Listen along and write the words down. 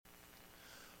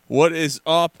What is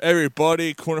up,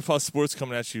 everybody? Corner Pub Sports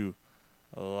coming at you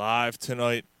live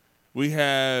tonight. We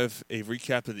have a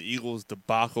recap of the Eagles'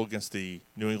 debacle against the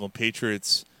New England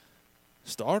Patriots.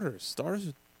 Starters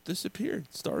disappeared.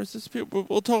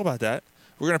 We'll talk about that.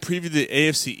 We're going to preview the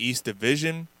AFC East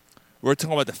division. We're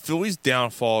talking about the Phillies'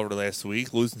 downfall over the last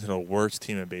week, losing to the worst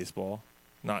team in baseball.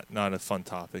 Not a fun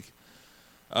topic.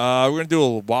 We're going to do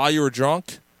a While You Were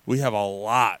Drunk. We have a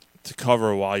lot to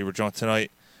cover while you were drunk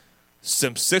tonight.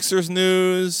 Some Sixers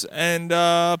news and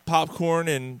popcorn,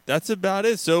 and that's about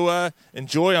it. So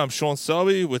enjoy. I'm Sean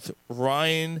Selby with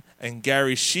Ryan and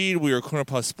Gary Sheed. We are Corner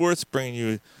Pub Sports, bringing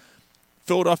you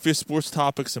Philadelphia sports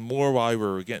topics and more while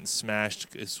we're getting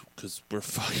smashed because we're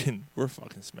fucking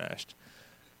smashed.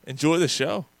 Enjoy the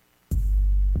show.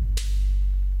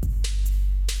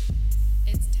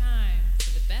 It's time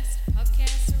for the best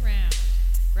pubcast around.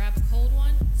 Grab a cold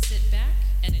one, sit back,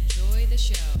 and enjoy the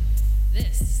show.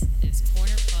 This is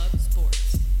Corner Pub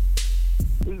Sports.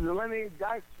 This is Lenny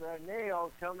Dykes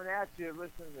Nail coming at you.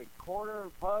 Listen to Corner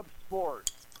Pub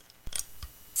Sports.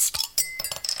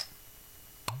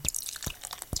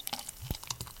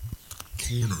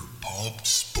 Corner Pub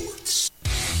Sports.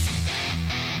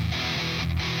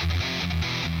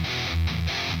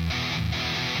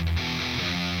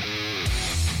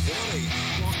 What a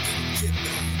fucking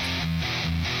kidnap.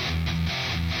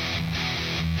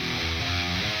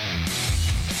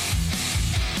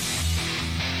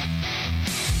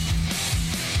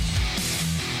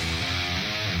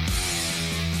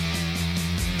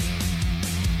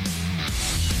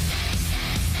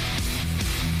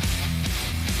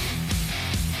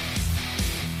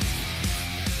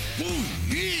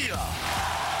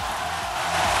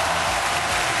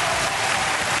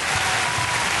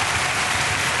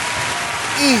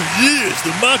 Yes, the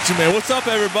Macho Man. What's up,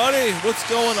 everybody? What's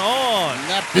going on?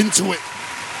 Nap into it.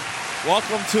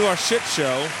 Welcome to our shit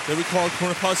show that we call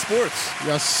Corner Pub Sports.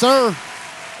 Yes, sir.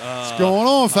 What's going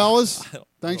on, fellas?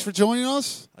 Thanks for joining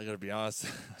us. I gotta be honest.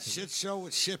 Shit show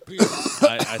with shit beer.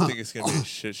 I think it's gonna be a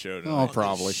shit show tonight. Oh,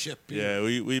 probably. Shit beer.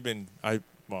 Yeah, I've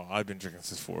been drinking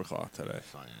since 4:00 today.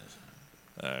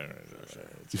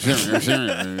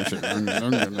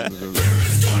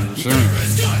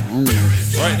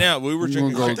 Right now, we were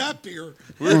drinking. Not that beer.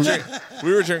 We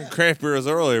were drinking craft beers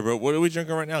earlier, but what are we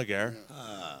drinking right now, Gary?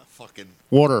 Fucking.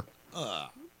 Water.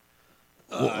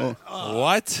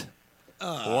 What?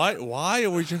 What? Why are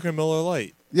we drinking Miller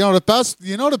Lite? You know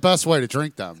the best way to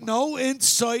drink them. No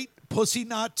insight. Pussy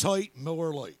not tight.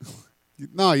 Miller Lite.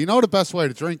 No, you know the best way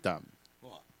to drink them.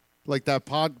 What? Like that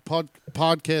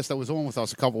podcast that was on with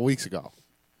us a couple weeks ago.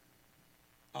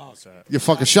 Oh, You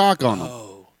fucking shotgun them.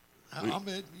 Oh, I'm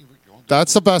in.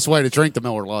 That's the best way to drink the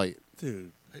Miller Lite.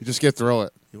 dude, You just get through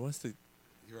it. he wants to.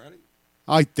 You ready?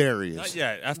 I dare you. Not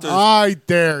yet. I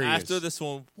dare you. After this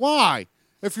one, Why?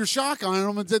 If you're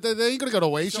shotgunning them, they ain't gonna go to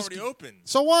waste. it's already open.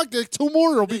 So what? Get two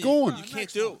more. They'll be going. You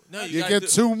can't do. No, You gotta get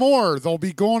two more. They'll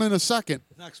be gone in a second.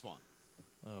 Next one.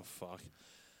 Oh fuck!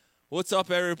 What's up,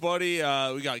 everybody?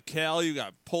 We got Callie, we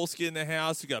got Polsky in the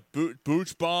house, we got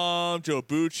Booch Bomb, Joe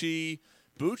Bucci.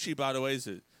 Bucci, by the way, is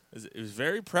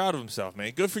very proud of himself,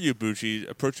 man. Good for you, Bucci.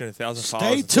 Approaching 1,000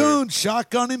 followers. Stay tuned.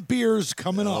 Shotgunning beers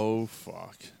coming up. Oh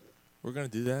fuck! We're gonna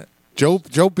do that. Joe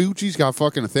Bucci's got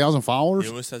fucking 1,000 followers. He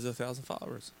almost has 1,000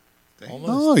 followers. Damn.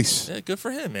 Almost. Nice. Yeah, good for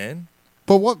him, man.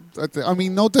 But what? I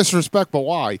mean, no disrespect, but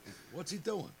why? What's he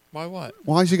doing? Why? What?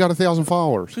 Why's he got 1,000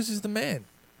 followers? Because he's the man.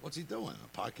 What's he doing? A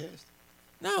podcast?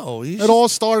 No, he's. It all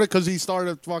started because he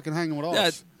started fucking hanging with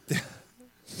us. Yeah.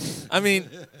 I mean,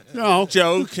 No.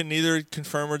 Joe can neither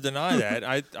confirm or deny that.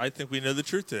 I think we know the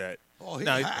truth to that. Oh,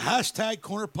 No, hashtag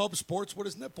Corner Pub Sports with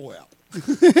his nipple out.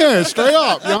 Yeah, straight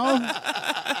up, you know?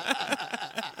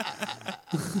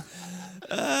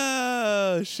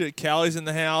 Oh, shit. Callie's in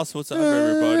the house. What's up,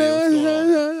 everybody? What's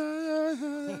going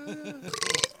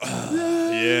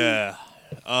on? Yeah.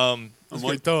 I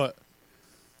might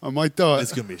do it.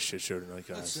 It's going to be a shit show tonight,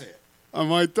 Let's guys. see it. I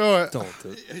might do it. Don't do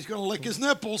it. He's going to lick his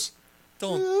nipples.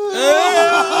 Don't.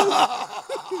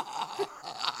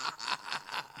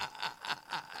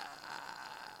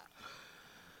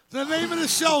 The name of the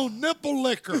show, Nipple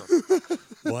Licker.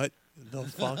 What the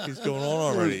fuck is going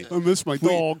on already? I miss my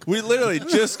dog. We literally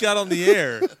just got on the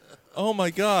air. Oh, my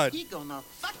God. He gonna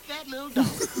fuck that little dog.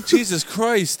 Jesus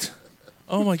Christ.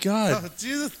 Oh, my God.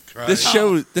 Jesus Christ.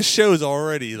 This show is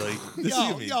already, like, this is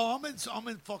gonna be... I'm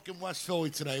in fucking West Philly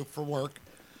today for work.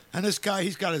 And this guy,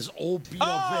 he's got his old beat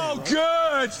up van, right?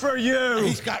 Good for you. And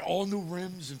he's got all new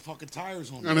rims and fucking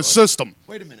tires on And there, a system.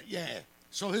 Wait a minute, yeah.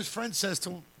 So his friend says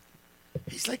to him,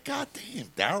 he's like, God damn,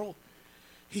 Daryl.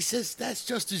 He says, that's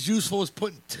just as useful as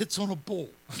putting tits on a bull.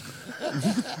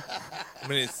 I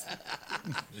mean,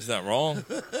 it's not wrong.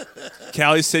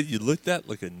 Callie said you looked at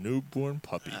like a newborn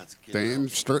puppy. Damn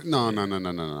straight.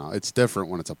 No. It's different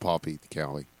when it's a puppy,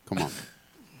 Callie. Come on.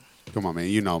 Come on, man.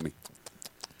 You know me.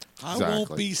 I Exactly.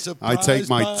 won't be surprised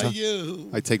by you.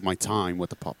 I take my time with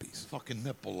the puppies. Fucking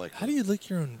nipple lick. How do you lick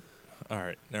your own? All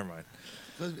right, never mind.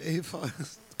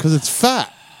 Because it's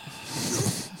fat.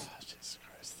 Jesus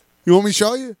Christ. You want me to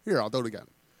show you? Here, I'll do it again.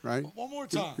 Right? One more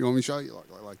time. You want me to show you?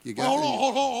 Like you got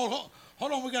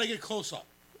Hold on. We got to get close up.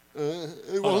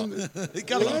 Hold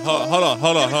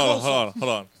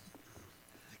on.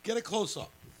 Get it close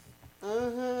up.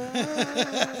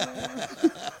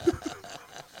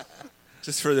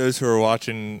 Just for those who are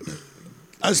watching.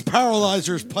 As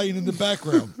Paralyzer's playing in the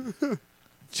background.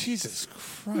 Jesus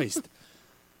Christ.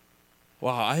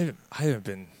 Wow, I haven't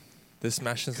been this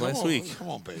smashed since last week. Come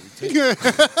on, baby.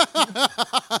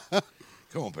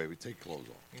 Come on, baby. Take clothes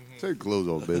off. Take clothes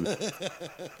off, baby.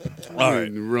 All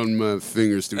right. Run my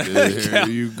fingers through the hair.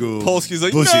 You go. Polsky's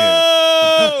like, Bushy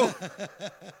no!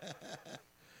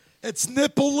 It's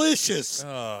nipplelicious.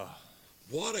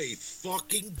 What a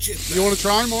fucking gypsy. You want to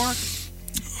try, Mark?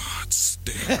 It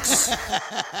stinks.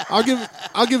 I'll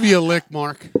give you a lick,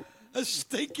 Mark. A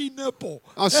stinky nipple.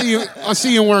 I'll see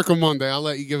you in work on Monday. I'll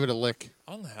let you give it a lick.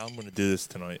 I don't know how I'm going to do this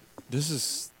tonight. This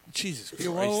is Jesus Christ,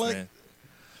 You want a lick? man.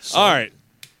 All right.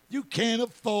 You can't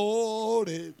afford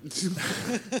it.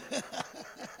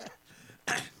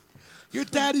 Your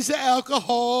daddy's an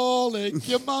alcoholic.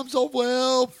 Your mom's on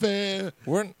welfare.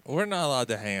 We're not allowed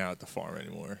to hang out at the farm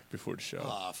anymore before the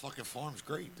show. Fucking farm's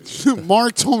great, dude.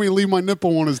 Mark told me to leave my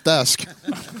nipple on his desk.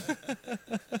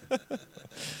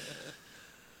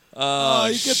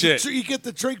 Shit. You get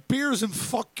to drink beers and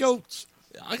fuck goats.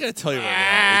 I got to tell you right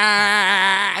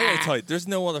now. I got to tell you, there's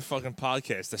no other fucking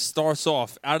podcast that starts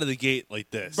off out of the gate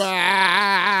like this. There's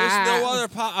no other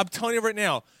I'm telling you right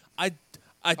now. I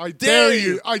dare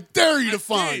you. I dare you to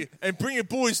find. And bring your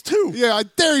boys too. Yeah, I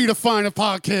dare you to find a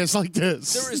podcast like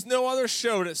this. There is no other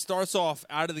show that starts off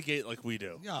out of the gate like we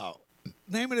do. No.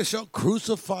 Name of the show,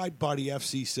 Crucified by the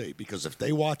FCC. Because if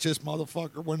they watch this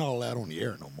motherfucker, we're not allowed on the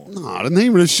air no more. Nah, the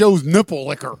name of the show's Nipple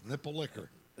Licker. Nipple liquor.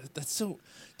 That's so...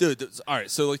 Dude, all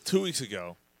right, so like 2 weeks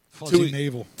ago... Fuzzy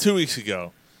navel. 2 weeks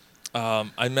ago,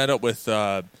 I met up with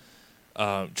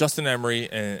Justin Emery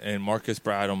and Marcus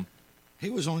Bradham. He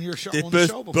was on your show. They on the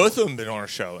show before. both of them been on our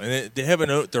show, and they have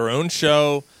their own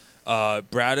show,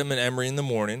 Bradham and Emery in the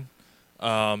morning.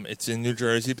 It's in New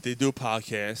Jersey, but they do a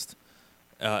podcast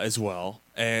as well.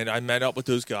 And I met up with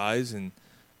those guys, and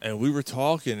we were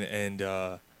talking, and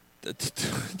the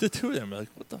two of them are like,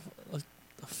 "What the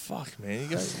fuck, man? You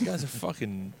guys are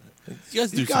fucking.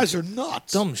 You guys are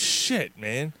nuts. Dumb shit,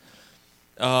 man."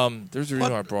 There's a reason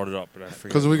why I brought it up, but I forgot.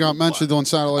 Because we got mentioned on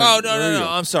satellite. Oh, no.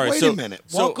 I'm sorry. Wait a minute.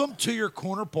 Welcome to your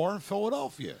corner bar in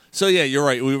Philadelphia. So, yeah, you're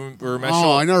right. We were messing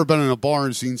Oh, up. I never been in a bar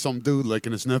and seen some dude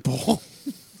licking his nipple.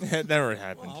 That never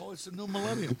happened. Oh, it's a new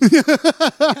millennium.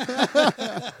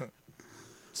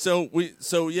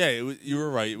 You were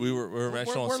right. We were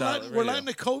messing on satellite. We're letting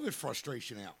the COVID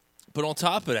frustration out. But on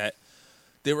top of that,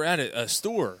 they were at a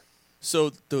store.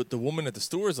 So the woman at the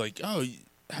store is like, "Oh,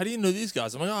 how do you know these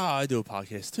guys?" I'm like, "Oh, I do a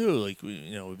podcast too. Like,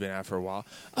 we've been out for a while.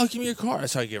 Oh, give me your card."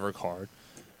 So I give her a card.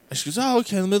 And she goes, "Oh,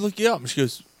 okay, let me look you up." And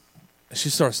she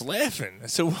starts laughing. I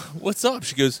said, "What's up?"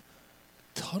 She goes,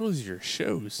 "Titles of your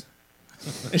shows."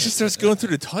 And she starts going through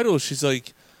the titles. She's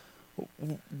like,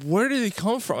 "Where did they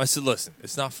come from?" I said, "Listen,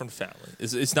 it's not from family.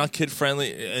 It's not kid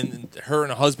friendly." And her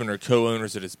and her husband are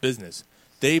co-owners of this business.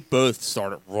 They both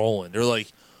started rolling. They're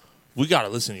like, "We got to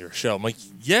listen to your show." I'm like,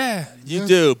 "Yeah, you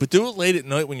do, but do it late at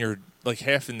night when you're like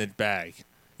half in the bag."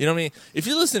 You know what I mean? If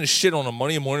you listen to shit on a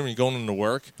Monday morning when you're going into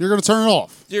work, You're going to turn it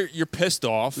off. you're pissed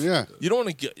off. Yeah. You don't want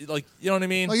to get like, you know what I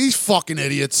mean? Like these fucking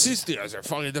idiots. These guys are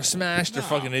fucking. They're smashed. They're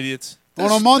fucking idiots. On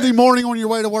a Monday morning on your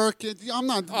way to work,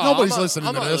 nobody's listening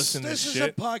I'm to not this. listening to This is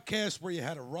shit. a podcast where you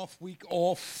had a rough week,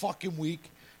 all fucking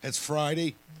week. It's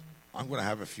Friday. I'm going to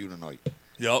have a few tonight.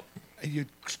 Yep. And you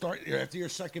start after your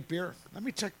second beer. Let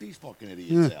me check these fucking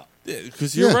idiots out. Yeah,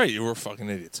 because you're right. You were fucking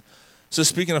idiots. So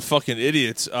speaking of fucking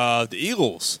idiots, the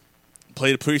Eagles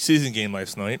played a preseason game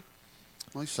last night.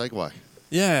 Nice segue.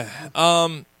 Yeah.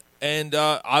 And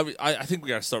I think we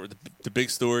got to start with the big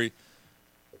story.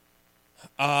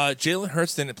 Jalen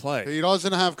Hurts didn't play. He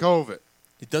doesn't have COVID.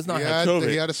 He does not have COVID.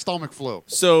 He had a stomach flu.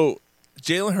 So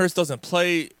Jalen Hurts doesn't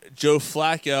play. Joe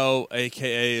Flacco,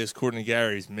 a.k.a. is Courtney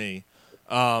Gary's me.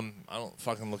 I don't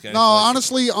fucking look at No,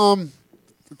 honestly,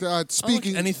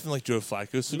 speaking anything like Joe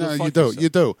Flacco. So no, go you fuck do, yourself. you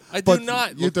do. I But do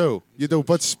not. You do.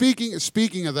 But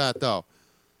speaking of that, though,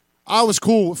 I was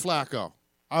cool with Flacco.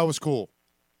 I was cool.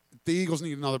 The Eagles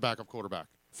need another backup quarterback.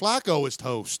 Flacco is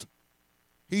toast.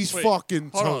 He's Wait,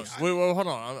 fucking hold on. toast. Wait, hold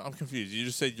on. I'm confused. You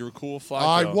just said you were cool with Flacco.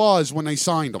 I was when they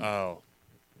signed him. Oh.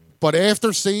 But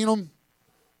after seeing him,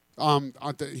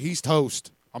 he's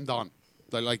toast. I'm done.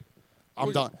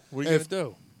 I'm done. What are you going to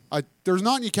do? There's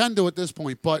nothing you can do at this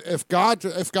point. But if God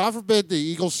forbid the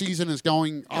Eagles season is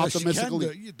going Yes,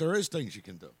 optimistically, there is things you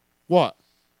can do. what?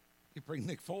 You bring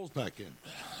Nick Foles back in.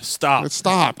 Stop. Let's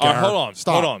stop. All right, Garrett. hold on.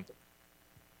 Stop. Hold on.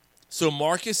 So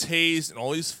Marcus Hayes and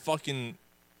all these fucking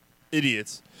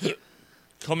idiots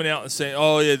coming out and saying,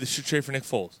 "Oh yeah, they should trade for Nick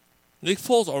Foles." Nick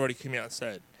Foles already came out and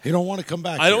said, He don't want to come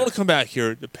back. "I don't here. want to come back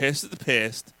here. The past is the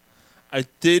past. I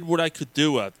did what I could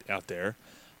do out there.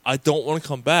 I don't want to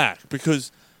come back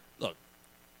because, look,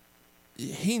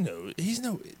 he knows he's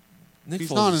Nick He's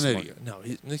Foles not is an a smart idiot. guy. No,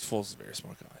 Nick Foles is a very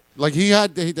smart guy.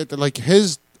 Like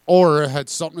his aura had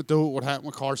something to do with what happened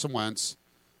with Carson Wentz.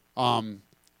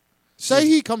 Say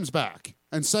he comes back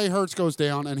and say Hurts goes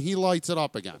down and he lights it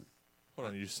up again. Hold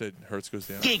on, you said Hurts goes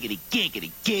down. Giggity,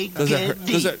 giggity,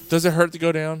 giggity. Does it hurt to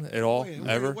go down at all?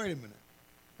 Ever? Wait a minute.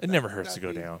 It never hurts to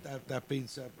go being- down. That being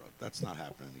said, bro, that's not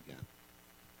happening again.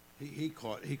 He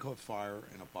caught fire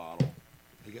in a bottle.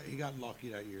 He got lucky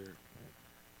that year.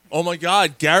 Oh my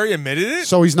God, Gary admitted it.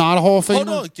 So he's not a Hall of Famer? Hold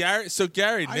on, Gary. So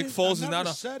Gary, Nick Foles is never not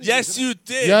a. said he Yes, was you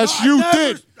did. Yes, No, I you never-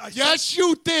 did. I said- Yes,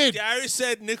 you did. Gary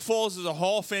said Nick Foles is a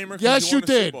Hall of Famer. 'cause Yes, he you won the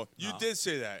Super did. Bowl. You did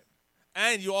say that,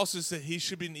 and you also said he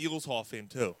should be in the Eagles Hall of Fame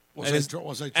too. Was and I his- dr-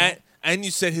 was I drunk? and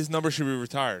you said his number should be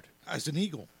retired. As an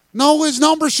Eagle. No, his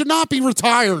number should not be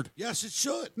retired. Yes, it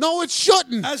should. No, it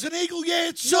shouldn't. As an Eagle, yeah,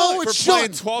 it should. No, it For playing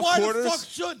shouldn't. 12 Why quarters. the fuck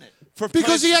shouldn't it? For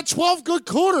Because playing- he had 12 good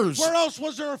quarters. Where else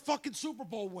was there a fucking Super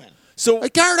Bowl win? So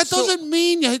Like, Garrett, that so- doesn't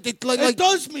mean you It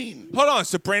does mean. Hold on.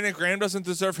 So Brandon Graham doesn't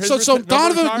deserve his. So number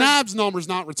Donovan retired? McNabb's number's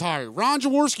not retired. Ron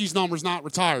Jaworski's number's not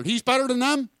retired. He's better than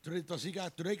them. Do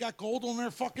they got gold on their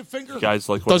fucking finger? You guys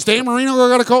like Does Dan Marino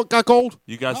got gold?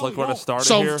 You guys No, like what I no. started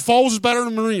So here? Foles is better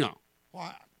than Marino.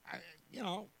 Well, you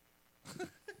know,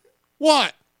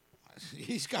 What?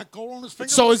 he's got gold on his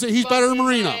finger. So he's better than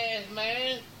Marino?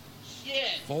 Man.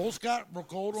 Shit. Foles got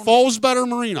gold on Foles better than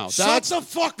Marino. Shut the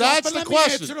fuck that's up and the let question.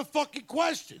 me answer the fucking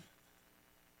question.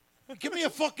 Give me a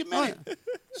fucking minute.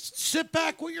 Sit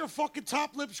back with your fucking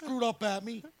top lip screwed up at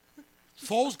me.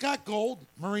 Foles got gold.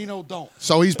 Marino don't.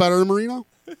 So he's better than Marino?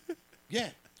 Yeah.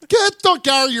 Get the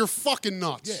Gary, you're fucking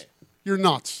nuts. Yeah. You're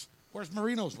nuts. Where's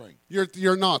Marino's ring?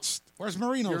 You're nuts. Where's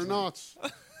Marino's You're ring? nuts.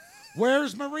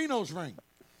 Where's Marino's ring?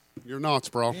 You're nuts,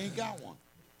 bro. He ain't got one.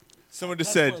 Someone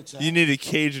just That's where said it's at. you need a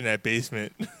cage in that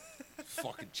basement.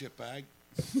 Fucking chip bag.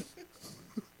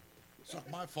 Suck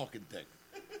my fucking dick.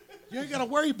 You ain't got to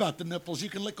worry about the nipples. You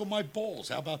can lick on my balls.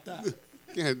 How about that?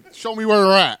 Yeah, show me where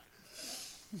they're at.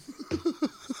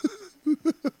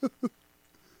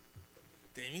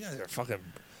 Damn, you guys are fucking.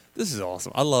 This is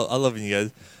awesome. I love you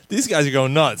guys. These guys are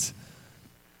going nuts.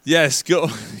 Yes, go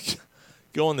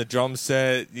on the drum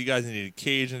set. You guys need a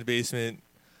cage in the basement.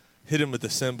 Hit him with the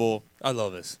cymbal. I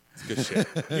love this. It's good shit.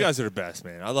 You guys are the best,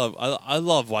 man. I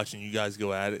love watching you guys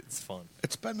go at it. It's fun.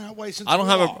 It's been that way since I don't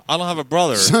have a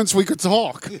brother. Since we could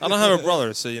talk. I don't have a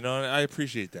brother, so you know I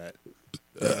appreciate that. You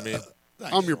know what I mean?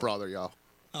 I'm your brother, yo.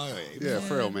 Oh, Yeah,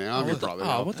 for real, man. I'm your brother.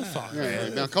 Oh, yo. what the fuck, Yeah,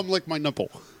 man? now come lick my nipple.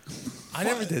 I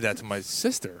never did that to my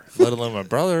sister, let alone my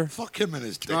brother. Fuck him and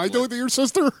his dick. Can I do it to your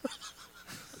sister?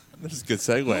 This is a good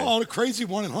segue. Oh, the crazy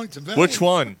one in Huntington Valley. Which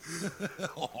one?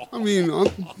 I mean,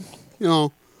 you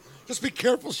know. Just be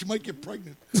careful. She might get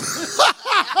pregnant.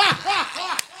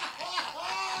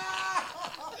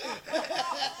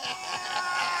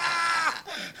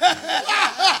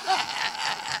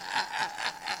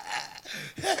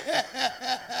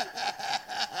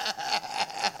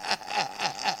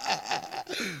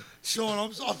 Sean,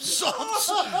 I'm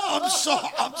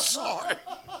sorry.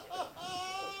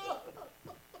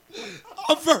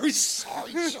 I'm very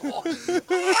sorry, Sean.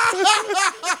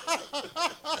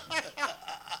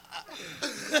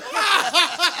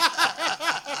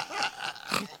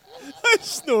 I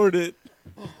snorted.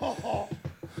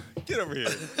 Get over here.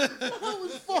 That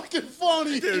was fucking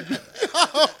funny, dude.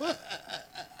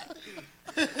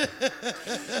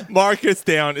 Mark, it's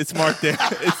down. It's marked down.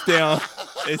 It's down.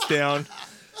 It's down.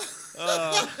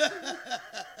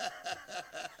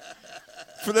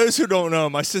 For those who don't know,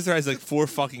 my sister has like 4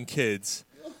 fucking kids,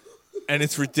 and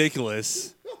it's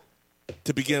ridiculous.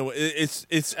 To begin with,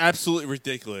 it's absolutely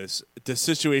ridiculous. The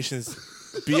situation's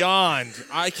beyond.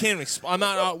 I can't. I'm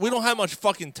not. We don't have much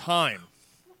fucking time.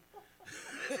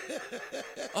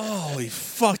 Holy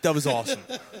fuck, that was awesome,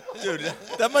 dude.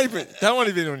 That might have been one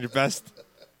of your best.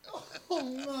 Oh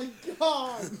my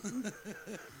god.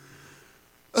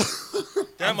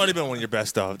 That might have been one of your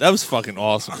best of. That was fucking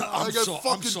awesome. I'm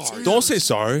fucking sorry. tears. Don't say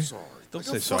sorry. Don't I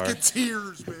say got sorry. fucking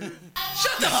tears, man.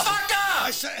 Shut the fuck up!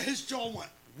 I said his jaw went.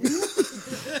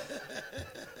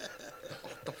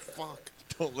 Fuck.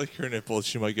 Don't lick her nipples.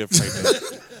 She might get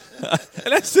pregnant.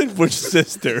 And I said, which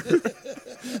sister?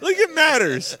 Like, it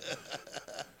matters.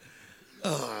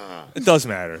 It does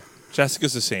matter.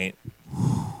 Jessica's a saint.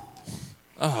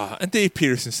 And Dave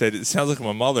Peterson said, it sounds like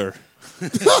my mother.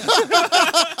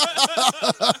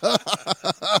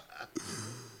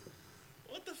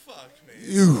 What the fuck,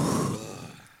 man?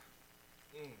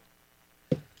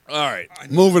 All right.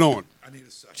 Moving on. I need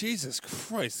a second. Jesus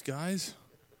Christ, guys.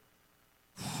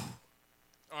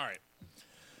 All right.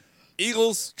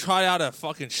 Eagles try out a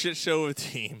fucking shit show of a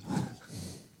team.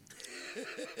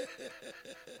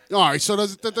 All right, so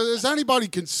is anybody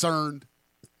concerned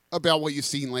about what you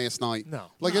seen last night? No.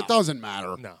 Like, it doesn't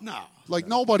matter. No. No. Like,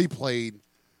 nobody played.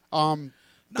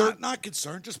 Not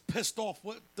concerned. Just pissed off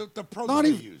what the pro Not they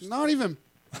even, used. not even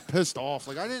pissed off.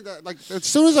 Like, I didn't, like, as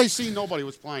soon as I seen nobody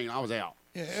was playing, I was out.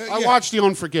 I watched The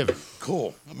Unforgiven.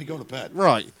 Cool. Let me go to bed.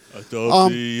 Right. There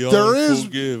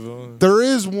There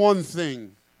is one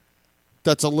thing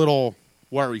that's a little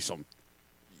worrisome.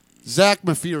 Zach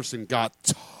McPherson got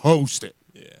toasted.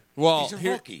 Yeah. Well, He's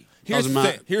a rookie. Here's Doesn't the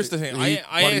matter. thing. Here's the thing. But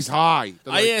I he's asked. high.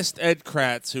 I asked Ed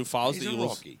Kratz, who follows He's the a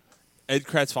Eagles. rookie. Ed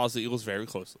Kratz follows the Eagles very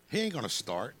closely. He ain't gonna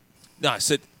start. No, I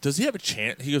said, does he have a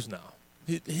chance? He goes, no.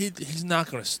 He's not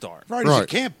going to start. Right. He's a Right.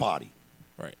 camp body.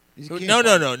 Right. He's a No,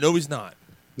 camp no, he's not.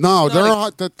 No, Not they're a-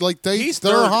 high, He's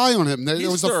they're third. high on him. It He's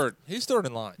was the third. He's third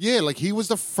in line. Yeah, like he was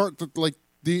the first, like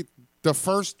the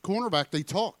first cornerback they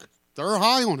took. They're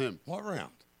high on him. What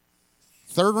round?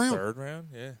 Third round. Third round,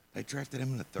 yeah. They drafted him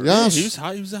in the third. Yes. He was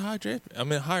high. He was a high draft. I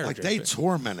mean, higher Like draft they pick.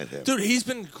 tormented him. Dude, he's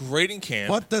been great in camp.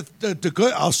 But the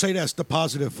good, I'll say that's the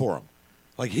positive for him.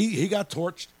 Like he got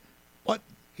torched, but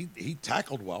he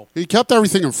tackled well. He kept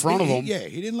everything in front of him. Yeah,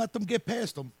 he didn't let them get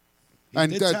past him. He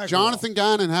And did tackle Jonathan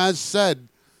Gannon has said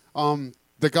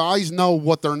the guys know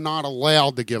what they're not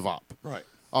allowed to give up. well. Right.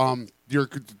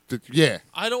 Yeah.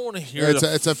 I don't want to hear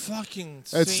It's a fucking.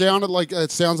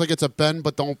 It sounds like it's a bend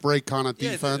but don't break kind of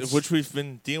yeah, defense. which we've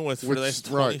been dealing with for the last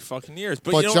 20 right. fucking years.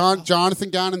 But, But you know, Jonathan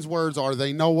Gannon's words are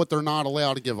they know what they're not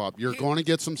allowed to give up. You're going to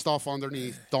get some stuff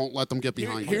underneath. Don't let them get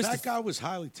behind you. here's That guy was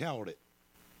highly talented.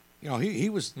 You know, he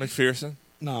was McPherson.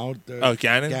 no.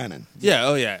 Gannon. Gannon. Yeah.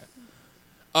 Oh yeah.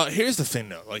 Here's the thing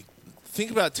though. Like, think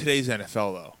about today's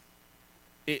NFL though.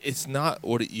 It's not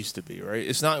what it used to be, right?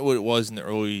 It's not what it was in the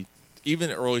early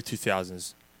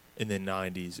 2000s, in the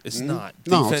 90s. It's not.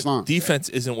 No, it's not. Defense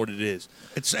isn't what it is.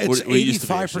 It's What it used to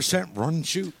be, I should say. 85% run and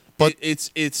shoot. But-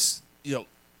 it's you know,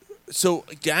 so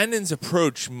Gannon's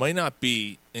approach might not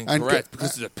be incorrect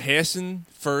because it's a passing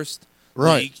first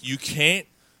Right. league. You can't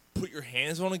put your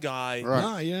hands on a guy. Right.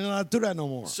 Nah, you don't know how to do that no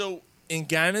more. So in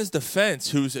Gannon's defense,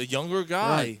 who's a younger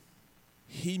guy, Right.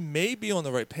 he may be on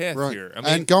the right path Right. here. I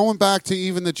mean, And going back to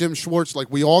even the Jim Schwartz, like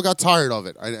we all got tired of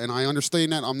it. And I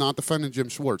understand that. I'm not defending Jim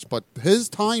Schwartz. But his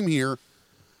time here,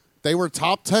 they were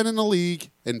top 10 in the league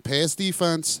in pass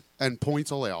defense and points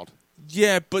allowed.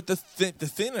 yeah, but the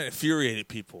thing that infuriated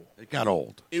people, It got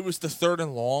old. it was the third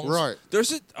and longs. Right.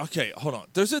 Hold on.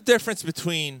 There's a difference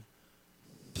between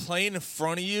playing in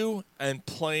front of you and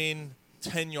playing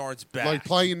 10 yards back. Like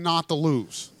playing not to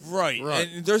lose. Right. Right.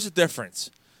 And there's a difference.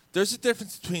 There's a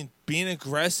difference between being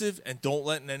aggressive and don't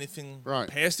letting anything Right.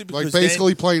 past you. Like Because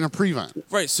basically playing a prevent.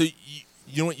 right. So you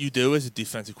know what you do as a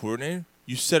defensive coordinator?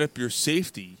 You set up your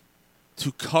safety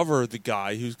to cover the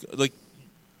guy who's like,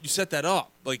 you set that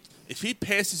up. Like, if he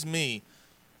passes me,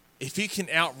 if he can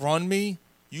outrun me,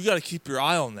 you got to keep your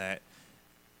eye on that.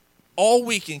 All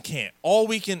week in camp,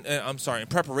 in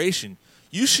preparation,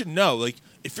 you should know. Like,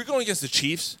 if you're going against the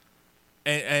Chiefs,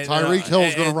 and Tyreek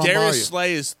Hill's gonna run by Darius you.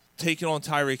 Slay is taking on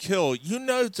Tyreek Hill, you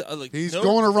know, He's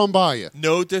going to run by you.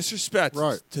 No disrespect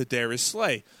Right. to Darius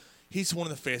Slay. He's one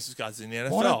of the fastest guys in the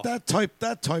NFL. Well,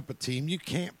 that type of team, you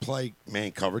can't play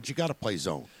man coverage. You got to play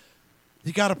zone.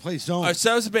 You got to play zone. All right, so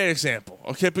that was a bad example,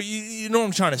 okay? But you know what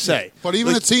I'm trying to say. But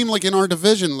even Like, a team like in our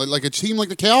division, like a team like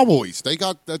the Cowboys, they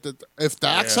got if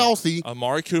Dak's yeah, healthy,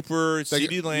 Amari Cooper, they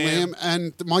CeeDee Lamb,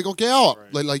 and Michael Gallup,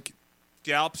 like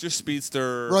Gallup's your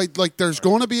speedster. right, like there's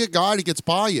going to be a guy that gets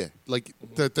by you. Like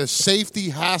the safety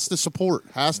has to support,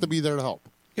 has to be there to help.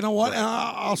 You know what? And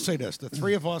I'll say this: the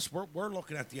three of us, we're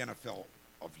looking at the NFL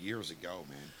of years ago,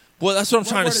 man. Well, that's what I'm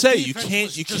trying to Where the say. You defense can't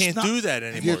was you just can't not- do that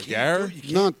anymore, can't Garrett. do it.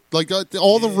 You Not like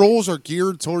all the rules are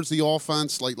geared towards the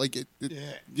offense. Yeah.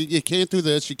 You can't do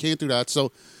this, you can't do that.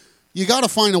 So you got to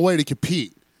find a way to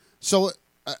compete. So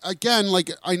again,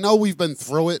 like I know we've been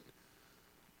through it,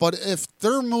 But if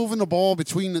they're moving the ball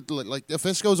between the, like if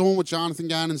this goes on with Jonathan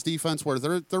Gannon's defense, where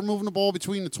they're moving the ball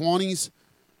between the 20s,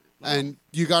 and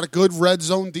you got a good red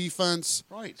zone defense,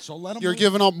 Right. So let them. you're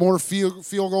giving up more field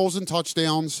goals and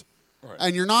touchdowns, Right.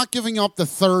 and you're not giving up the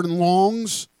third and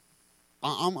longs.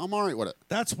 I'm all right with it.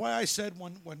 That's why I said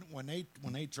when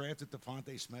they drafted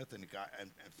Devontae Smith and the guy and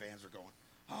fans are going,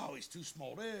 oh, he's too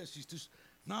small.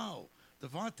 No,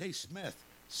 Devontae Smith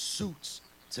suits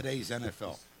today's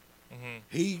NFL. Mm-hmm.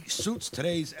 He suits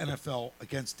today's NFL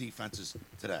against defenses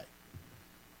today.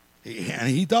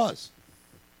 He does.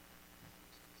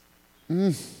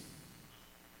 Ryan,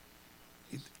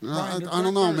 I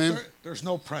don't know, man. There's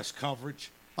no press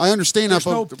coverage. I understand that,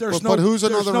 but who's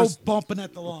another? There's no bumping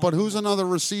at the line. But who's another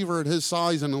receiver at his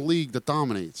size in the league that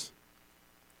dominates?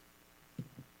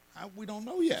 We don't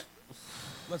know yet.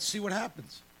 Let's see what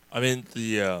happens. I mean,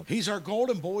 He's our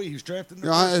golden boy. He's drafted in the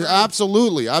Yeah, first round.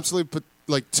 absolutely. But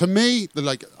like to me,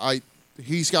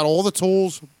 he's got all the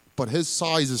tools, but his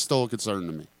size is still a concern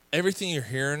to me. everything you're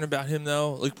hearing about him,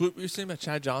 though, like what were you saying about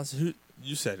Chad Johnson? Who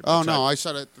you said? Oh Chad? no, I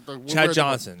said it. Chad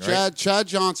Johnson, right? Chad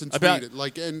Johnson About-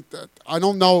 tweeted and I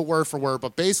don't know it word for word,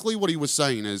 but basically what he was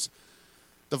saying is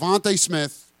Devontae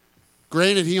Smith.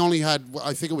 Granted, he only had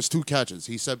I think it was 2 catches.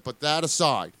 He said, but that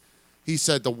aside, he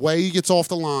said the way he gets off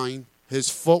the line, his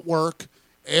footwork,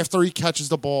 after he catches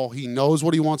the ball, he knows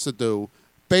what he wants to do.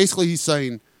 Basically, he's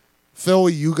saying,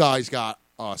 Philly, you guys got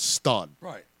a stud.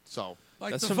 Right. So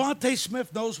Like That's Devontae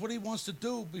Smith knows what he wants to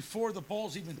do before the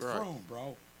ball's even thrown,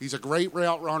 bro. he's a great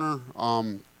route runner.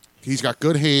 He's got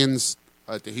good hands.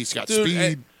 He's got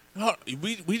speed.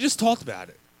 We just talked about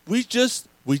it. We just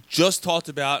talked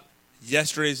about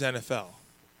yesterday's NFL.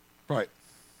 Right.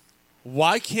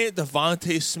 Why can't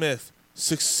Devontae Smith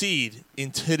succeed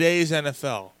in today's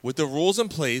NFL with the rules in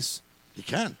place? He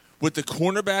can. With the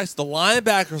cornerbacks, the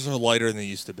linebackers are lighter than they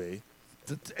used to be.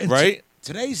 And Right?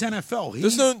 Today's NFL.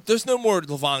 There's no more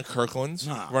Levon Kirklands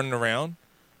Nah. running around.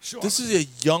 Sure. This is a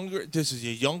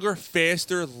younger,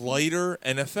 faster, lighter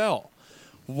NFL.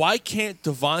 Why can't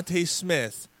Devontae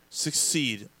Smith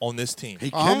succeed on this team?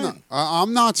 He can.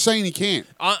 I'm not saying he can't.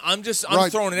 I'm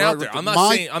Right, throwing it right, out there.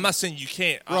 right. I'm not saying you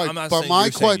can't. Right, I'm not but saying my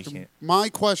you're saying you question, can't. my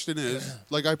question is,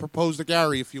 like I proposed to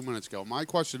Gary a few minutes ago. My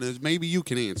question is, maybe you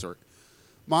can answer it.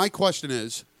 My question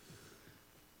is,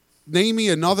 name me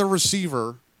another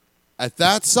receiver at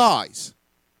that size,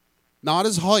 not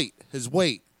his height, his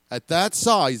weight, at that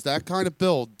size, that kind of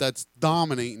build, that's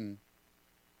dominating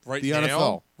Right the now,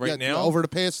 NFL right now, over the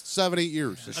past 7-8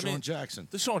 years. Deshaun Jackson.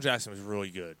 Deshaun Jackson was really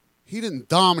good. He didn't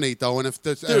dominate though, and if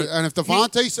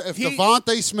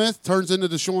Devontae Smith turns into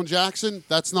Deshaun Jackson,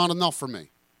 that's not enough for me.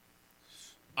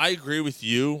 I agree with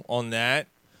you on that.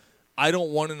 I don't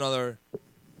want another.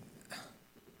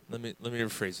 Let me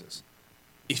rephrase this.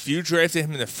 If you drafted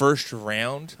him in the first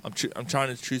round, I'm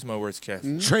trying to choose my words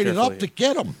carefully. Traded up to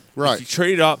get him. Right. If you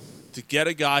trade up to get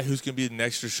a guy who's going to be the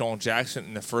next Deshaun Jackson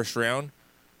in the first round,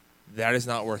 that is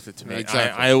not worth it to me.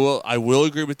 Exactly. I will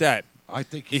agree with that. I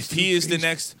think If he is the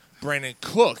next Brandon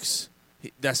Cooks,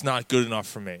 that's not good enough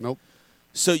for me. Nope.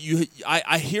 So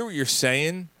I hear what you're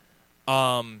saying,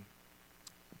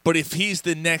 but if he's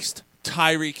the next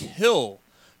Tyreek Hill,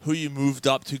 who you moved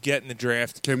up to get in the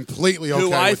draft, Completely okay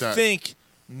who I with that. think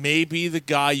may be the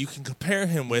guy you can compare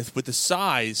him with the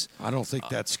size, I don't think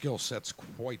that skill set's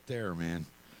quite there, man.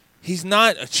 he's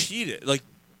not a cheater. Like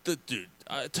the dude,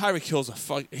 Tyreek Hill's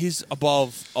he's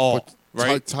above all, But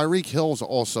right? Tyreek Hill's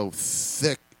also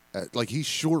thick. Like he's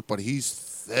short, but he's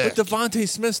thick. But Devontae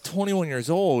Smith's 21 years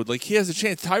old. Like he has a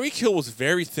chance. Tyreek Hill was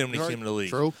very thin when he came into the league.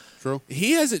 True.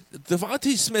 He has it.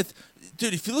 Devontae Smith,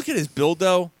 dude. If you look at his build,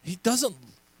 though, he doesn't.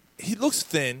 He looks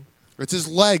thin. It's his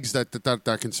legs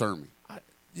that concern me.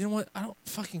 You know what? I don't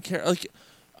fucking care. Like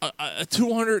a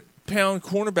 200-pound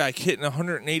cornerback hitting a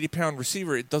 180-pound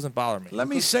receiver, it doesn't bother me. Let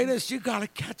me say this: you got to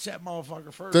catch that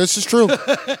motherfucker first. This is true.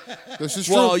 This is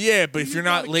true. Well, yeah, but if You you're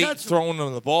not gotta late catch him. throwing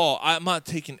them the ball, I'm not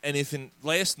taking anything.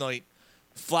 Last night,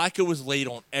 Flacco was late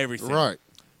on everything. Right.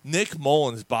 Nick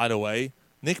Mullins, by the way,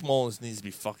 Nick Mullins needs to be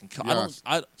fucking cut. Yes.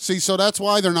 See, so that's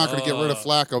why they're not going to get rid of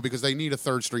Flacco because they need a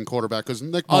third-string quarterback. Because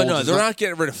Nick Mullins, Oh no, they're not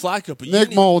getting rid of Flacco. But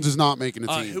Nick Mullins is not making the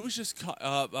team. Who was just cut?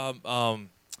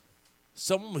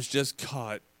 Someone was just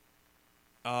cut.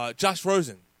 Josh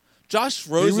Rosen. Josh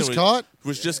Rosen was cut?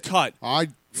 Was just cut.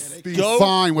 I'd be Go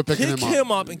fine with picking pick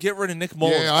him up. and get rid of Nick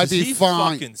Mullins. Yeah, I'd 'cause be he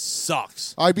fine. Fucking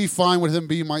sucks. I'd be fine with him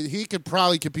being He could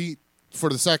probably compete for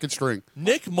the second string.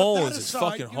 Nick Mullins That is aside,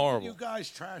 fucking horrible. You guys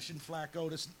trashing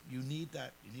Flacco. You need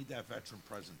that veteran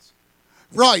presence.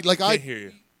 Right. Like I hear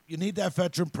you. You need that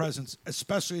veteran presence,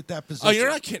 especially at that position. Oh, you're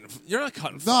not kidding. You're not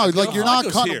cutting. No, Flacco. like you're not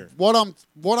Flacco's cutting. here.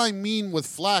 What I mean with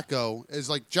Flacco is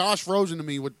like Josh Rosen to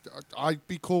me would I'd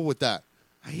be cool with that.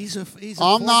 He's a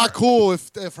I'm not former- cool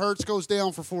if Hurts goes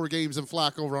down for 4 games and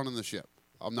Flacco running the ship.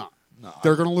 I'm not. No,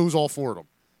 They're going to lose all 4 of them.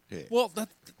 Yeah. Well,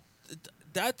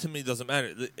 that to me doesn't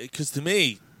matter because to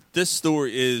me this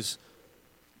story is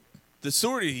the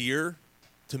story of the year.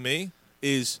 To me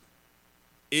is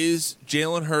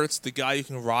Jalen Hurts the guy you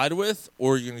can ride with,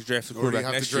 or you're going to draft a Or you quarterback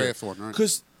have next to year? draft one,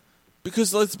 right?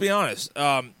 Because let's be honest,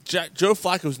 Joe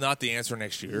Flacco's not the answer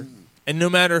next year. And no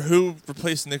matter who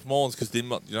replaces Nick Mullins, because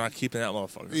you're not keeping that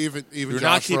motherfucker. Even you're Josh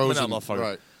not keeping Rosen, that motherfucker.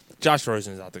 right? Josh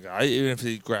Rosen's not the guy. Even if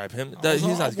they grab him, he's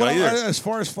not the guy Well, either. as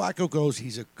far as Flacco goes,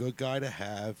 he's a good guy to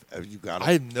have. You got.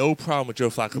 I have no problem with Joe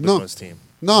Flacco being No. on his team.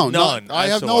 No, None. I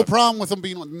have no problem with him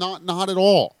being not at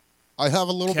all. I have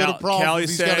a little bit of problem. Callie If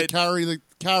he's got to said-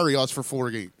 carry us for 4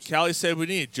 games. Callie said we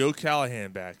need Joe Callahan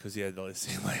back because he had the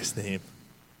same last name.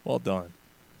 Well done.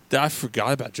 I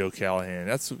forgot about Joe Callahan.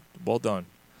 That's well done.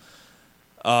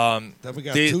 Then we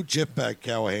got 2 Jip-bag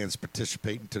Callahans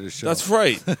participating to the show. That's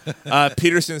right.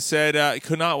 Peterson said, I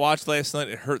could not watch last night.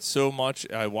 It hurt so much.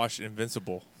 I watched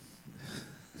Invincible.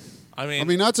 I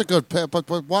mean, that's a good pick, but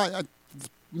why?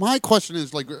 My question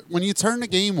is, like, when you turn the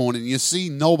game on and you see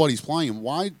nobody's playing,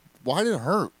 why did it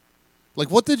hurt? Like,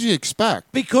 what did you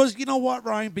expect? Because you know what,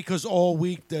 Ryan? Because all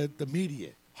week the media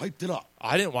hyped it up.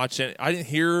 I didn't watch any. I didn't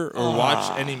hear or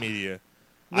watch any media.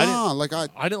 Nah,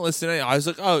 I didn't listen to any. I was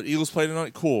like, oh, Eagles play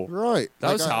tonight. Cool. Right.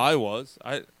 That was how I was.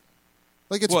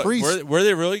 Like it's what, pre. were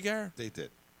they really, Garrett? They did.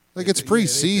 Like it's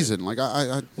preseason. Like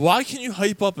I Why can you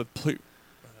hype up a play?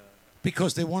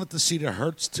 Because they wanted to see the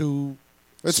Hurts to.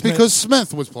 It's Smith. because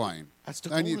Smith was playing. That's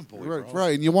the And golden boy, right, bro.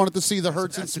 right, and you wanted to see the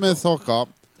Hurts and that's the Smith hook up.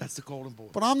 That's the golden boy.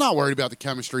 But I'm not worried about the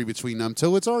chemistry between them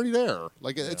two. It's already there.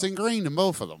 Like it's ingrained in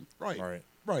both of them. Right.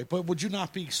 But would you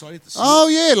not be excited to see? Oh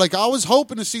yeah, like I was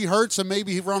hoping to see Hurts and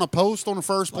maybe he run a post on the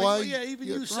first play. Like, yeah, even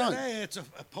you said, right. hey, it's a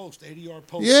post, 80-yard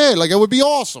post. Yeah, like it would be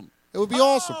awesome. It would be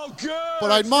awesome. Good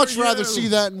But I'd much for rather you. see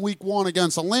that in Week 1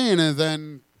 against Atlanta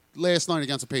than last night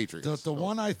against the Patriots. The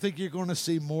one I think you're going to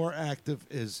see more active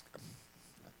is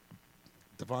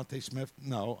Devontae Smith.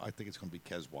 No, I think it's going to be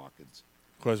Kez Watkins.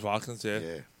 Quez Watkins, yeah.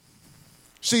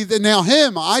 See, now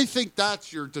him, I think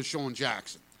that's your Deshaun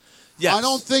Jackson. Yes. I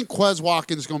don't think Quez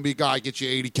Watkins is going to be a guy get you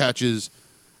 80 catches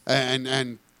and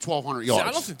 1,200 yards.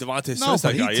 I don't think Devontae No, Smith's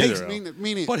that guy either.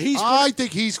 meaning, But he's I gonna-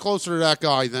 think he's closer to that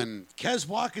guy than Kez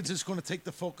Watkins is going to take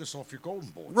the focus off your golden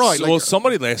boy. right. Well, like,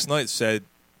 somebody last night said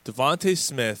Devontae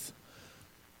Smith.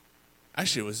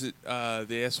 Actually, was it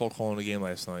the asshole calling the game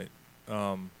last night?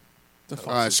 The fuck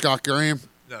was it? Scott Graham.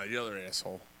 No, the other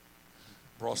asshole.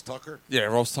 Ross Tucker. Yeah,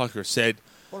 Ross Tucker said,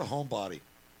 What a homebody.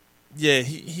 "Yeah,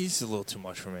 he's a little too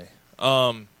much for me."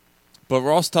 But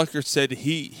Ross Tucker said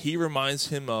he reminds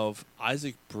him of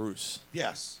Isaac Bruce.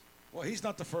 Yes. Well, he's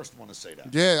not the first one to say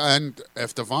that. Yeah, and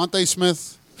if Devontae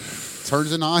Smith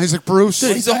turns into Isaac Bruce,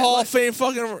 Dude, he's a Hall of Fame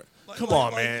fucking. Come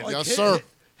on, man. Yes, his, sir.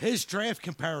 His draft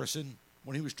comparison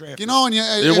when he was drafted. you know, and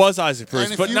It was Isaac Bruce,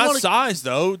 and if but you not wanna- size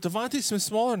though. Devontae Smith's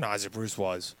smaller than Isaac Bruce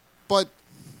was. but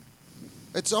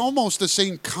it's almost the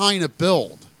same kind of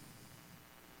build.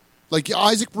 Like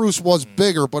Isaac Bruce was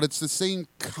bigger, but it's the same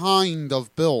kind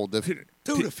of build. Dude,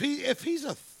 if he's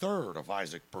a third of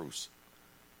Isaac Bruce,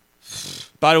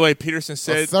 By the way, Peterson A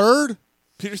said third?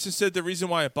 Peterson said the reason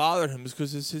why it bothered him is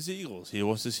because it's his Eagles. He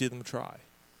wants to see them try.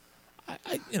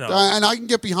 And I can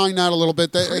get behind that a little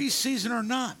bit. preseason or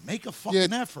not, make a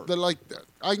fucking effort.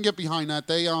 I can get behind that.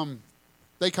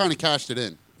 They kind of cashed it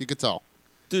in. You could tell.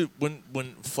 Dude, when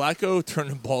Flacco turned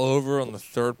the ball over on the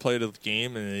third play of the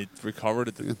game and they recovered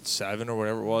at the 7 or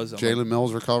whatever it was, Jalen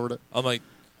Mills recovered it. I'm like,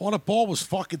 well, the ball was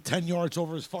fucking 10 yards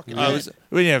over his fucking I head. was,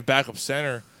 when you have backup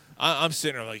center, I'm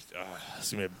sitting there like,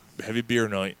 it's gonna be a heavy beer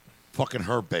night. Fucking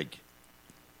Herbig.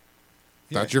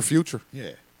 That's your future.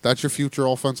 Yeah. That's your future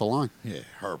offensive line. Yeah,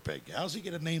 Herbig. How's he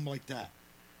get a name like that?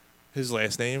 His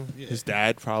last name, Yeah. his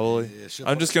dad, probably. Yeah, sure.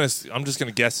 I'm just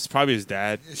gonna guess it's probably his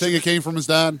dad. Think it came from his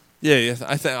dad? Yeah,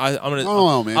 I think I'm gonna. I don't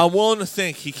know, man. I'm willing to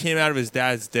think he came out of his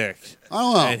dad's dick. I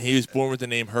don't know. And he was born with the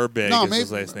name Herbig No, as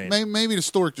his last name. maybe the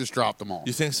stork just dropped them all.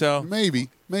 You think so? Maybe.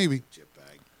 What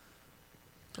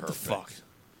the fuck?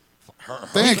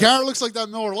 Damn, Garrett looks like that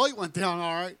Miller Lite went down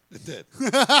all right. It did.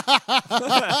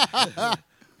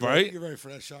 Right? You ready for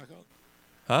that shotgun?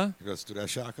 Huh? You guys do that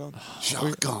shotgun?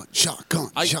 Shotgun.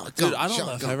 Dude, I don't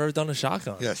know if I've ever done a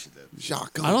shotgun. Yes, you did.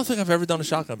 Shotgun. I don't think I've ever done a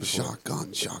shotgun before.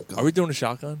 Shotgun. Are we doing a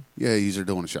shotgun? Yeah, these are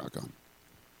doing a shotgun.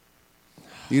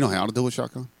 You know how to do a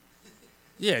shotgun?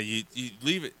 Yeah, you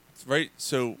leave it right.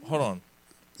 So hold on.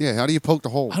 Yeah, how do you poke the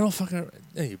hole? I don't fucking.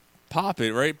 Yeah, you pop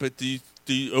it, right? But do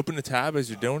you open the tab as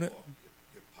you're doing it?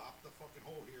 You pop the fucking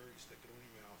hole here, you stick it in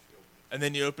your mouth, you open it. And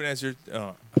then you open as you're.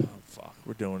 Oh, fuck.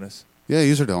 We're doing this. Yeah,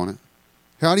 these are doing it.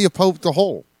 How do you poke the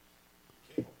hole?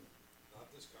 Not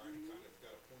this guy, he kind of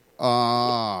got a point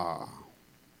hole.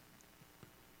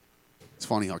 It's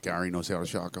funny how Gary knows how to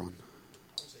shotgun.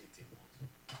 I was 18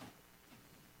 months.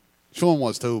 Sean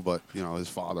was too, but you know his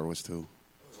father was too.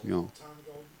 You know, Time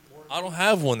ago, more I don't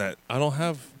have one that. I don't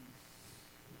have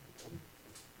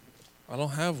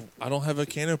a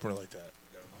can opener like that.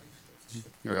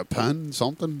 you got a pen,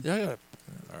 something. Yeah, I got it.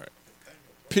 All right.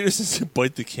 Peterson said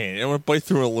bite the can. I want to bite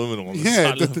through aluminum on the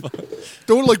Yeah, side of the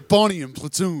do it like Bonnie in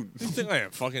Platoon. You think I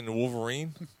am fucking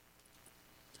Wolverine?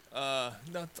 No,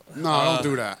 No, don't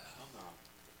do that.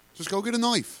 Just go get a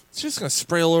knife. It's just gonna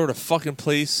spray all over the fucking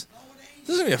place. This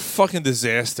is gonna be a fucking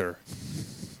disaster.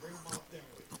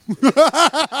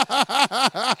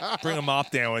 Bring a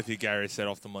mop down with you, Gary said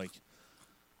off the mic.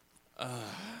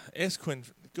 Ask Quinn.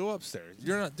 Go upstairs.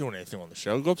 You're not doing anything on the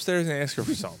show. Go upstairs and ask her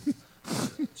for something.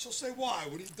 She'll say, why?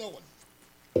 What are you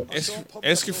doing?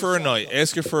 Ask her for a night.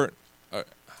 Ask her for.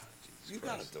 You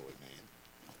gotta do it,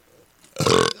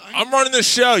 man. I'm running the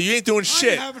show. You ain't doing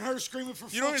shit. I haven't heard her screaming for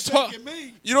You don't fuck's even talk. sake at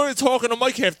me. You don't even talk on the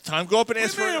mic half the time. Go up and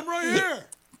ask What for. do you mean? I'm right here.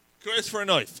 Go ask for a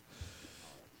knife.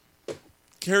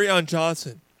 Carry on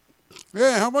Johnson.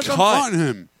 Yeah, how much I'm Cut. cutting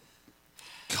him?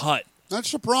 Cut. That's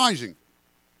surprising.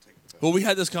 Well, we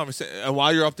had this conversation. And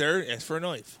while you're up there, ask for a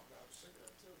knife.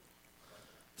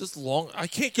 This long. I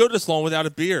can't go this long without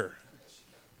a beer.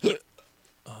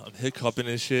 I'm hiccuping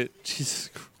and shit. Jesus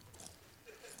Christ.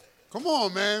 Come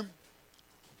on, man.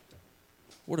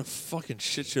 What a fucking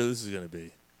shit show this is going to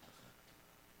be.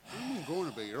 It's going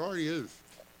to be. It already is.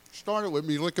 Started with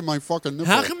me licking my fucking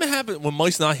nipple. How come it happened when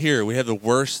Mike's not here? We have the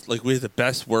worst, we have the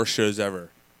best, worst shows ever.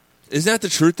 Isn't that the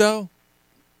truth, though?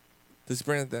 Does he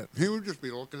bring that? He would just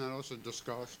be looking at us in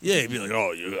disgust. Yeah, he'd be like,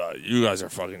 "Oh, you guys are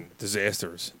fucking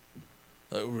disasters.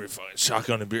 We're fucking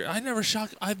shotgun a beer. I've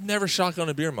never shotgun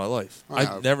a beer in my life.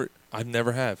 I've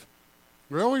never have.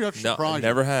 Really? That's No, surprising. I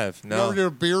never have. You No, ever did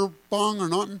a beer bong or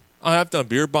nothing? I have done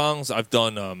beer bongs. I've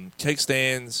done keg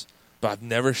stands, but I've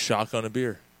never shotgun a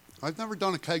beer. I've never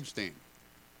done a keg stand.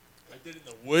 I did it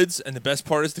in the woods, and the best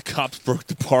part is the cops broke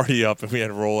the party up, and we had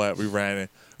to roll out. We ran it.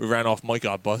 We ran off. Mike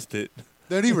got busted.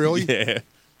 Did he really? Yeah.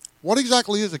 What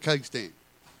exactly is a keg stand?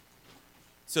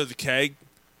 So the keg,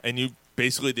 and you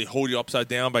basically they hold you upside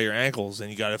down by your ankles, and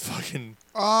you got to fucking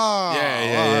Oh,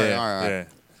 yeah. all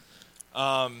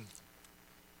right.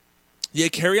 Yeah,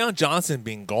 Carry On Johnson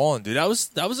being gone, dude. That was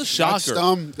a shocker. That's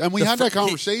dumb. And we had that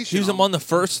conversation. He was among the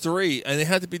first three, and they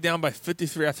had to be down by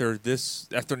 53 after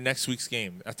next week's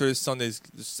game, after this Sunday's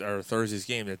or Thursday's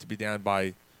game. They had to be down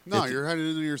by. No, 50. you're headed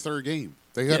into your third game.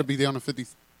 They got to be down to 50.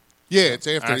 Yeah, it's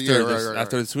after.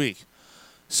 After this week.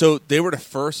 So they were the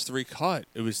first three cut.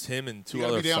 It was him and two You got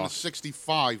to other be down fuck- to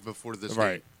 65 before this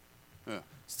Right. game. Yeah.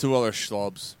 Two other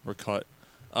schlubs were cut.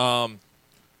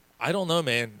 I don't know,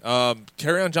 man.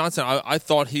 Carry On Johnson, I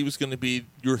thought he was going to be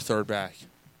your third back.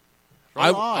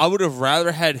 I would have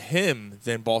rather had him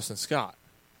than Boston Scott.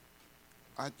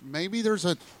 Maybe there's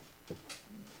a.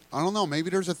 I don't know. Maybe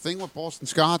there's a thing with Boston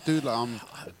Scott, dude.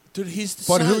 Dude, he's the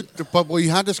But son. But we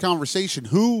had this conversation.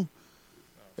 Who,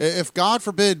 if God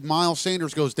forbid Miles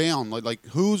Sanders goes down, like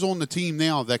who's on the team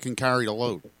now that can carry the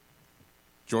load?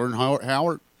 Jordan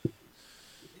Howard.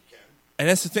 And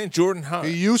that's the thing, Jordan Howard.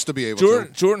 He used to be able to.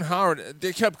 Jordan Howard,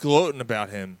 they kept gloating about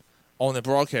him on the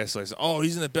broadcast list. Oh,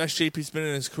 he's in the best shape he's been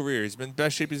in his career. He's been the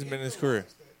best shape he's been in his career.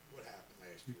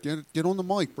 Get on the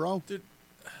mic, bro. Dude,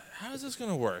 how is this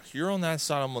going to work? You're on that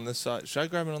side, I'm on this side. Should I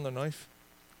grab another knife?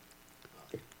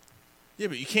 Yeah,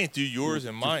 but you can't do yours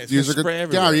and mine. It's going to spray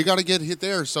everywhere. Yeah, you got to get hit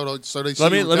there so they see Let you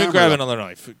me on camera. grab another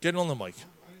knife. Get on the mic.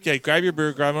 Okay, grab your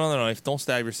beer, grab another knife. Don't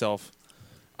stab yourself.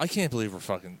 I can't believe we're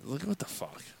fucking... Look, what the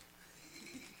fuck?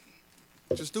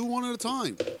 Just do one at a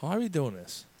time. Why are we doing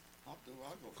this?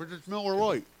 Because it's Miller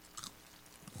Lite.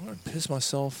 I'm going to piss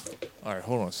myself. All right,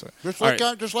 hold on a second. Just All let,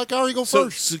 right. just let Gary go So,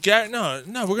 first. so Gary, no,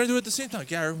 we're going to do it at the same time.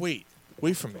 Gary, wait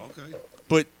for me. Okay.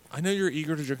 But I know you're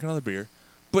eager to drink another beer.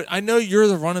 But I know you're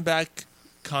the running back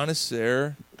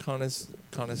connoisseur Been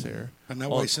that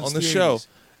way on, since on the the show.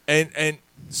 80s. And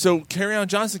so Carry On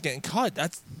Johnson getting cut.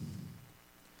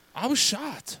 I was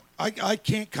shocked. I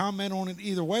can't comment on it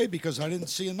either way because I didn't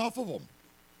see enough of him.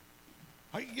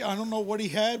 I don't know what he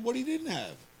had, what he didn't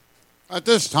have. At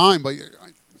this time, but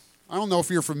I don't know if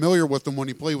you're familiar with him when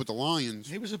he played with the Lions.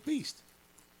 He was a beast.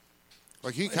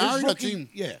 Like he His carried that rookie- team.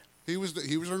 Yeah, He was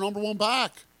their number one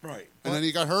back. right. And then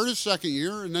he got hurt his second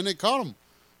year, and then they cut him.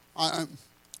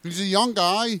 He's a young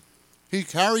guy. He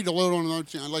carried the load on another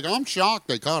team. Like, I'm shocked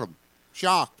they cut him.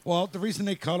 Shocked. Well, the reason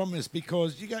they cut him is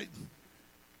because you got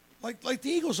like the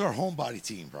Eagles are a homebody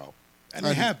team, bro, and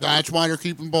they have That's why they're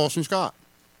keeping Boston Scott.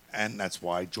 and that's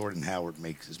why Jordan Howard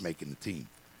is making the team,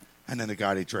 and then the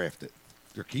guy they drafted,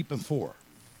 they're keeping 4.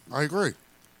 I agree.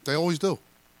 They always do.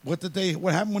 What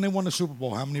happened when they won the Super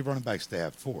Bowl? How many running backs did they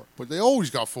have? 4. But they always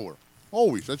got 4.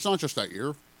 Always. That's not just that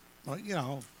year.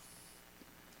 Well,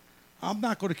 I'm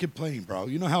not going to complain, bro.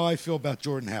 You know how I feel about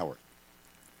Jordan Howard.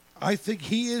 I think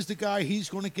he is the guy. He's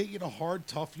going to get you the hard,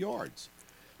 tough yards.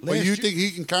 But you think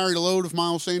he can carry the load if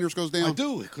Miles Sanders goes down? I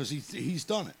do, because he's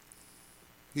done it.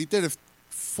 He did it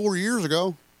 4 years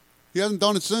ago. He hasn't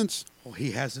done it since. Well,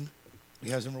 he hasn't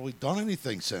really done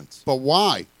anything since. But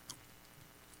why?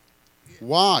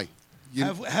 Why?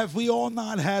 Have we all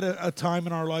not had a time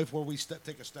in our life where we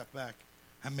take a step back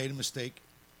and made a mistake?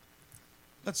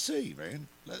 Let's see, man.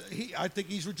 I think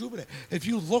he's rejuvenated. If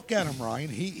you look at him, Ryan,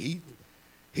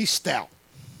 he's stout.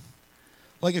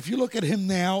 Like, if you look at him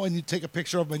now and you take a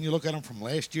picture of him and you look at him from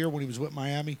last year when he was with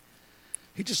Miami,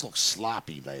 he just looked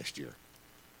sloppy last year.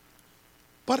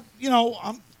 But,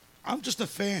 I'm just a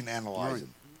fan analyzing.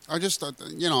 Right. I just,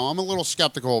 I'm a little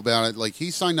skeptical about it. Like, he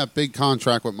signed that big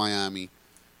contract with Miami,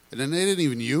 and then they didn't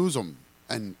even use him.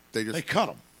 And they cut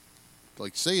him.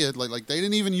 Like, see it. Like they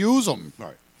didn't even use him.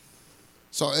 Right.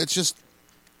 So it's just,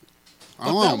 I But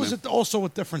don't know, that was man. also a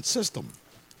different system.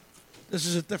 This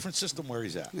is a different system where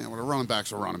he's at. Yeah, well, a running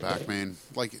back's a running back, man.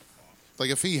 Like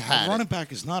if he had A running it.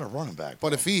 back is not a running back. But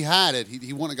bro. if he had it,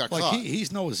 he wouldn't have got Like, cut.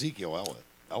 he's no Ezekiel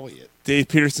Elliott. Dave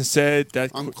Peterson said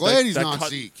that. I'm glad he's that not cut,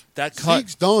 Zeke. That cut,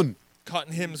 Zeke's done.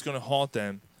 cutting him is going to haunt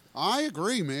them. I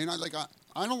agree, man.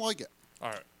 I don't like it. All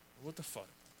right, what the fuck?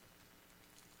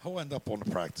 He'll end up on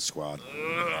the practice squad.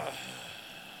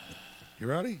 You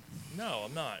ready? No,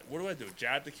 I'm not. What do I do?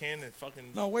 Jab the can and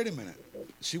fucking. No, wait a minute.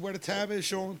 See where the tab is,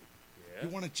 Sean? Yeah. You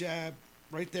want to jab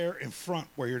right there in front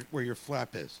where your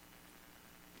flap is.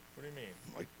 What do you mean?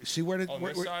 Like, see where the On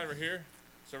this side, right here.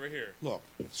 So right here. look.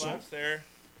 Flaps there.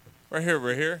 Right here.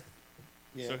 Right here.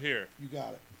 Yeah, So here. you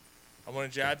got it. I'm gonna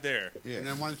jab there. Yeah. And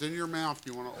then when it's in your mouth,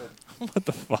 you want to open. What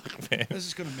the fuck, man? This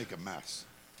is gonna make a mess.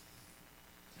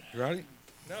 You ready?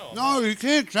 No. No, you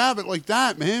can't jab it like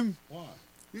that, man. Why?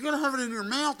 You're going to have it in your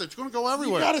mouth. It's going to go You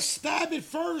everywhere. gotta stab it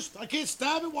first. I can't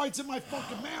stab it while it's in my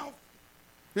fucking mouth.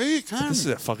 Yeah, you can. This is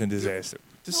a fucking disaster.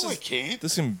 This No, is I can't.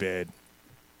 This is gonna be bad.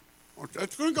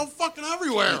 It's going to go fucking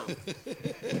everywhere.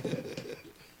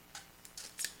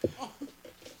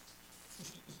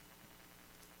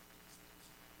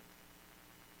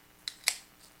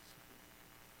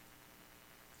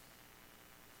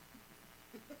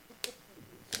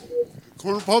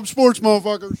 Corner Pub Sports,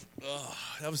 motherfuckers.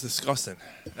 That was disgusting.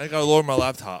 I gotta lower my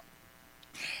laptop.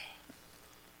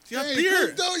 You got Hey,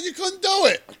 beer. You couldn't do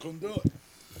it. I couldn't do it.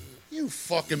 You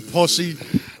fucking pussy.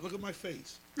 Look at my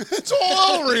face. It's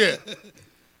all over you.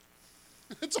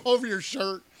 It's all over your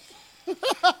shirt.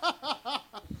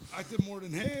 I did more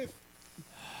than half.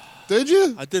 Did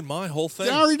you? I did my whole thing.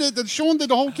 Gary did. Then Sean did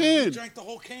the whole You can. drank the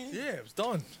whole can? Yeah, it was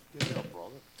done. Get it up,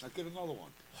 brother. I get another one.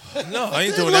 No, I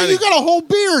ain't Dude, doing look, that. you got a whole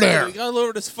beer there. You gotta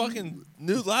lower this fucking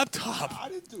new laptop. I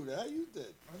didn't do that. You did.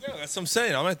 Yeah, that's what I'm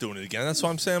saying. I'm not doing it again. That's why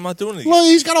I'm saying I'm not doing it again. Look,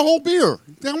 he's got a whole beer.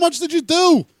 How much did you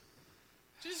do?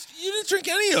 You didn't drink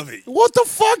any of it. What the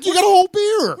fuck? You got a whole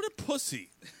beer. What a pussy.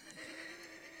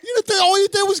 You didn't think, all you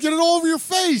did was get it all over your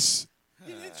face.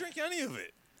 You didn't drink any of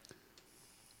it.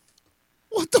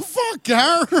 What the fuck,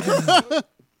 Gary?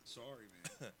 Sorry,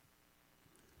 man.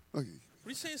 What are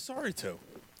you saying sorry to?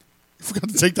 You forgot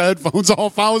to take the headphones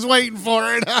off. I was waiting for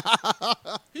it.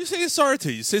 Who you saying sorry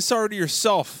to? You say sorry to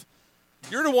yourself.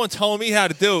 You're the one telling me how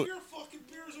to do it. Your fucking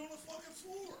beer's on the fucking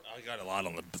floor. I got a lot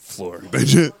on the floor.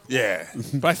 Did you? Yeah.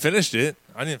 But I finished it.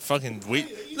 I didn't fucking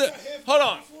wait. Look, hold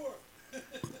on.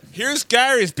 Here's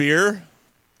Gary's beer.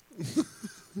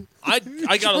 I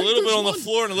got a little bit on the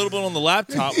floor and a little bit on the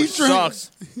laptop, which sucks.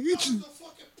 You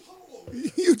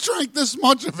drank this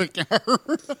much of it, Gary.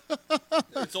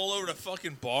 It's all over the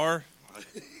fucking bar.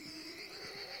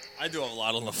 I do have a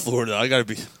lot on the floor, though. I gotta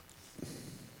be. You're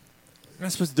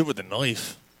not supposed to do it with a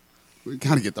knife. We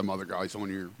gotta get them other guys on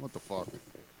here. What the fuck?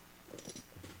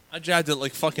 I jabbed it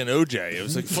like fucking OJ. It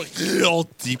was like fucking all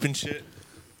deep and shit.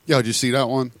 Yo, did you see that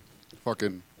one?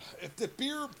 Fucking. If the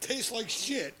beer tastes like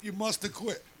shit, you must have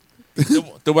quit.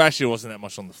 There actually wasn't that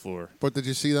much on the floor. But did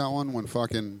you see that one when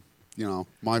fucking,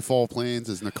 My Fall Plans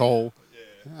is Nicole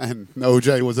and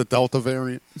OJ was a Delta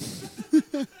variant?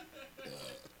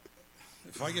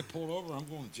 If I get pulled over, I'm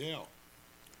going to jail.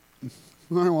 All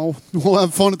right, well, we'll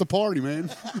have fun at the party, man.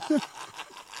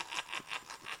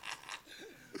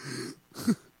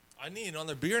 I need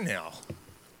another beer now.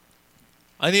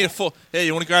 I need a full. Hey,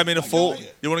 you want to grab me a full?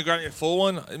 You want to grab me a full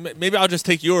one? Maybe I'll just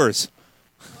take yours.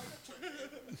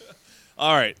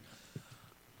 All right.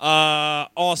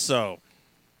 Also,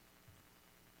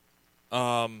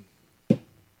 thank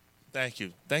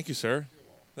you, sir.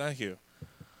 Thank you.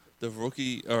 The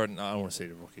rookie, or no, I don't want to say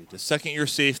the rookie. The second-year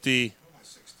safety.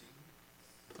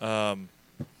 Kayvon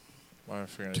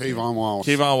Wallace.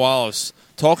 Kayvon Wallace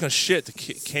talking shit to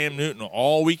Cam Newton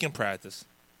all week in practice.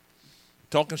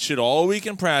 Talking shit all week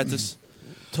in practice.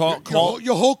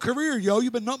 Your whole career,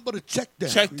 you've been nothing but a check down.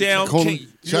 Check down king.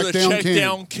 You're the check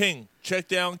down king. Check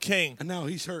down king. And now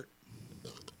he's hurt.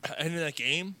 And in that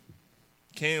game,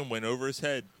 Cam went over his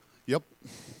head. Yep.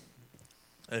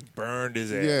 And burned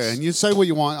his ass. Yeah, and you say what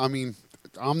you want. I mean,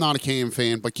 I'm not a Cam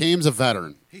fan, but Cam's a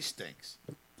veteran. He stinks.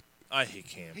 I hate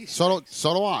Cam. So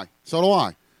do I.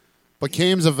 But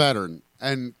Cam's a veteran,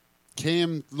 and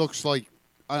Cam looks like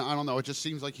I don't know. It just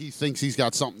seems like he thinks he's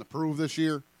got something to prove this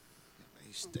year.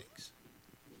 He stinks.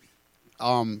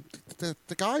 The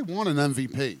guy won an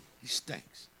MVP. He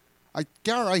stinks.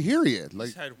 Garrett, I hear you. Like,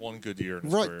 he's had one good year in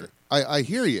his right. career. I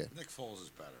hear you. Nick Foles is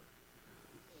better.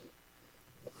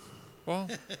 Well,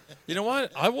 you know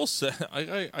what? I will say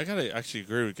I gotta actually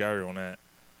agree with Gary on that.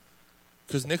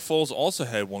 Because Nick Foles also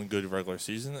had one good regular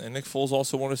season, and Nick Foles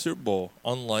also won a Super Bowl.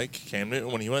 Unlike Cam Newton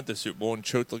when he went to the Super Bowl and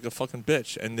choked like a fucking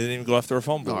bitch and didn't even go after a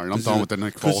fumble. All right, I'm done with the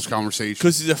Nick Foles conversation.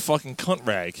 Because he's a fucking cunt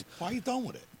rag. Why are you done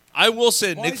with it? I will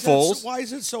say Nick Foles. Why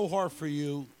is it so hard for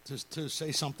you to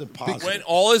say something positive? When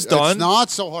all is done. It's not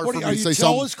so hard for me to say something. Are you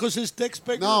jealous because his dick's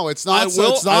bigger? No, it's not.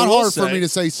 It's not hard for me to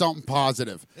say something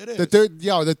positive. It is.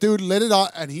 The dude lit it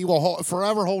up, and he will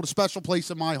forever hold a special place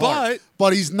in my heart.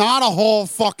 But he's not a Hall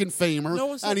of fucking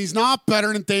Famer, and he's not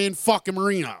better than Dan fucking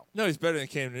Marino. No, he's better than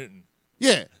Cam Newton.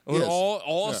 Yeah. When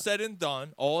all is said and done,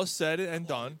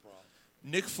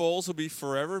 Nick Foles will be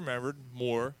forever remembered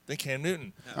more than Cam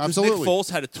Newton. Absolutely. Nick Foles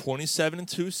had a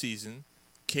 27-2 season.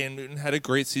 Cam Newton had a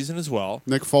great season as well.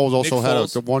 Nick Foles also had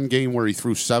the one game where he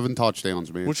threw 7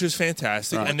 touchdowns, man. Which is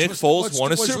fantastic. Right. And Nick Foles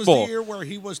won a Super Bowl. Was the year where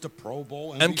he was the Pro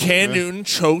Bowl. And Cam Newton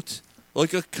choked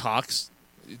like a cox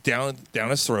down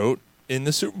his throat in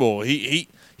the Super Bowl. He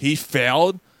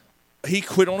failed. He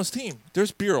quit on his team.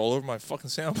 There's beer all over my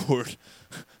fucking soundboard.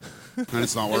 And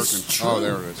it's not working. Oh,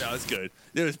 there it is. No, it's good.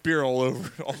 There's beer all over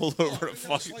the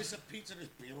fucking. Slice of pizza, there's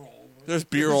beer all over. There's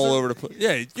beer all over the place.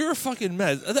 Yeah, you're a fucking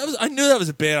mess. I knew that was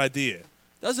a bad idea.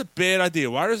 That was a bad idea.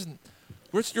 Why doesn't?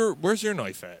 Where's your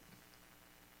knife at?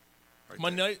 Right my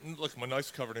knife. Look, my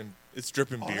knife's covered in. It's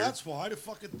dripping beer. That's why. The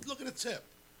fucking look at the tip.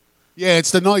 Yeah,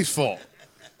 it's the knife's fault.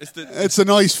 It's the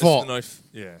knife's fault. The knife.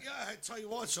 Yeah. Yeah, I tell you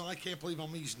what, son. I can't believe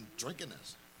I'm drinking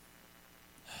this.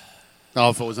 No,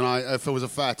 if it was a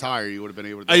fat tire, you would have been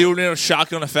able to. Are you would have been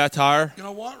shotgun a fat tire? You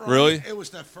know what? Ryan? Really? It was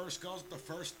the first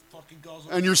fucking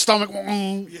guzzle. And your stomach.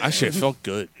 Actually, it felt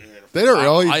good. Did it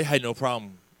really? I had no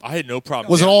problem.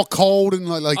 Was it all cold and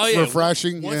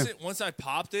refreshing? Once I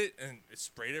popped it and it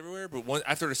sprayed everywhere, but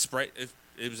after the spray, it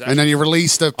was. And then you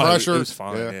released the pressure. It was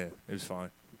fine. Yeah, it was fine.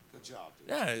 Good job.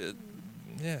 Dude.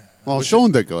 Yeah. Well,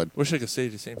 Sean did good. Wish I could say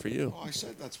the same for you. Oh, I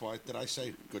said that's why. Did I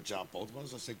say good job both of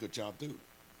us? I said good job, dude.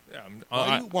 Yeah,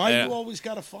 why you always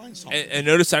got to find something? And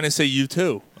notice I didn't say you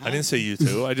too. Huh? I didn't say you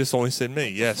too. I just only said me.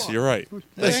 Yes, you're right.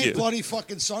 It ain't bloody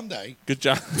fucking Sunday. Good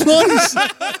job. You too.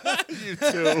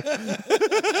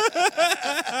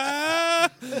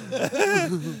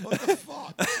 What the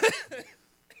fuck?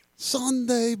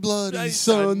 Sunday, bloody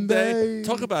Sunday.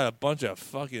 Talk about a bunch of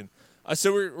fucking.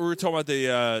 So we were talking about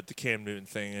the Cam Newton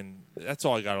thing, and that's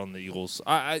all I got on the Eagles.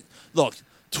 I look,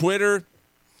 Twitter.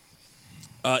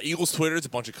 Eagles Twitter is a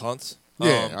bunch of cunts.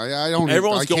 Yeah, I don't.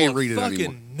 Everyone's I can't going read it fucking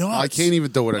anymore. nuts. I can't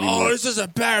even do it anymore. Oh, this is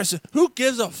embarrassing. Who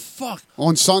gives a fuck?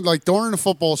 On during the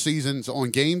football seasons,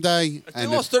 on game day, If they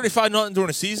lost 35-0 during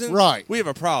the season, right? We have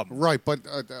a problem, right? But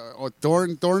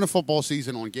during the football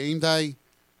season, on game day,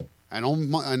 and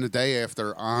on the day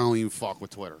after, I don't even fuck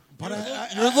with Twitter. But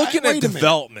you're looking at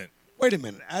development. Wait a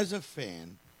minute. As a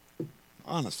fan,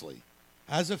 honestly.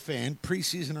 As a fan,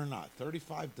 preseason or not,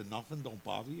 35-0 don't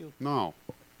bother you? No.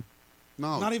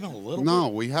 Not even a little. No,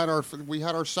 bit? we had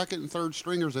our second and third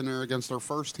stringers in there against our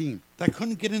first team. That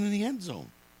couldn't get in the end zone.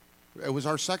 It was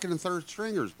our second and third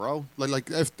stringers, bro. Like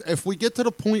if we get to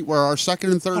the point where our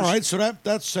second and third. All right, so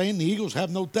that's saying the Eagles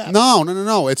have no depth.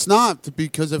 No. It's not,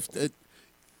 because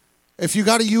if you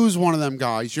got to use one of them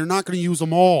guys, you're not going to use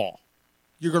them all.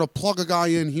 You're going to plug a guy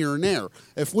in here and there.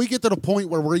 If we get to the point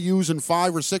where we're using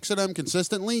 5 or 6 of them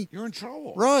consistently, you're in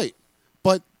trouble. Right.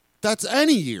 But that's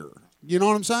any year. You know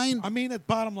what I'm saying? I mean, the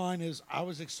bottom line is, I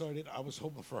was excited. I was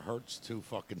hoping for Hurts to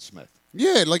fucking Smith.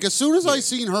 Yeah, like as soon as I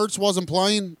seen Hurts wasn't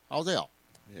playing, I was out.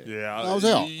 Yeah, I was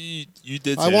out. You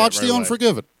did. Say I watched that right The away.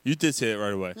 Unforgiven. You did say it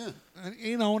right away. Yeah. And,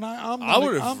 you know, and I'm I not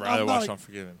would a- have I'm rather not watched a-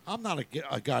 Unforgiven. I'm not a guy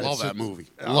Love that that sits- movie.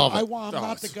 Love it. I'm Oh, not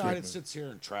the it's a guy great that movie. sits here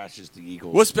and trashes the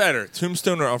Eagles. What's better,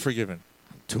 Tombstone or Unforgiven?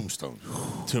 Tombstone?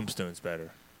 Tombstone's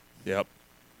better. Yep.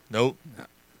 Nope.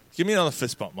 Give me another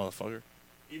fist bump, motherfucker.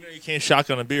 Even though you can't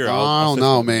shotgun a beer. I don't fist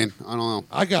know, bump. man. I don't know.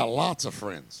 I got lots of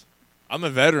friends. I'm a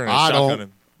veteran of I don't. shotgunning.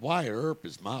 Wyatt Earp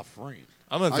is my friend.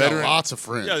 I'm a I got veteran. lots of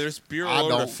friends. Yeah, there's beer I all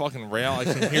over the don't. fucking rail. I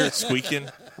can hear it squeaking.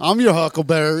 I'm your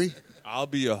Huckleberry. I'll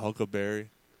be a Huckleberry.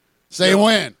 Say Yo.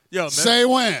 when. Yo, man. Say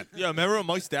when. Yeah, remember when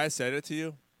Mike's dad said it to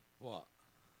you? What?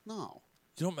 No.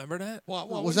 You don't remember that? What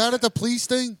Was that at the police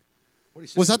thing? What he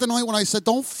said? Was that the night when I said,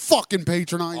 don't fucking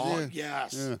patronize Oh, you?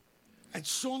 yes. Yeah. And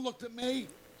Sean looked at me.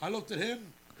 I looked at him.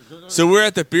 So we're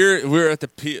at the beer. We're at the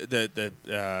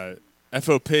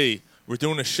FOP. We're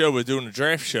doing a show. We're doing a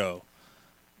draft show,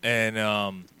 and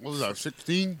What was that,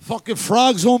 16? Fucking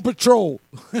frogs on patrol.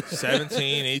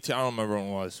 17, 18. I don't remember what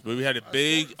it was, but we had a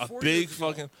big 4 years ago.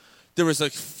 fucking. There was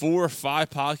like 4 or 5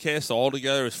 podcasts all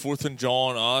together. It was Fourth and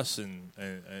John, us, and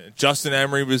Justin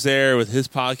Emery was there with his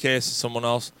podcast and someone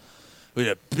else. We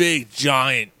had a big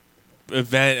giant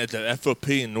event at the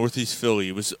FOP in Northeast Philly.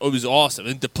 It was awesome,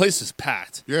 and the place was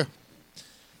packed. Yeah.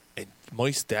 And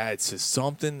Mike's dad says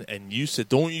something, and you said,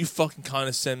 "Don't you fucking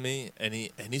condescend me?" And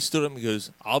he stood up and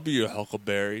goes, "I'll be your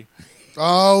Huckleberry."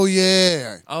 Oh,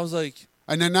 yeah. I was like,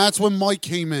 And then that's when Mike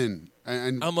came in.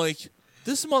 And I'm like,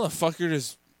 this motherfucker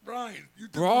just Brian, you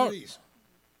did Bro- one of these.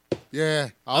 yeah,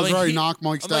 I was ready to knock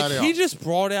Mike's dad out. He just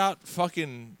brought out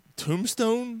fucking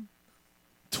Tombstone.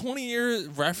 20-year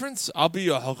reference. I'll be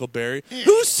your Huckleberry.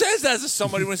 Who says that to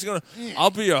somebody when it's going to? I'll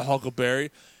be your Huckleberry.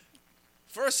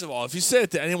 First of all, if you say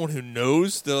it to anyone who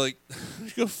knows, they're like,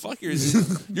 "Go fuck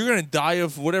yourself. You're gonna die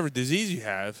of whatever disease you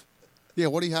have." Yeah,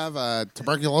 what do you have?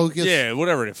 Tuberculosis? Yeah,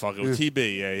 whatever the fuck. It was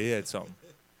TB. Yeah, he had something.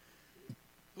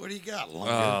 What do you got,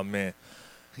 Lunger? Oh man.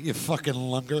 You fucking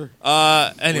Lunger.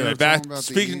 Anyway, were back talking about the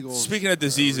speaking Eagles speaking of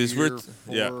diseases, every we're year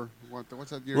yeah. for- What's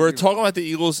that year? We're talking about the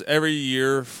Eagles every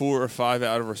year. 4 or 5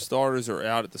 out of our starters are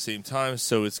out at the same time,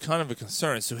 so it's kind of a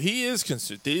concern. So he is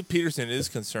concerned. Dave Peterson is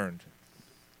concerned.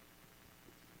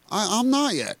 I'm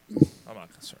not yet. I'm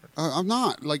not concerned. I'm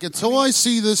not. Like, until I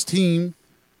see this team,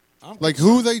 I'm like,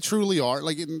 concerned. who they truly are.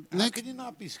 Like, How Nick, can you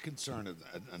not be concerned?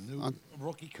 A new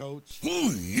rookie coach,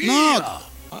 no.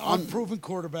 unproven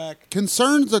quarterback.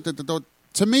 Concerns,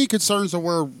 to me, concerns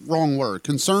are a wrong word.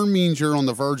 Concern means you're on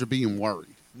the verge of being worried.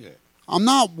 Yeah. I'm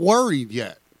not worried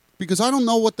yet because I don't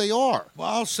know what they are. Well,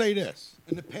 I'll say this.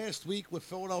 In the past week with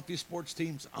Philadelphia sports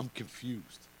teams, I'm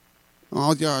confused.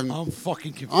 Oh, yeah. I'm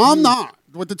fucking confused. I'm not.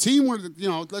 With the team where,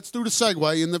 let's do the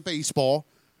segue in the baseball.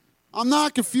 I'm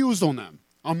not confused on them.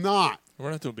 I'm not.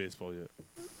 We're not doing baseball yet.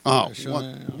 Oh,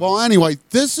 sure. well, anyway,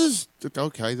 this is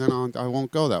okay. Then I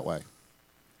won't go that way.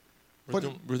 We're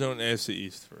doing AFC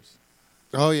East first.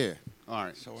 Oh yeah. All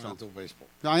right. So we're not doing baseball.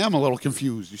 I am a little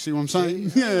confused. You see what I'm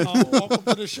saying? Yeah. Oh, welcome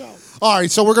to the show. All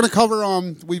right. So we're gonna cover.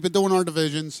 We've been doing our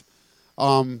divisions.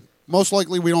 Most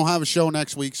likely we don't have a show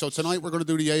next week. So tonight we're gonna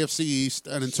do the AFC East,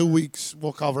 and in 2 weeks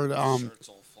we'll cover. Shirt's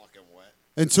all fucking wet.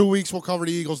 In 2 weeks we'll cover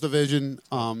the Eagles division,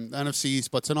 NFC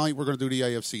East. But tonight we're gonna do the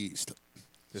AFC East.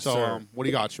 Yes, So sir. what do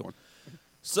you got, Sean?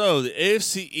 So the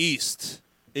AFC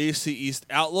East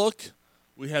outlook,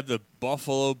 we have the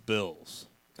Buffalo Bills.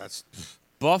 That's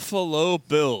Buffalo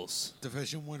Bills.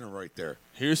 division winner right there.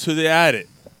 Here's who they added: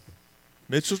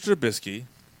 Mitchell Trubisky,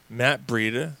 Matt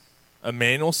Breida,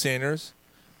 Emmanuel Sanders,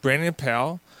 Brandon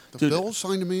Powell. The Dude, Bills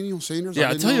signed Emmanuel Sanders. Yeah,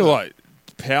 I'll didn't tell know you that.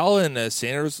 what. Powell and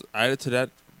Sanders added to that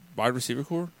wide receiver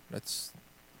core. That's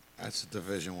That's a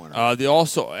division winner. they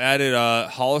also added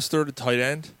Hollister to tight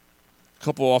end, a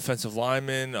couple offensive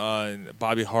linemen,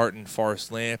 Bobby Hart and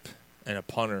Forrest Lamp, and a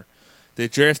punter. They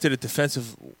drafted a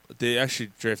defensive. They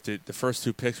actually drafted the first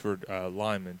 2 picks were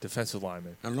linemen, defensive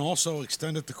linemen. And also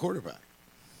extended the quarterback.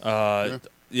 Yeah,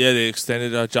 they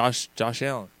extended Josh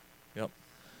Allen. Yep.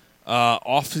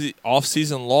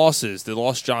 Off-season losses. They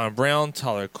lost John Brown,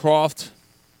 Tyler Croft.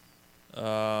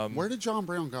 Where did John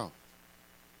Brown go?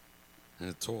 In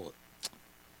the toilet.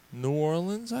 New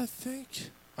Orleans, I think.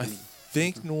 I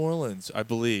think New Orleans. I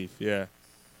believe. Yeah.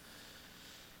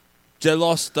 They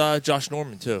lost Josh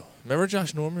Norman too. Remember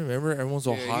Josh Norman? Remember everyone's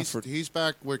all hot for. He's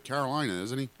back with Carolina,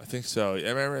 isn't he? I think so. Yeah,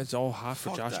 remember it's all hot for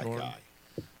Fuck Josh that Norman.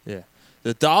 guy. Yeah.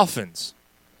 The Dolphins.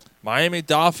 Miami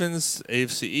Dolphins,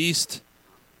 AFC East.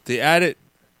 They added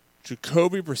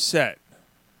Jacoby Brissett.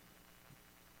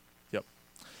 Yep.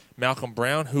 Malcolm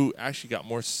Brown, who actually got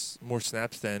more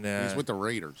snaps than He's with the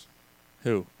Raiders.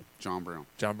 who? John Brown.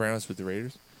 John Brown is with the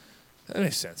Raiders. That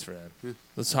makes sense for them. Yeah.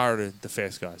 Let's hire the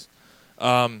fast guys.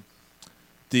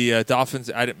 The Dolphins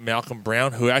added Malcolm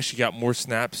Brown, who actually got more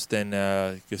snaps than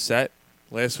Gissett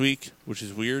last week, which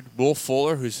is weird. Will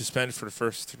Fuller, who's suspended for the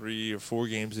first 3 or 4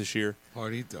 games this year.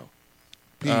 Hardito.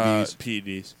 PEDs.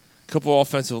 PEDs. A couple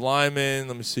offensive linemen.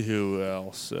 Let me see who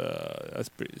else. That's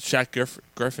Shaq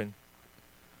Griffin.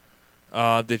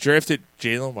 They drafted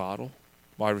Jalen Waddle,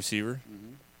 wide receiver.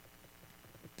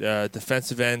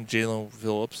 Defensive end, Jalen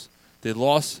Phillips. They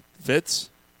lost Fitz.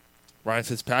 Ryan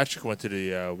Fitzpatrick went to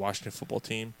the Washington football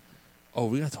team. Oh,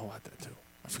 we got to talk about that, too.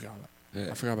 I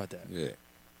forgot about that. Yeah.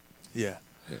 Yeah.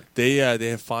 They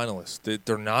have finalists.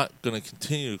 They're not going to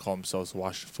continue to call themselves the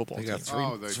Washington football They team.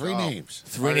 got three names.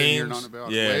 Three I didn't hear names. nothing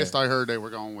about it. Yeah. Last I heard, they were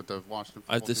going with the Washington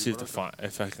I have football to see team,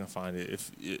 if I can find it.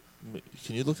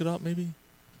 Can you look it up, maybe?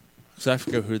 Because I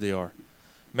forget who they are.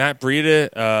 Matt Breida.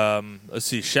 Let's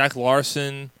see. Shaq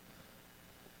Larson.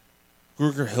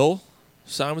 Gruger Hill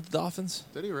signed with the Dolphins.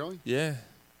 Did he really? Yeah.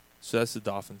 So that's the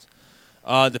Dolphins.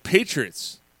 The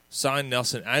Patriots signed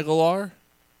Nelson Aguilar,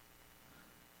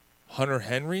 Hunter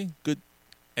Henry, good,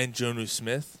 and Jonnu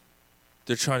Smith.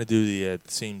 They're trying to do the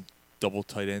same double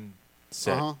tight end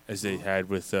set as they had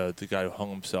with the guy who hung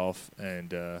himself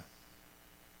and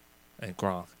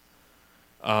Gronk.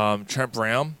 Trent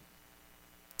Brown.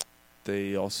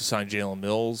 They also signed Jalen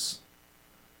Mills.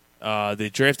 They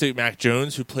drafted Mac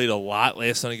Jones, who played a lot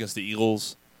last night against the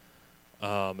Eagles.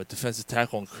 A defensive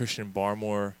tackle and Christian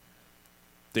Barmore.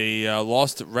 They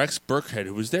lost Rex Burkhead,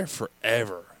 who was there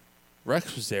forever.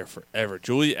 Rex was there forever.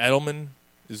 Julie Edelman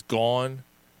is gone.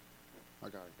 I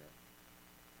got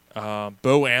it.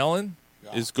 Bo Allen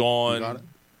is You got gone. it?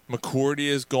 McCourty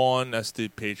is gone. That's the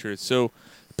Patriots. So,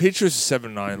 Patriots were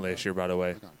 7-9 last year, by the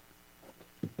way.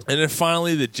 And then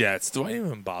finally, the Jets. Do I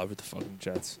even bother with the fucking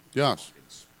Jets? Yes.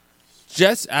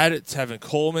 Jets added Tevin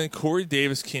Coleman, Corey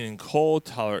Davis, Keenan Cole,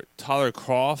 Tyler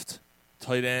Croft,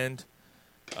 tight end.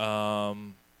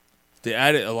 They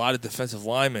added a lot of defensive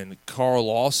linemen. Carl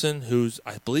Lawson, who's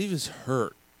I believe is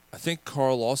hurt. I think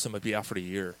Carl Lawson might be out for the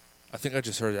year. I think I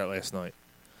just heard that last night.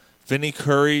 Vinny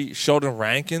Curry, Sheldon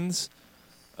Rankins,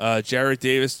 Jared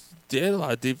Davis. They had a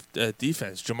lot of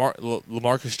defense.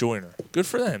 LaMarcus Joyner. Good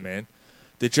for them, man.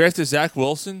 They drafted Zach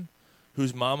Wilson,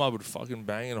 whose mom I would fucking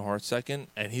bang in a heart second,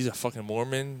 and he's a fucking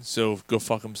Mormon, so go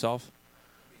fuck himself.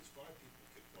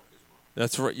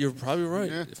 That's right. You're probably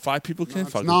right. Yeah. 5 people can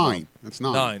It's fuck his nine. mom. It's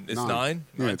nine. 9. It's 9?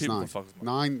 Yeah, 9 it's people nine. can fuck his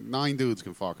mom. Nine dudes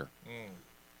can fuck her.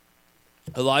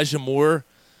 Elijah Moore,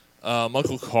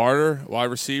 Michael Carter,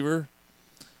 wide receiver,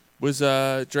 was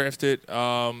drafted.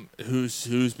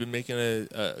 Who's been making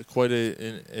quite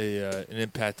an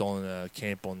impact on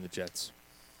camp on the Jets,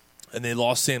 and they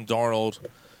lost Sam Darnold,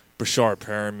 Brashard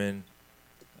Perriman.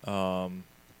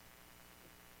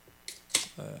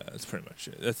 That's pretty much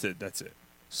it. That's it.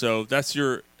 So that's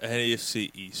your AFC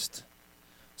East.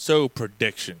 So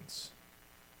predictions.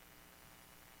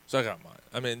 So I got mine.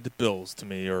 I mean, the Bills to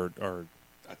me are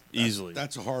easily.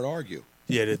 That's a hard argue.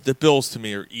 Yeah, the Bills to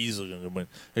me are easily going to win.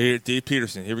 Here, Dave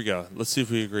Peterson, here we go. Let's see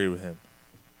if we agree with him.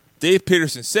 Dave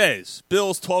Peterson says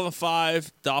Bills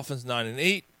 12-5, Dolphins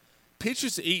 9-8,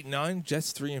 Patriots 8-9,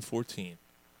 Jets 3-14.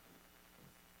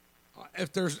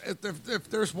 If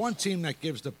there's one team that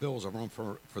gives the Bills a run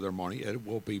for their money, it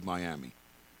will be Miami.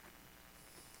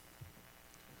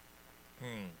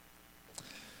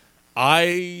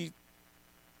 I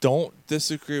don't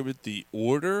disagree with the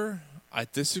order. I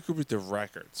disagree with the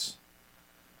records.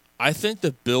 I think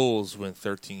the Bills win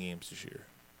 13 games this year.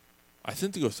 I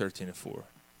think they go 13-4.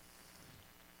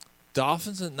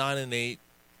 Dolphins at 9-8.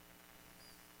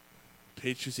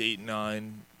 Patriots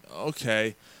 8-9.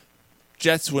 Okay.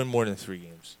 Jets win more than 3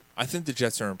 games. I think the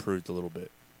Jets are improved a little bit.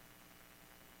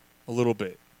 A little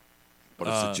bit. But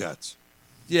it's the Jets.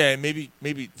 Yeah, maybe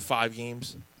 5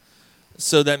 games.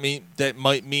 So that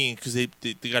might mean because they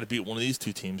got to beat one of these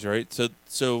 2 teams, right?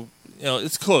 So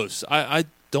it's close. I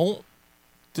don't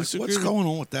disagree. What's going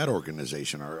on with that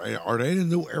organization? Are they the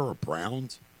new era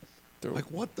Browns? They're,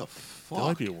 What the They fuck?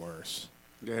 might be worse.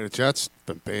 Yeah, the Jets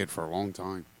been bad for a long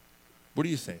time. What do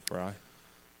you think, Rye?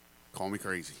 Call me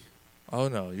crazy. Oh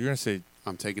no, you're gonna say.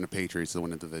 I'm taking the Patriots to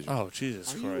win the division. Oh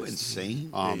Jesus Are Christ! you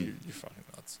insane? Yeah, you're fucking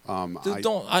nuts.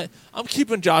 I'm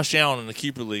keeping Josh Allen in the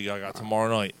keeper league I got tomorrow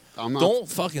night. I'm not. Don't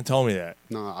fucking tell me that.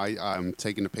 No, I'm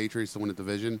taking the Patriots to win the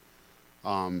division.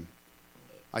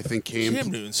 I think Cam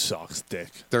Newton sucks, dick.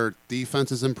 their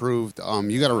defense is improved.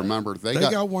 You got to remember They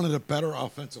got one of the better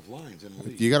offensive lines in the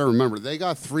league. You got to remember they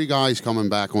got 3 guys coming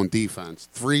back on defense.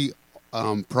 3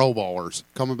 Pro Bowlers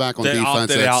coming back on They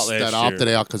defense opted out last that year. opted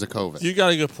out because of COVID. You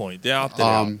got a good point. They opted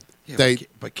out. Yeah,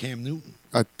 but Cam Newton.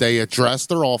 They addressed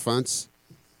their offense.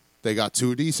 They got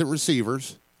 2 decent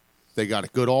receivers. They got a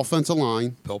good offensive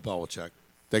line. Bill Belichick.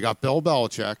 They got Bill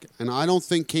Belichick, and I don't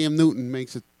think Cam Newton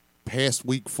makes it past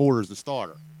week 4 as the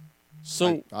starter.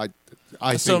 So, I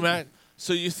so think, Matt,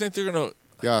 so you think they're gonna?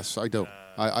 yes, I do.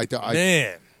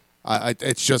 Man,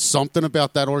 It's just something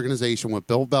about that organization with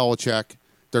Bill Belichick.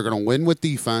 They're going to win with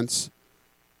defense,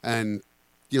 and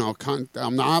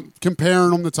I'm not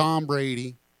comparing them to Tom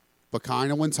Brady, but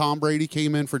kind of when Tom Brady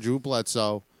came in for Drew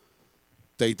Bledsoe,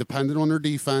 they depended on their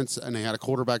defense, and they had a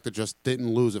quarterback that just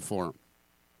didn't lose it for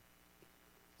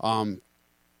them.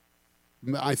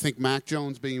 I think Mac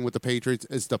Jones being with the Patriots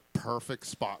is the perfect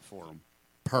spot for him.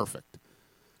 Perfect.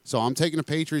 So I'm taking the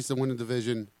Patriots to win the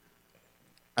division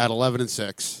at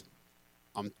 11-6.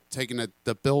 I'm taking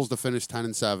the Bills to finish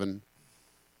 10-7,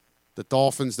 the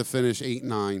Dolphins to finish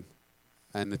 8-9,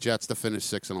 and the Jets to finish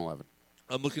 6-11.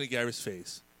 I'm looking at Gary's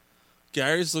face.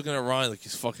 Gary's looking at Ryan like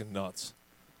he's fucking nuts.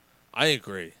 I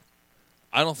agree.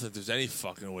 I don't think there's any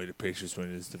fucking way the Patriots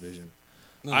win this division.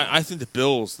 No. I think the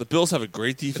Bills have a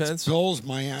great defense. It's Bills,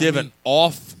 Miami. They have an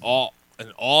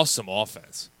awesome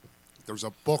offense. There's a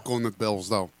book on the Bills,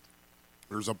 though.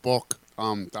 There's a book.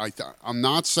 I'm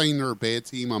not saying they're a bad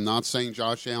team. I'm not saying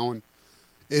Josh Allen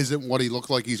isn't what he looked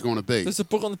like he's going to be. There's a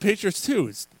book on the Patriots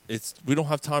too. It's we don't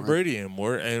have Tom Brady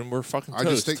anymore, and we're fucking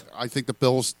toast. I think the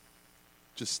Bills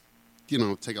just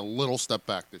take a little step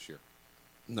back this year.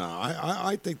 No,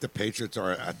 I think the Patriots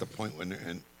are at the point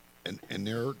when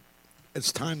they're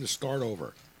it's time to start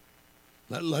over.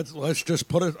 Let's just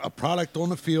put a product on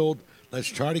the field. Let's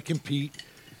try to compete,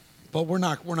 but we're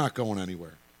not going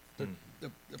anywhere.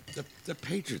 The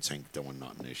Patriots ain't doing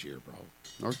nothing this year,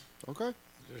 bro. Okay,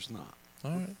 there's not.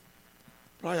 All right,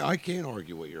 but I can't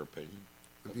argue with your opinion.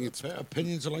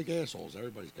 Opinions are like assholes.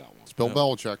 Everybody's got one. It's Bill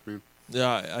Belichick, man.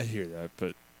 Yeah, I hear that,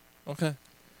 but okay.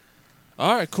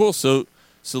 All right, cool. So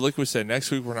like we said,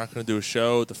 next week we're not going to do a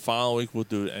show. The following week we'll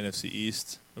do NFC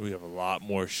East. We have a lot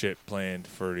more shit planned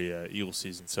for the Eagles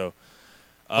season. So,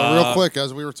 real quick,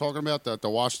 as we were talking about the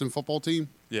Washington football team,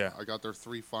 yeah, I got their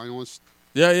 3 finalists.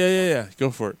 Yeah. Go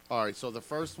for it. All right, so the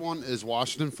first one is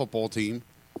Washington football team.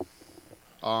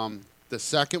 The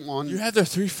second one, you had their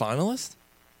 3 finalists.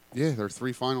 Yeah, their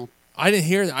 3 final. I didn't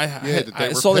hear that.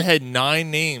 I saw they had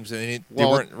 9 names, and they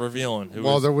weren't revealing.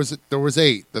 There was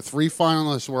 8. The 3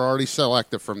 finalists were already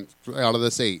selected from out of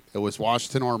this 8. It was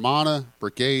Washington Armada,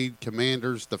 Brigade,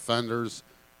 Commanders, Defenders,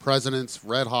 Presidents,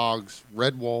 Red Hogs,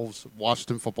 Red Wolves,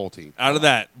 Washington football team. Out of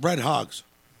that, Red Hogs.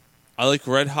 I like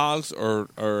Red Hogs or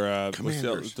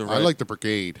Commanders. I like the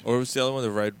Brigade. Or was the other one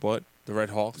the Red what? The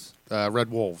Red Hawks?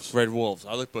 Red Wolves. Red Wolves.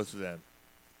 I like both of them.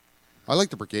 I like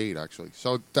the Brigade, actually.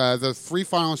 So the 3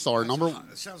 finalists are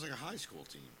It sounds like a high school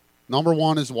team. Number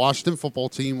 1 is Washington football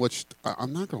team, which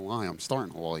I'm not going to lie, I'm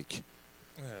starting to like.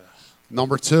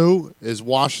 Number 2 is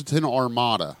Washington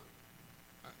Armada.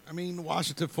 I mean, the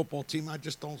Washington football team, I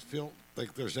just don't feel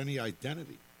like there's any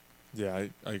identity. Yeah,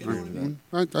 I agree with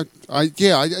that.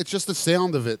 It's just the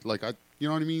sound of it. Like, you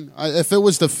know what I mean? If it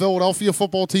was the Philadelphia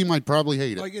football team, I'd probably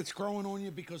hate it. Like, it's growing on you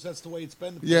because that's the way it's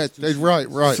been.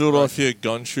 Right. Philadelphia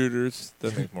gun shooters,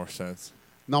 that makes more sense.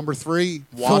 Number 3,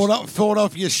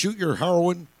 Philadelphia shoot your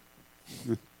heroin.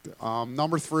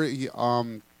 Number 3,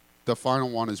 the final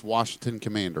one is Washington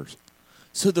Commanders.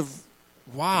 So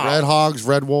wow. Red Hogs,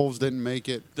 Red Wolves didn't make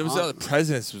it. There was the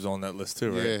Presidents was on that list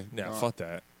too, right? Yeah, fuck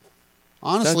that.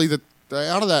 Honestly,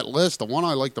 out of that list, the one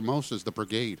I like the most is the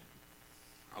Brigade.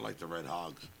 I like the Red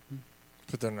Hogs.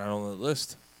 But they're not on the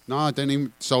list. No, it didn't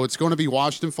even. So it's going to be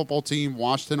Washington football team,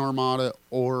 Washington Armada,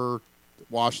 or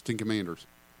Washington Commanders.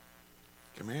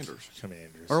 Commanders.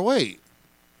 Or wait.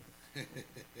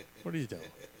 What are you doing?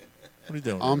 What are you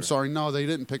doing? I'm sorry. No, they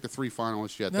didn't pick the 3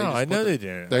 finalists yet. No, I know they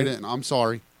didn't. They didn't. I'm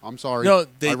sorry. No,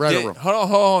 they I read did. it wrong.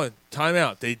 Hold on. Time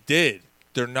out. They did.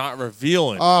 They're not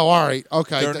revealing. Oh, all right.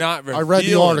 Okay. They're not revealing. I read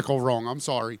the article wrong. I'm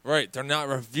sorry. Right. They're not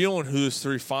revealing who those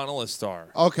 3 finalists are.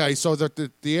 Okay, so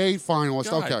the 8 finalists.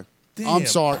 God okay. damn. I'm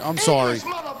sorry.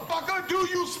 English, motherfucker, do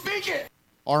you speak it?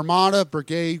 Armada,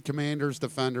 Brigade, Commanders,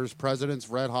 Defenders, Presidents,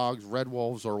 Red Hogs, Red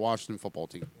Wolves, or Washington football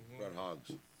team. Red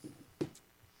Hogs.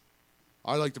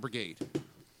 I like the Brigade.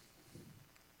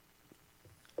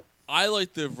 I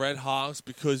like the Red Hogs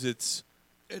because it's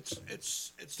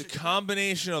the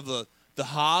combination of the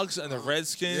Hogs and the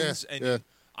Redskins. Yeah, and yeah.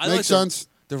 I Makes like sense.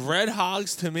 The Red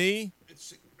Hogs to me,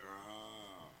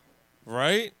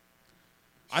 right?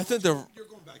 I think You're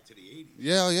going back to the 80s.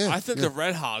 Yeah. I think the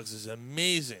Red Hogs is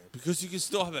amazing because you can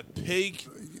still have a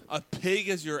pig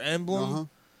as your emblem. Uh-huh.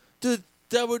 Dude,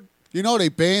 that would You know they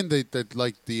banned the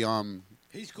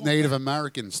He's going Native back.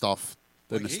 American stuff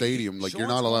in Like, the he- stadium. Like you're Sean's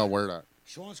not allowed to going- wear that.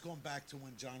 Sean's going back to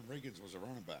when John Riggins was a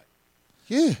running back.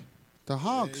 Yeah, the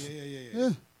Hogs.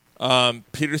 Yeah.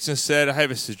 Peterson said, I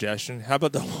have a suggestion. How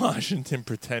about the Washington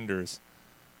Pretenders?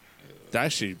 That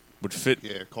actually would fit.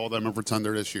 Yeah, call them a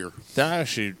pretender this year.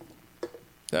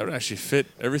 That would actually fit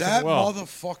everything That well.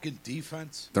 motherfucking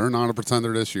defense. They're not a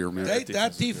pretender this year, man.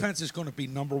 That defense is going to be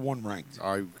number one ranked.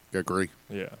 I agree.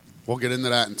 Yeah. We'll get into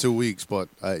that in 2 weeks, but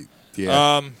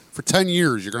yeah, for 10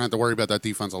 years you're gonna have to worry about that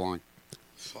defensive line.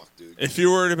 Fuck, dude. If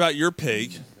you're worried about your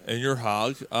pig and your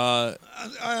hog, I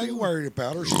ain't worried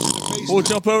about her. She's in the basement. well,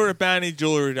 jump over to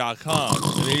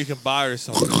BannyJewelry.com and then you can buy her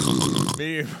something.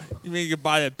 Maybe you can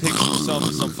buy that pig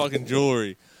some fucking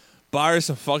jewelry. Buy her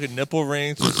some fucking nipple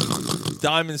rings with some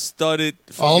diamond studded,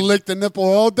 I'll lick the nipple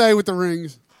all day with the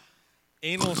rings.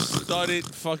 anal studded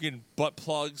fucking butt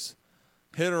plugs.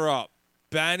 Hit her up.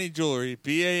 Banny Jewelry,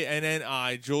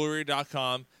 BANNI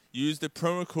jewelry.com. Use the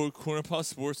promo code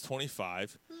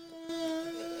CornerPuffSports25.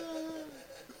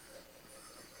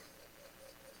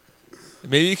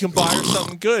 Maybe you can buy her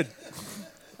something good.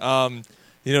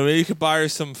 Maybe you could buy her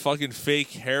some fucking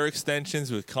fake hair extensions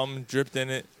with cum dripped in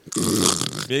it.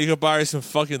 Maybe you could buy her some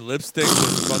fucking lipstick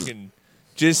with fucking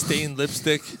jizz stained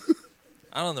lipstick.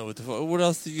 I don't know what the fuck. What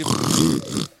else do you?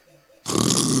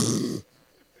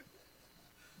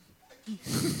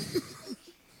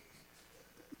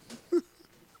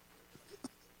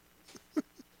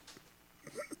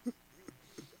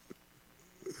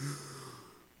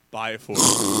 Buy it for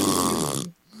her.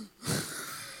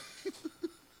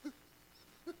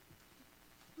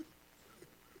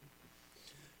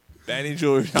 Banny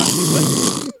Jewelry.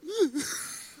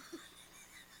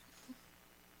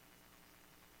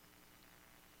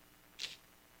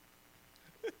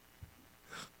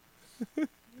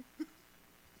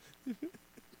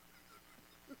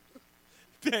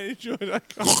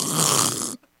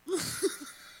 BannyJewelry.com.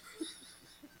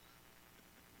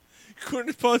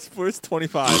 Corner Pod Sports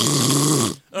 25.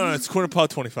 Oh, no, it's Corner Pod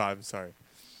 25. I'm sorry.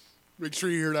 Make sure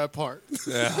you hear that part.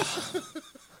 Yeah.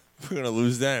 We're going to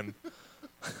lose them.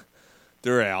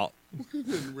 They're out.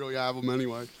 Didn't really have them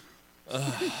anyway.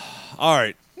 All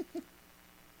right.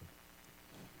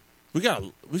 We got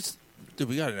an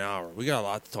hour. We got a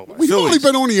lot to talk about. We've only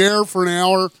been on the air for an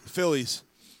hour. Phillies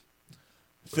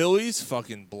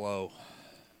fucking blow.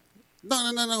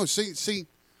 No. See,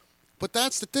 but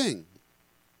that's the thing.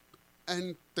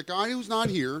 And the guy who's not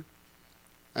here,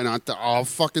 and I'll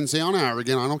fucking sound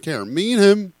arrogant, I don't care. Me and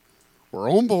him were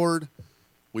on board.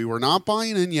 We were not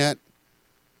buying in yet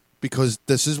because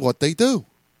this is what they do.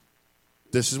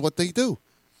 This is what they do.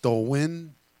 They'll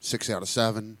win 6 out of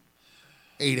 7,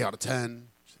 8 out of 10,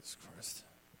 Jesus Christ.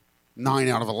 9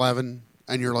 out of 11.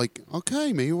 And you're like,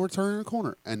 okay, maybe we're turning a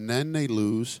corner. And then they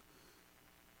lose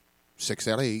 6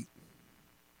 out of 8.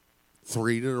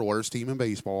 3 to the worst team in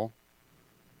baseball.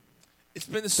 It's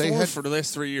been the story for the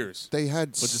last 3 years. They had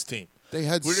with this team. They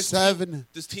had We're 7.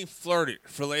 This team flirted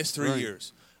for the last 3 Right.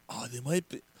 years. Oh, they might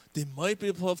be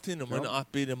a playoff team. They might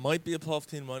not be. They might be a playoff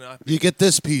team. Might not be. You get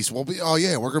this piece. We'll be. Oh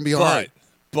yeah, we're gonna be all right.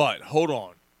 But hold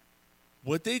on.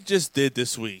 What they just did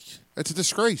this week It's a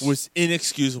disgrace. was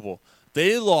inexcusable.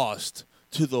 They lost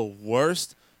to the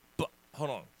worst. But hold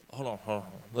on.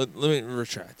 Let me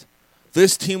retract.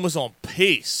 This team was on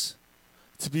pace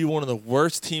to be one of the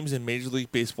worst teams in Major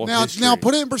League Baseball history. Now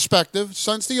put it in perspective.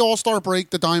 Since the All-Star break,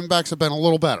 the Diamondbacks have been a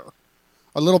little better.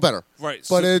 Right, But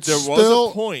so it's there still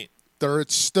was a point.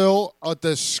 It's still a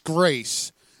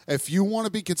disgrace if you want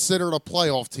to be considered a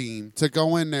playoff team to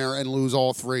go in there and lose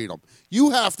all 3 of them. You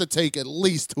have to take at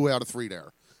least 2 out of 3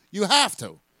 there. You have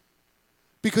to.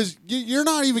 Because you're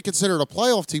not even considered a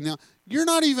playoff team now. You're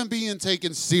not even being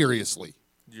taken seriously.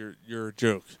 You're a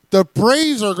joke. The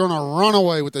Braves are going to run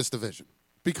away with this division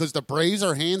because the Braves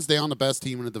are hands down the best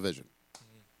team in the division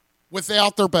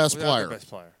without their best player.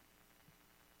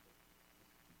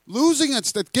 Losing,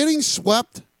 getting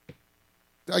swept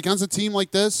against a team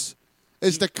like this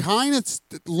is the kind of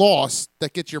loss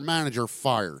that gets your manager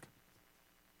fired.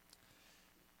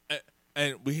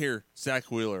 And we hear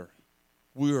Zach Wheeler.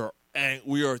 We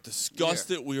are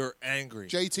disgusted. Yeah. We are angry.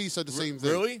 JT said the same thing.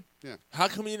 Really? Yeah. How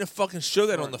come you didn't fucking show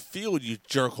that on the field, you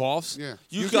jerk-offs? Yeah.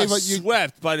 You You got gave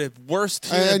swept by the worst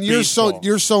team And in you're baseball.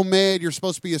 so mad. You're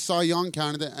supposed to be a Cy Young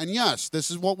candidate. And yes,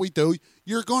 this is what we do.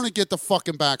 You're going to get the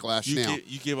fucking backlash now.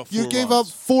 You gave up 4 You runs. gave up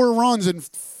 4 runs in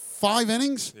 5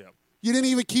 innings. Yeah. You didn't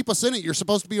even keep us in it. You're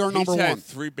supposed to be our number He's had 1.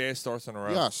 3 bad starts in a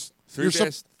row. Yes. 3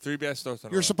 bad starts in a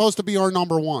row. You're supposed to be our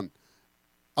number 1.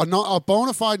 A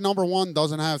bona fide number 1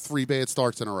 doesn't have 3 bad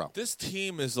starts in a row. This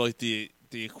team is like the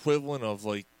the equivalent of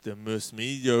like the most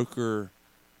mediocre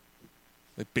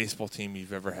like baseball team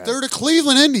you've ever had. They're the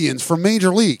Cleveland Indians from Major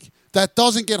League that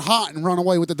doesn't get hot and run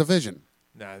away with the division.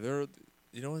 Nah, they're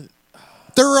you know what?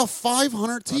 They're a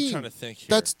 500 team. I'm trying to think here.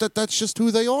 That's just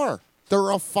who they are. They're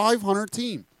a 500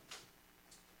 team.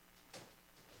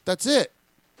 That's it.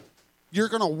 You're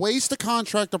going to waste a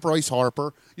contract of Bryce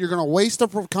Harper. You're going to waste a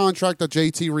contract of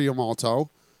JT Realmuto.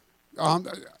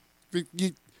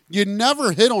 You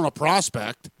never hit on a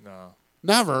prospect. No.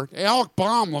 Never. Alec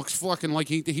Baum looks fucking like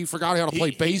he forgot how to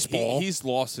play baseball. He's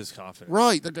lost his confidence.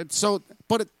 Right. So,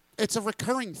 but it's a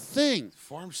recurring thing.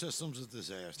 Farm system's a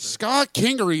disaster. Scott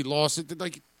Kingery lost it.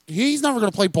 Like he's never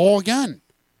going to play ball again.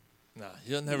 Nah,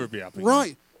 he'll never be up again.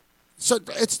 Right. So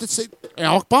it's the same.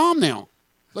 Alec Baum now.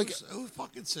 Like Who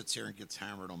fucking sits here and gets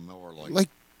hammered on Miller like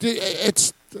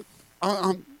it's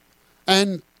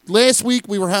and last week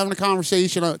we were having a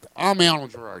conversation. I'm out on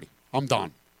Girardi. I'm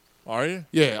done. Are you?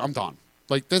 Yeah, I'm done.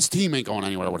 Like this team ain't going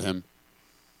anywhere with him.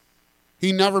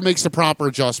 He never makes the proper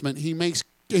adjustment.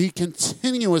 He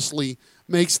continuously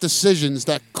makes decisions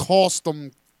that cost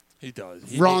them. He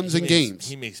does. Runs and games.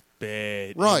 He makes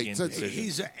bad Right. decisions.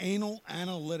 He's an anal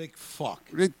analytic fuck.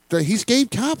 He's Gabe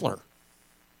Kapler.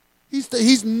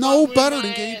 He's no better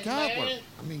than Gabe Kapler.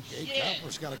 I mean, Gabe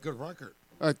Kapler's got a good record.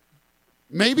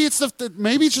 Maybe it's just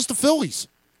the Phillies.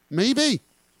 Maybe.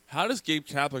 How does Gabe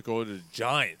Kapler go to the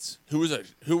Giants, who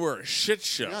were a shit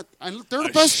show? Yeah, and they're the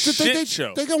A best. shit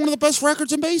show. They got one of the best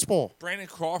records in baseball. Brandon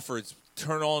Crawford's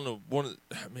turn on to one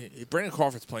of. Brandon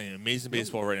Crawford's playing amazing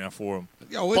baseball right now for him.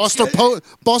 Yo, Buster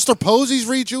Posey's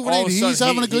All rejuvenated. of a sudden, He's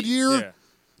having a good year. Yeah.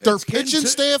 Their It's getting pitching to-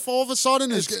 staff all of a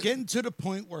sudden is It's getting to the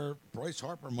point where Bryce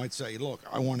Harper might say, "Look,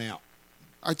 I want out."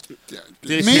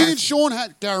 Me and Sean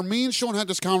had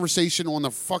this conversation on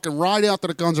the fucking ride out to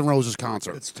the Guns N' Roses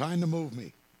concert. It's time to move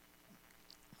me.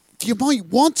 You might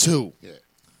want to. Yeah.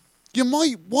 You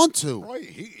might want to. Right.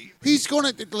 He's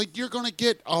gonna you're gonna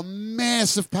get a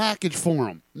massive package for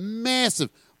him, massive.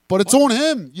 But it's on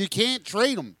him. You can't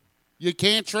trade him. You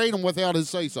can't trade him without his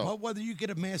say so. But whether you get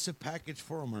a massive package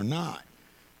for him or not,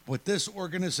 with this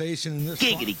organization and this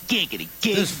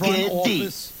this front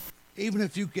office, even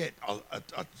if you get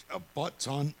a butt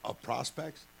ton of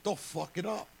prospects, they'll fuck it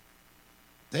up.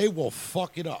 They will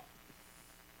fuck it up.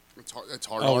 It's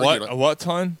hard A to what? argue. A what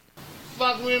ton?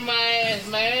 Fuck with my ass,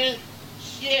 man.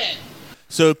 Shit.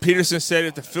 So Peterson said,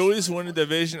 if the Phillies win the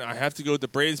division, I have to go with the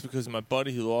Braves because my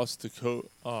buddy who lost to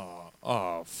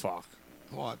Oh, fuck.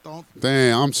 What? Don't.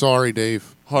 Damn, I'm sorry,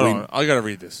 Dave. Hold on, I gotta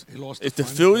read this. He lost If the the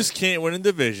final Phillies play. can't win a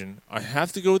division, I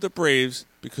have to go with the Braves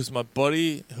because my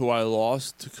buddy who I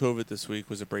lost to COVID this week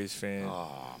was a Braves fan.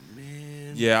 Oh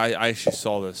man. Yeah, I actually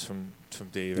saw this from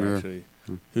Dave Yeah. actually,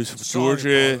 who's from Sorry,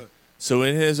 Georgia. brother. So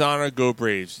in his honor, go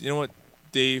Braves. You know what,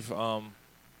 Dave?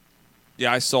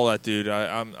 Yeah, I saw that, dude.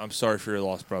 I'm sorry for your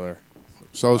loss, brother.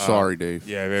 So sorry, Dave.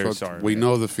 yeah, very sorry, We man.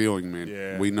 know the feeling, man.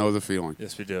 Yeah. We know the feeling.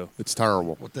 Yes, we do. It's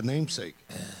terrible. With the namesake.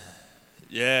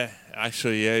 Yeah,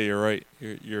 actually, yeah, you're right.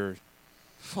 You're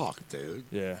Fuck, dude.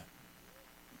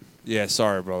 yeah.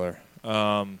 Sorry, brother.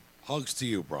 Hugs to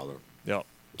you, brother. Yep.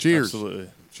 Cheers. Absolutely.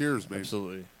 Cheers, man.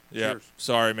 Absolutely. Yeah. Cheers.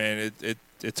 Sorry, man.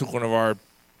 It took one of our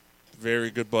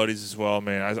very good buddies as well,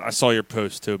 man. I saw your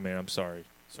post too, man. I'm sorry.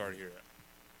 Sorry to hear that.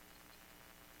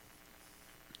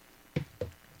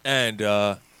 And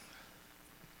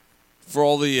for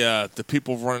all the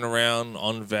people running around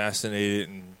unvaccinated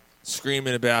and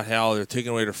screaming about how they're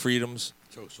taking away their freedoms,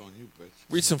 Joke's on you, bitch.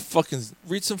 read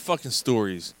some fucking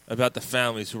stories about the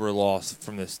families who were lost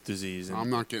from this disease. And I'm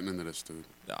not getting into this, dude.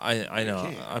 I know.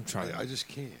 Can't. I'm trying. I just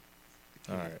can't.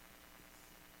 All right.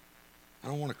 I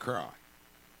don't want to cry.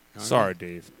 I Sorry,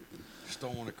 Dave. just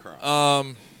don't want to cry.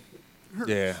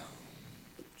 Yeah.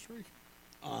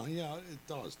 Yeah, it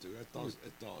does, dude. It does.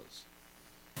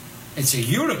 It's a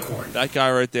unicorn. That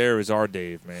guy right there is our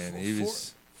Dave, man. He Four-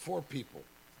 was. four people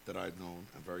that I've known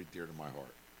and very dear to my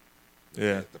heart.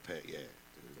 Yeah. The pay, yeah,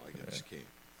 dude. Like I just can't.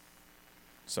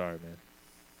 Sorry, man.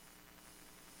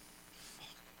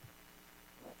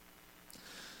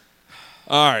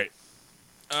 All right.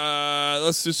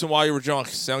 Let's do some While You Were Drunk.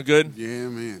 Sound good? Yeah,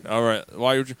 man. All right.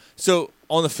 While You Were Drunk. So,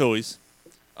 on the Phillies.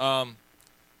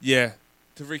 Yeah.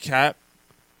 To recap.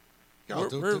 Yo,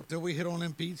 We're- did we hit on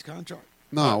Embiid's contract?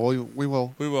 No, we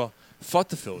will. We will. Fuck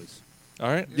the Phillies. All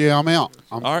right? Yeah, I'm out.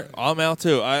 All right. I'm out,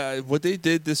 too. What they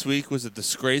did this week was a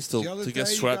disgrace The other to day, get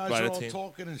swept you guys by are the all team.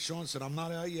 talking, and Sean said, "I'm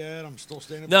not out yet. I'm still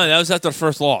standing." No, by-" that was after the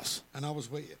first loss. and I was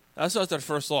with you. That's after the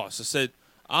first loss. I said,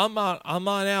 I'm not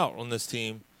out on this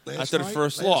team Last after the night-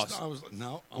 first last- loss. I was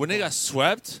no. I'm When they done. got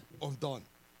swept, I'm done.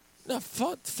 no,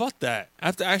 fuck that.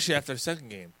 After the second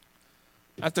game.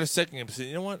 After the second game, I said,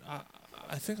 you know what?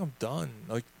 I think I'm done.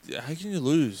 Like, how can you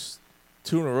lose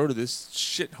 2 in a row to this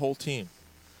shithole team?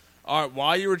 All right,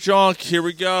 while you were drunk, here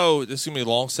we go. This is going to be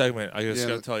a long segment. I just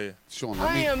got to tell you. Sean,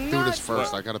 let me do this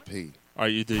first. I got to pee. All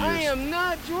right, you do yours. I am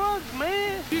not drunk,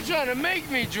 man. You trying to make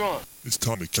me drunk. It's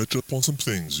time to catch up on some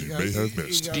things you may have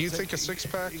missed. Do you think a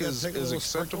six-pack is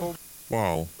acceptable?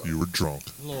 While you were drunk.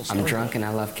 I'm drunk and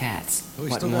I love cats.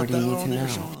 What more do you need to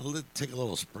know? Take a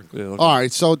little sprinkle. All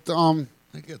right, so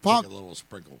Take a little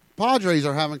sprinkle. Padres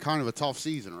are having kind of a tough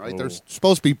season, right? They're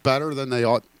supposed to be better than they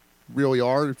really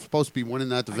are. They're supposed to be winning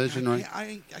that division, right?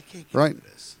 I can't get right. into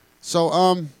this.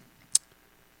 So,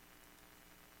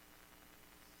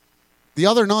 the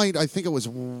other night, I think it was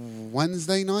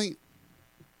Wednesday night,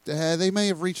 they may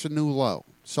have reached a new low.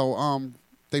 So,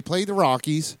 they played the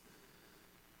Rockies.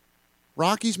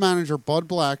 Rockies manager Bud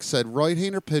Black said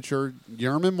right-hander pitcher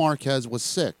Yerman Marquez was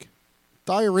sick.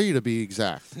 Diarrhea, to be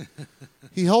exact.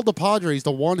 He held the Padres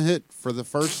to 1 hit for the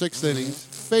first 6 innings,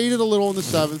 faded a little in the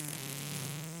 7th,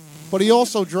 but he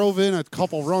also drove in a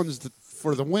couple runs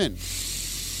for the win. It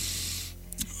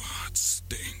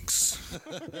stinks.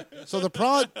 So the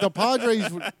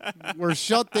Padres were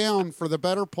shut down for the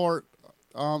better part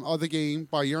of the game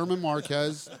by Yerman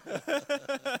Marquez,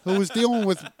 who was dealing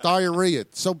with diarrhea.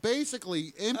 So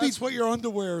basically, That's what your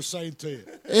underwear is saying to you.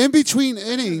 in between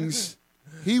innings,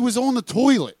 he was on the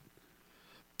toilet.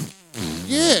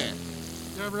 Yeah.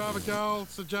 Deborah Abigail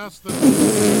suggests that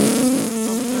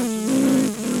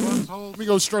Let me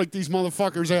go strike these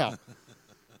motherfuckers out.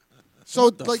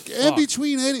 So, like, in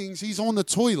between innings, he's on the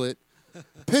toilet,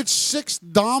 pitched 6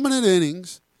 dominant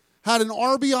innings, had an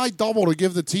RBI double to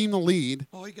give the team the lead.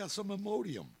 Oh, he got some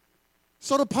Imodium.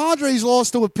 So the Padres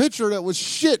lost to a pitcher that was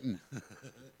shitting.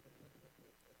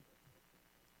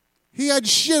 He had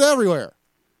shit everywhere.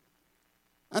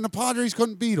 And the Padres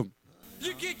couldn't beat him.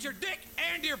 You get your dick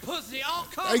and your pussy all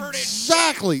covered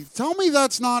Exactly. Tell me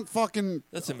that's not fucking...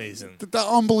 That's amazing.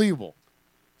 Unbelievable.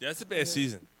 Yeah, that's a bad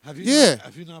season. Have you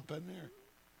not been there?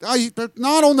 They're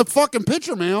not on the fucking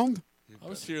pitcher mound. I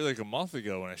was here like a month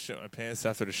ago when I shit my pants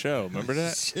after the show. Remember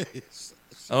that?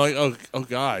 I'm like, oh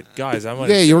God, guys, I'm like,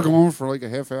 Yeah, you were going for like a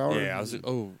half hour. Yeah, I was like,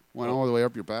 went all the way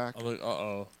up your back. I'm like,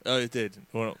 oh, it did.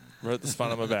 Went right at the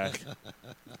spine on my back.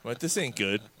 But this ain't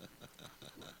good.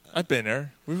 I've been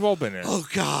there. We've all been there. Oh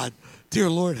God, dear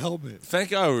Lord, help me! Thank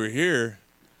God we were here.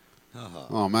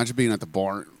 Oh, imagine being at the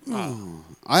bar.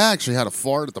 I actually had a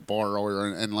fart at the bar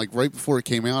earlier, and like right before it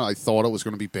came out, I thought it was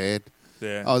going to be bad.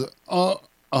 Yeah. I was,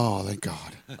 oh, thank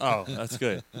God. Oh, that's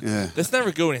good. Yeah. That's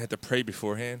never good when you have to pray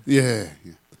beforehand. Yeah.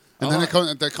 And then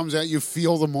that comes out, you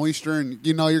feel the moisture, and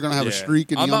you know you're going to have a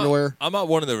streak in the underwear. I'm not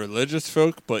one of the religious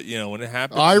folk, but, you know, when it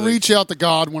happens. I reach out to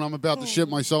God when I'm about to shit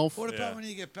myself. What about when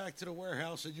you get back to the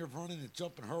warehouse and you're running and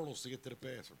jumping hurdles to get to the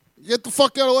bathroom? Get the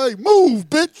fuck out of the way. Move,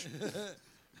 bitch.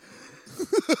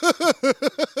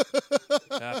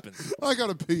 Happens. I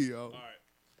got to pee, yo. All right.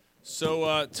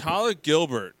 So, Tyler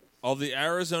Gilbert of the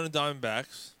Arizona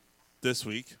Diamondbacks this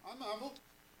week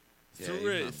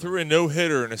threw a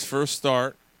no-hitter in his first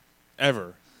start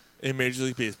ever in Major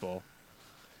League Baseball.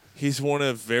 He's one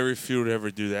of very few to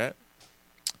ever do that.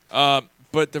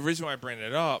 But the reason why I bring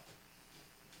it up,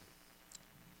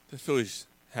 the Phillies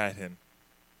had him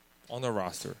on their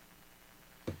roster.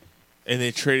 And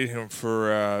they traded him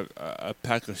for a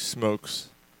pack of smokes,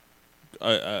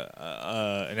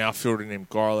 an outfielder named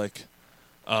Garlick,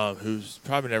 who's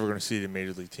probably never going to see the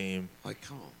Major League team. Like,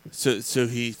 come on. So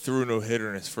he threw a no-hitter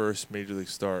in his first Major League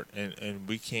start, and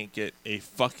we can't get a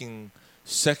fucking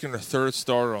second or third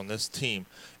starter on this team.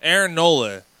 Aaron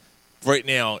Nola right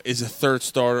now is a third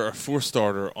starter or fourth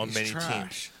starter on many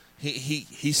teams.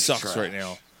 He sucks right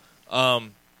now.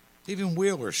 Even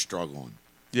Wheeler's struggling.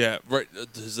 Yeah, right.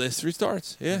 His last 3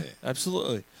 starts. Yeah,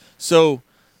 absolutely. So,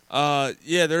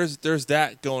 there's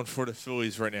that going for the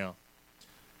Phillies right now.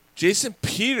 Jason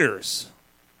Peters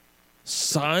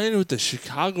signed with the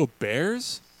Chicago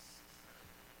Bears?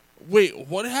 Wait,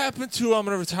 what happened to I'm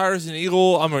going to retire as an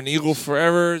Eagle? I'm an Eagle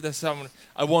forever.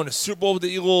 I won a Super Bowl with the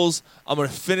Eagles. I'm going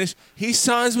to finish. He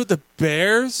signs with the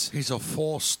Bears? He's a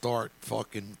false start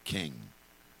fucking king.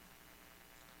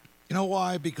 You know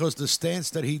why? Because the stance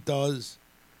that he does,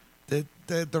 the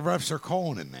refs are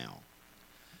calling it now.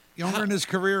 Younger in his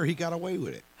career, he got away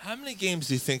with it. How many games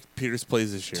do you think Peters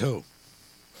plays this year? 2.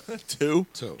 2?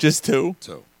 2. Just 2?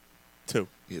 2. 2.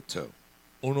 Yeah, 2.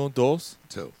 Uno, dos.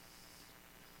 2.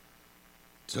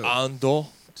 2. Ando.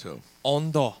 2.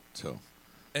 Ondo. 2.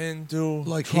 Endo.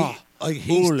 Like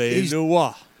he's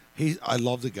I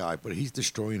love the guy, but he's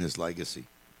destroying his legacy.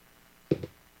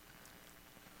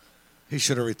 He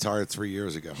should have retired 3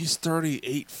 years ago. He's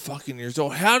 38 fucking years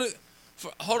old.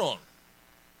 Hold on.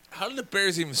 How did the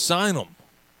Bears even sign him?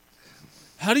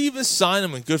 How do you even sign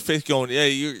him in good faith going, yeah,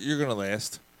 you're going to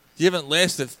last? You haven't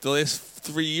lasted the last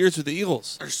 3 years with the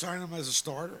Eagles. They're signing him as a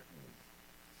starter?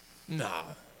 Nah,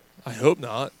 I hope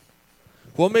not.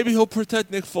 Well, maybe he'll protect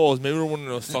Nick Foles. Maybe we'll win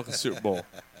the fucking Super Bowl.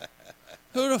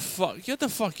 Who the fuck? Get the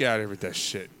fuck out of here with that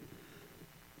shit.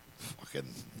 Fucking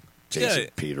Jason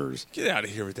Peters. Get out of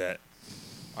here with that.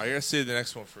 I gotta say the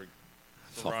next one for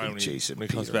Ryan when he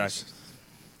comes back.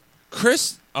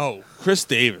 Chris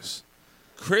Davis.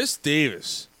 Chris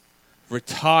Davis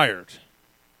retired,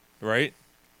 right,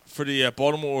 for the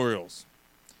Baltimore Orioles.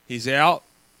 He's out,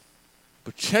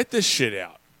 but check this shit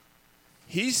out.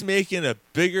 He's making a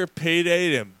bigger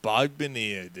payday than Bob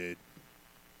Bonilla did.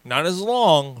 Not as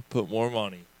long, but more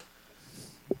money.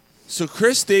 So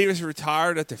Chris Davis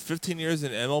retired after 15 years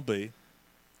in MLB.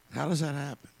 How does that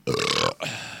happen?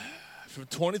 From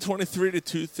 2023 to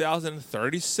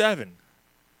 2037,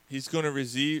 he's going to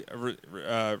receive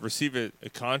a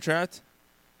contract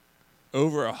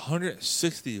over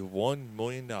 $161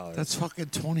 million. That's fucking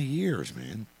 20 years,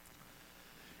 man.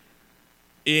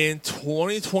 In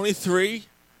 2023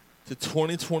 to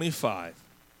 2025,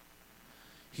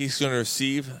 he's going to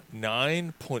receive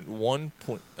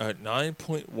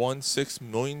 $9.16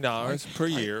 million per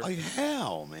year. Like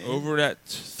hell, man. Over that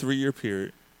 3-year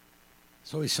period.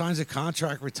 So he signs a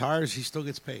contract, retires, he still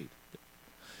gets paid.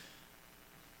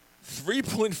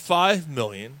 $3.5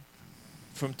 million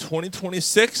from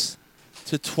 2026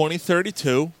 to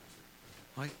 2032.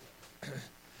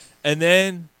 And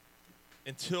then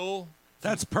until...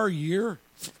 That's per year?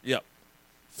 Yep.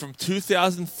 From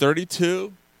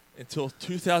 2032 until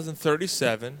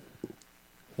 2037,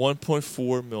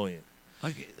 $1.4 million.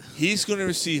 He's going to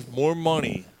receive more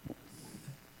money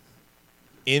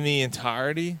in the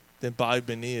entirety than Bob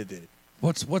Bonilla did.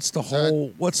 What's the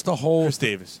whole Chris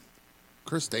Davis.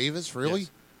 Chris Davis, really?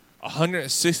 Yes.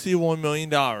 $161 million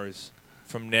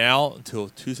from now until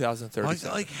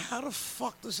 2037. Like how the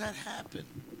fuck does that happen?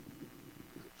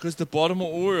 Because the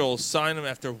Baltimore Orioles signed him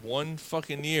after 1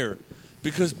 fucking year.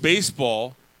 Because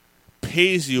baseball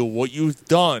pays you what you've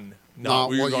done, not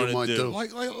what you're going to do.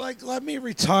 Like, let me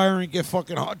retire and get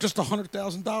fucking just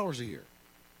 $100,000 a year.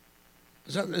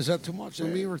 Is that too much?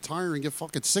 Let me retire and get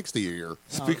fucking 60 a year.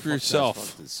 Speak for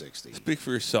yourself. 60. Speak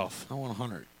for yourself. I want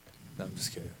 100. No, I'm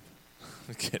just kidding.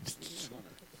 I'm kidding.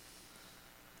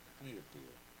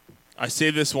 I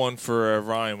saved this one for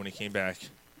Ryan when he came back.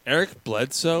 Eric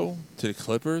Bledsoe to the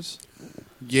Clippers.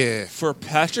 Yeah. For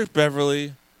Patrick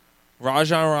Beverly,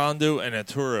 Rajon Rondo, and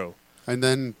Arturo. And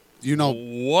then, you know...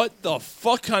 What the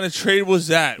fuck kind of trade was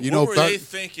that? What were they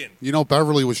thinking? You know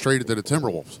Beverly was traded to the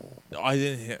Timberwolves. I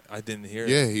didn't hear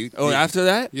Yeah. it. After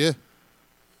that? Yeah.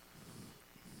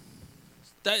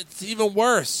 That's even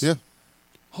worse. Yeah.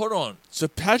 Hold on. So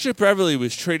Patrick Beverly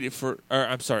was traded for...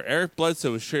 Eric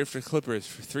Bledsoe was traded for the Clippers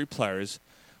for 3 players,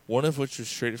 one of which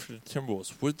was traded for the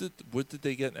Timberwolves. What did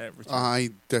they get in that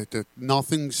return?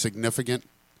 Nothing significant.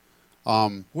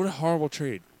 What a horrible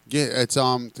trade. Yeah, it's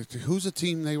who's the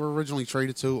team they were originally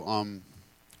traded to?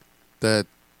 That's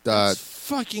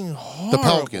fucking horrible. The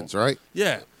Pelicans, right?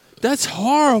 Yeah, that's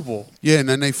horrible. Yeah, and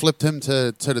then they flipped him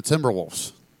to the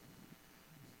Timberwolves.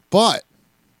 But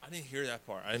I didn't hear that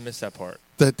part. I missed that part.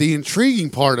 The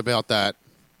intriguing part about that,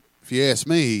 if you ask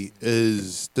me,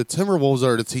 is the Timberwolves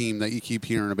are the team that you keep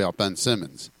hearing about Ben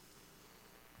Simmons.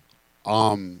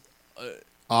 I'll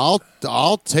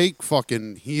take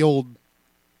fucking healed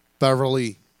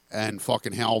Beverly and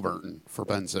fucking Halliburton for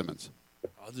Ben Simmons.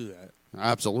 I'll do that.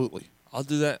 Absolutely. I'll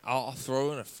do that. I'll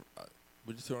throw in a.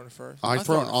 Would you throw in a first?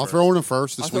 I'll throw in a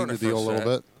first to sweeten the deal a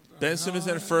little bit. Ben Simmons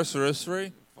in a first for those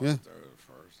 3? Yeah.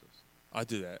 I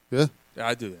do that. Yeah. Yeah,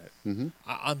 I do that. Mm-hmm.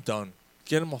 I'm done.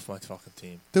 Get him off my fucking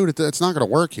team. Dude, it's not going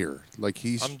to work here.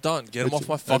 I'm done. Get him off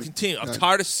my fucking team. I'm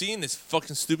tired of seeing this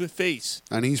fucking stupid face.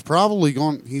 And he's probably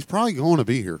going to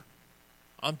be here.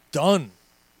 I'm done.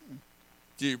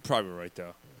 Dude, you're probably right,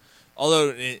 though.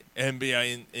 Although,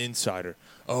 NBA Insider,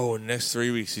 in the next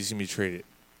 3 weeks, he's going to be traded.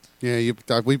 Yeah,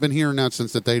 we've been hearing that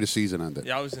since the day the season ended.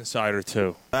 Yeah, I was Insider,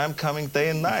 too. I'm coming day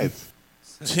and night.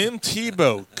 Tim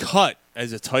Tebow cut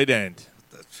as a tight end.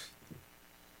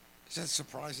 Is that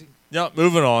surprising? Yeah,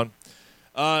 moving on.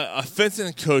 A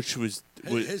fencing coach was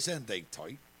his end ain't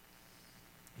tight.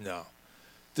 No,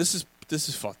 this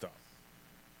is fucked up.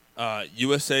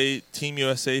 Team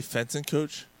USA fencing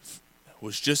coach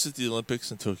was just at the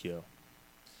Olympics in Tokyo.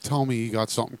 Tell me he got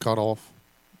something cut off.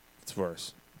 It's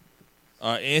worse.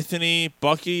 Anthony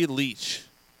Bucky Leach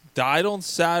died on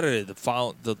Saturday.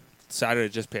 The Saturday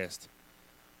just passed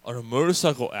on a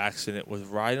motorcycle accident with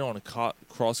riding on a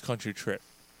cross country trip.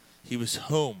 He was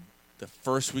home the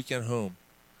first weekend home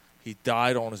He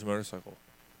died on his motorcycle.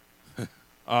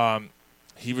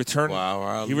 He returned.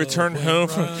 Wow, he returned home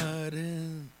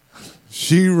from.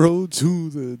 She rode to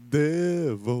the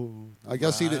devil. I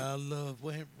guess he did. My love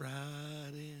went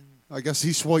right in. I guess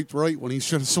he swiped right when he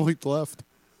should have swiped left.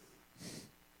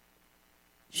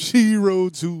 She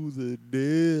rode to the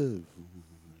devil.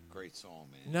 Great song,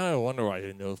 man. No, I wonder why I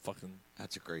didn't know fucking.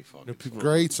 That's a great fucking No people- song.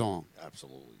 Great song.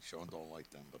 Absolutely. Sean don't like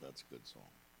them, but that's a good song.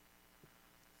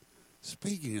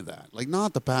 Speaking of that, like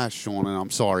not the past, Sean, and I'm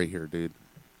sorry here, dude.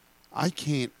 I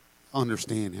can't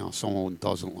understand how someone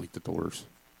doesn't like the Doors.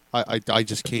 I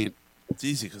just can't. It's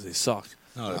easy because they suck.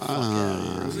 No, the fuck out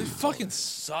of here. They fucking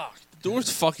suck. The Doors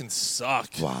fucking suck.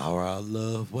 Wow, our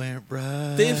love went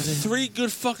right. They have 3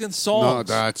 good fucking songs. No,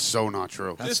 that's so not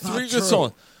true. They have That's 3 not good true.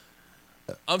 songs.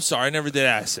 I'm sorry, I never did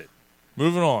Acid.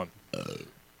 Moving on.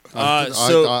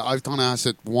 I've done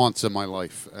acid once in my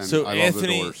life, and So I Anthony,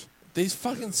 love the Doors. they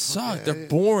fucking suck. They're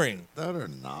boring. No, they're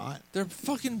not. They're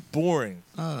fucking boring.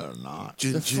 No, they're not. The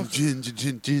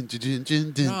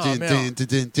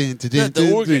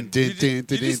organ. You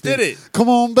just did it. Come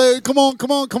on, babe. Come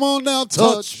on now.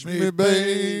 Touch me,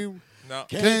 babe. No.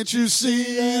 Can't you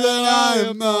see that I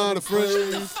am not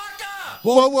afraid?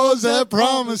 What was that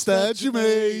promise that you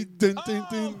made? Dun, dun,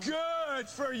 dun. Good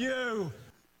for you.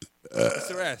 What's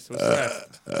the rest? What's the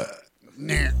rest?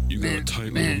 You got a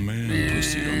tight little man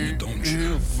pussy on you, don't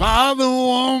you? Father,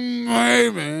 one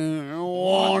baby,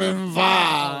 1 in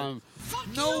 5.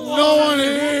 No one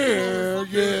here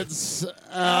gets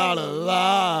out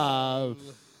alive.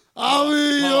 I'll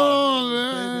be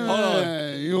yours,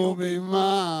 baby. You'll be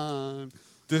mine.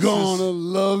 Gonna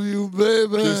love you,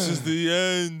 baby. This is the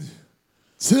end.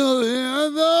 Till the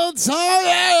end of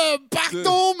time, back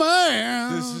to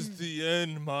man. This is the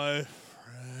end, my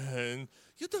friend.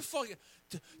 Get the fucking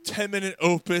 10-minute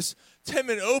opus.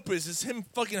 10-minute opus is him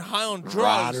fucking high on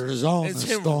drugs. Riders on It's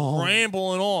the him storm.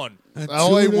 rambling on. And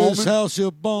LA to this woman. house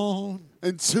you're born.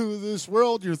 Into this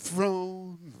world you're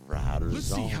thrown. Riders Let's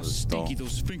see on how the stinky storm.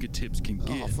 those fingertips can Oh,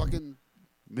 get. fucking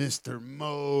Mr.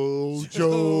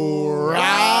 Mojo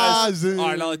rising. All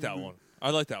right, I like that one.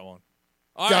 I like that one.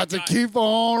 All Got right, to guys. keep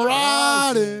on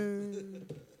riding.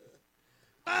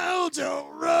 Mojo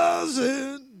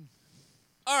rising.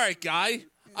 All right, guy.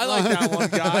 I like that one,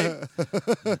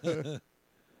 guy.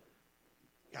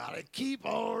 Gotta keep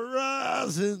on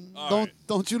rising. All right.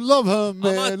 Don't you love her, I'm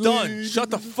man? not done. Shut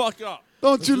the fuck up.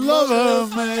 Don't you love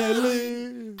her,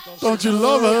 Manly? Don't you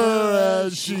love her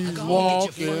as she's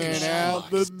walking out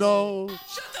the door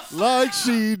like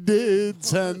she did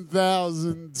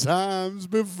 10,000 times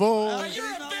before? You're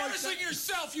embarrassing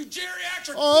yourself, you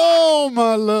geriatric. Oh,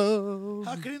 my love.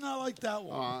 How can you not like that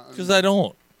one? Because I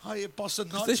don't. How you bust a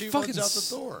nut, They she fucking runs out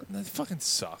the door. They fucking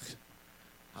suck.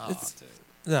 Oh, It's- dude.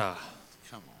 Nah.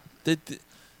 Come on.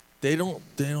 They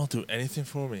don't do anything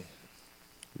for me.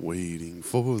 Waiting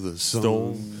for the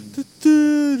sun.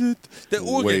 That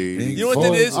organ. Waiting You know what that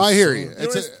for- is? I hear you. You know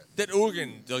It's what that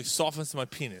organ like softens my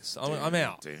penis. I'm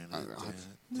out.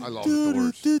 I love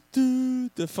the Doors.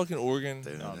 The fucking organ.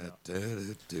 No,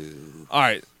 no. All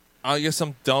right. I guess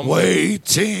I'm done.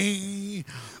 Waiting.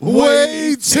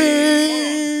 Waiting.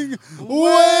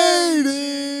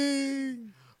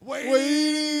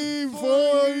 Waiting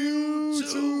for you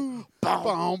to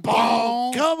boom,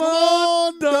 boom, come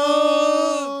on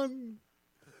done.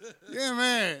 Yeah,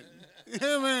 man.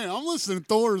 Yeah, man. I'm listening to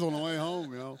Doors on the way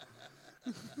home, yo.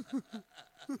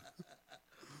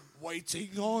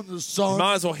 Waiting on the You sun.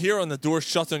 might as well hear on the door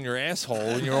shut on your asshole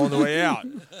when you're on the way out.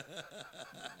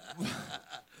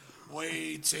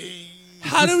 Waiting.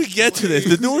 How did we get to this?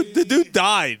 The dude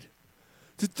died.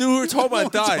 The dude we were talking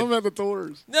about died. Talking about the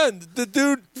Doors. No, the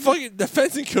dude, fucking the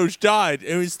fencing coach died,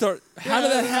 and we start. How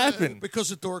did that happen? Because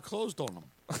the door closed on him.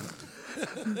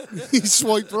 He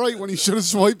swiped right when he should have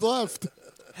swiped left.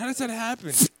 How does that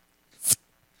happen?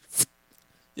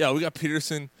 Yeah, we got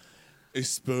Peterson.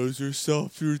 Expose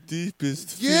yourself to your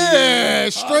deepest fear. Yeah,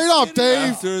 straight up,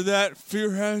 Dave. After that,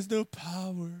 fear has no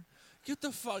power. Get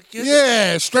the fuck.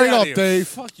 Yeah, straight get outta up, here. Dave.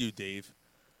 Fuck you, Dave.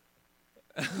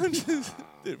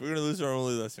 Dude, we're gonna lose our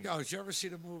only lesson. Yo, did you ever see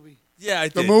the movie? Yeah, I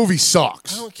The did. movie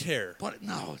sucks. I don't care. But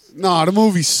no. Nah, the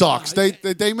movie sucks.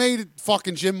 They made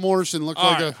fucking Jim Morrison look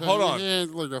All like right, a hold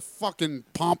on. like a fucking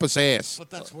pompous ass. But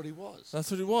that's what he was.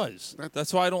 That's what he was.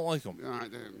 That's why I don't like him. Oh,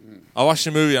 I watched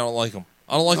the movie. I don't like him.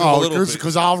 I don't like him a little bit.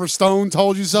 because Oliver Stone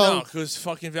told you so. No, because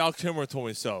fucking Val Kilmer told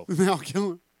me so. Val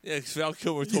Kilmer. Yeah, because Val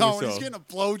Kilmer told Yo, me when he's so. getting a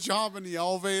blowjob in the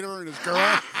elevator and his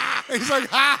girl, he's like,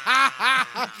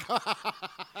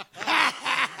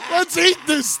 let's eat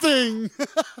this thing.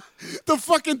 The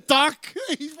fucking duck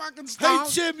He fucking Hey,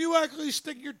 stopped. Jim, you actually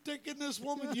stick your dick in this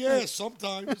woman? Yeah,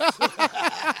 sometimes.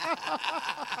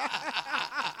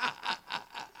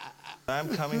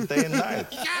 I'm coming day and night.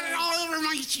 Got it all over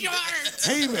my shirt.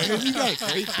 Hey, man, you got a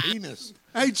great penis.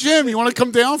 Hey, Jim, you want to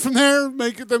come down from there,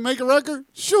 make a record?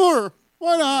 Sure,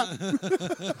 why not?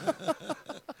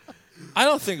 I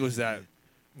don't think it was that.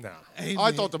 Nah. Hey, I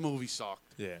man. thought the movie sucked.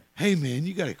 Yeah. Hey, man,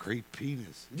 you got a great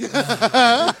penis.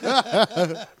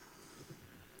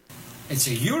 It's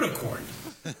a unicorn.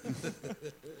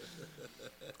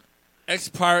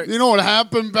 Ex-Pirate. You know what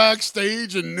happened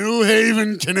backstage in New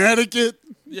Haven, Connecticut?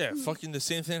 Yeah, fucking the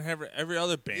same thing every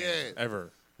other band Yeah.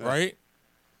 ever, right?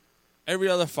 Every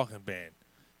other fucking band.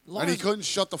 And he couldn't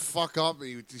shut the fuck up.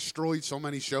 He destroyed so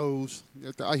many shows.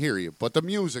 I hear you. But the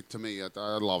music, to me, I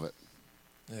love it.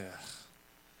 Yeah.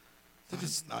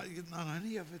 Not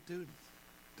any of it, dude.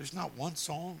 There's not one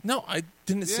song. No, I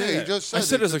didn't Yeah, say you that. just said I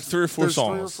said it. there's like 3 or 4 There's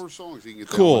songs. 3 or 4 songs you can get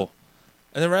Cool. down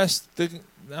And the rest,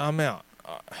 I'm out.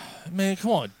 Man,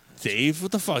 come on, Dave.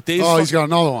 What the fuck? with. Dave's Oh, he's got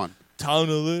another one. time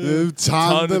to live,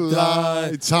 Time to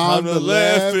lie, time to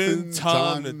laugh, and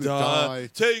time to die.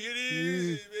 Take it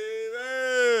easy,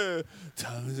 baby.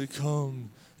 Time to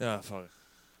come. Yeah, fuck it.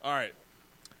 All right.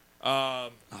 How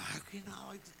can you not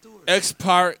like the Doors?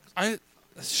 Ex-Pirate.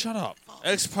 Shut up.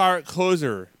 Ex-Pirate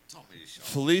closer.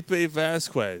 Felipe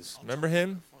Vasquez. Remember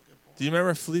him? Do you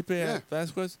remember Felipe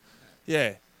Vasquez?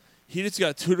 Yeah. He just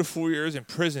got 2 to 4 years in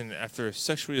prison after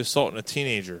sexually assaulting a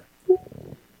teenager.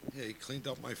 Yeah, he cleaned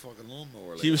up my fucking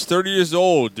lawnmower. He was 30 years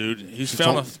old, dude. He was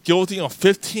found guilty on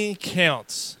 15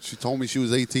 counts. She told me she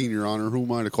was 18, Your Honor. Who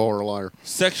am I to call her a liar?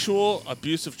 Sexual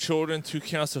abuse of children, 2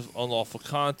 counts of unlawful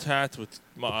contact with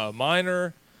a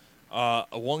minor,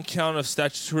 1 count of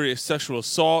statutory sexual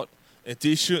assault,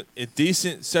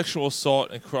 indecent sexual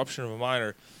assault, and corruption of a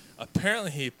minor.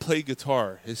 Apparently, he played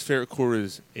guitar. His favorite chord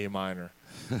is A minor.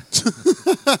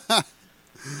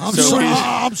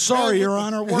 I'm sorry, Your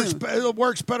Honor. It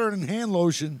works better than hand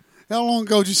lotion. How long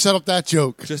ago did you set up that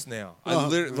joke? Just now. I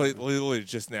literally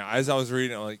just now. As I was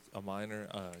reading, I'm like, a minor?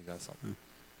 I got something.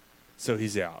 So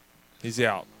he's out. He's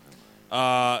out.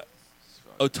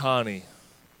 Otani.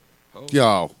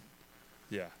 Yo.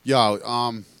 Yeah.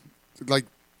 Yo, like,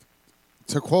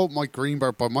 to quote Mike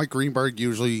Greenberg, but Mike Greenberg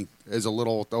usually is a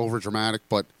little overdramatic,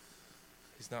 but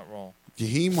He's not wrong.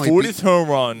 he might 40th home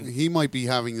run. He might be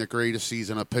having the greatest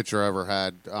season a pitcher ever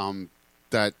had.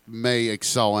 That may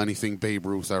excel anything Babe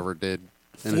Ruth ever did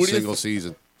in a 40th single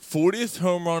season. 40th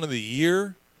home run of the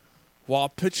year while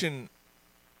pitching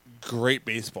great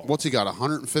baseball. What's he got?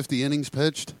 150 innings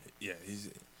pitched. Yeah,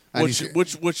 And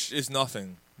which is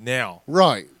nothing now.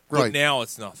 Right. But now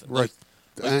it's nothing. Right.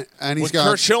 And he's when got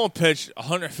Kurt Schilling pitched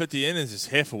 150 innings is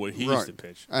half of what he used to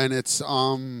pitch. And it's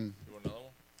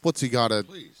what's he got,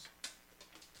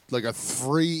 like a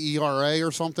 3 ERA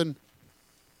or something?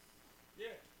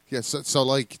 Yeah, so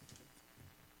like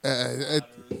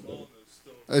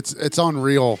it's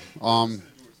unreal.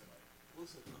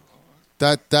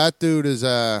 That dude is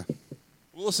We'll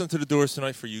listen to the Doors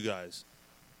tonight for you guys.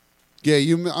 yeah,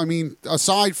 I mean,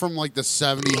 aside from like the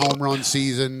 70 home run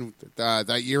season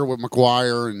that year with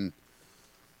McGuire,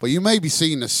 but you may be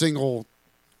seeing the single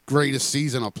greatest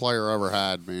season a player ever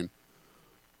had, man.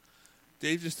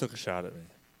 Dave just took a shot at me.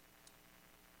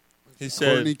 He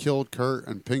said, Courtney killed Kurt,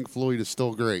 and Pink Floyd is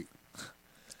still great.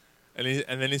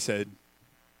 and then he said,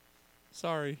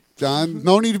 "Sorry, John,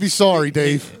 no need to be sorry,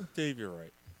 Dave. Dave, you're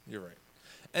right. You're right."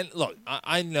 And look,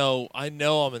 I know I'm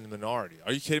in the minority.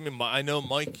 Are you kidding me? I know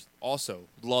Mike also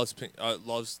loves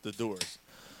the Doors.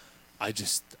 It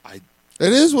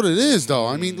is what it is, though.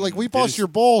 I mean, like, we bust your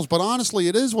balls, but honestly,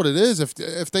 it is what it is.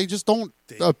 If they just don't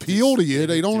appeal to you,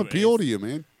 they don't appeal to you,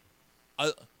 man.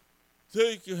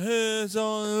 Take your hands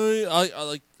on me. I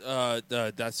like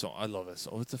that song. I love that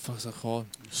song. What the fuck's that called?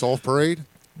 Soft Parade?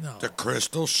 No. The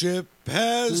crystal ship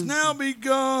has now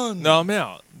begun. No, I'm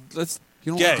out. Let's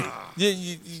You don't gay.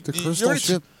 like the crystal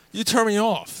ship. You turn me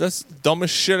off. That's the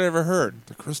dumbest shit I ever heard.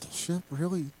 The crystal ship,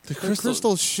 really? The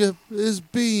crystal ship is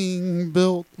being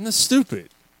built. And that's stupid.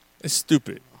 It's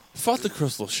stupid. Fuck the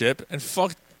crystal ship and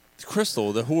fuck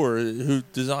Crystal, the whore who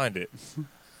designed it.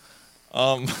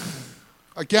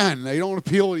 Again, they don't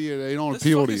appeal to you. They don't That's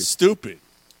appeal to fucking you. stupid.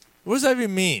 What does that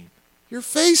even mean? Your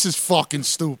face is fucking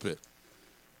stupid.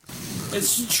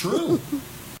 It's true.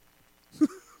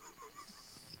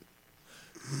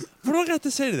 What do I got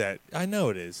to say to that? I know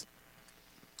it is.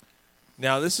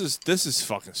 Now this is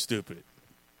fucking stupid,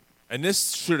 and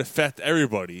this should affect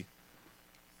everybody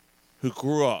who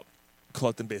grew up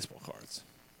collecting baseball cards.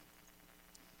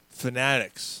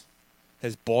 Fanatics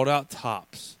has bought out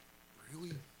Topps.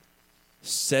 Really?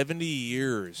 70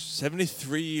 years,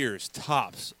 73 years,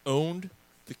 Topps owned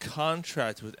the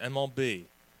contract with MLB,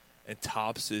 and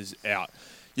Topps is out.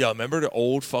 Yo, remember the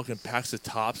old fucking packs of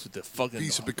Topps with the fucking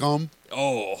Piece of gum.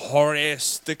 Oh, hard ass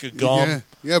stick of gum.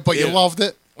 Yeah, but you loved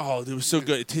it. Oh, it was so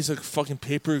good. It tastes like fucking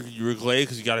paper. You were glad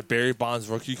because you got a Barry Bonds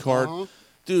rookie card.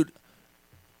 Dude,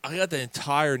 I got the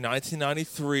entire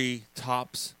 1993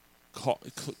 Topps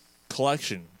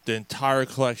collection. The entire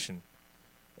collection.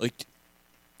 Like,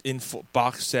 in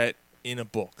box set, in a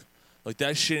book. Like,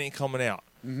 that shit ain't coming out.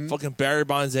 Fucking Barry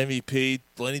Bonds MVP,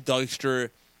 Lenny Dykstra,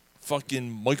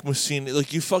 fucking Mike Mussina.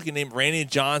 Like, you fucking name Randy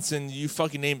Johnson. You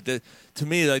fucking name that. To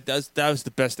me, like, that was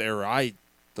the best era.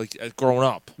 Growing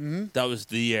up, that was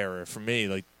the era for me.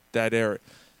 Like, that era.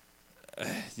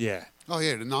 Yeah. Oh,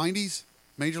 yeah, the 90s?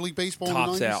 Major League Baseball in the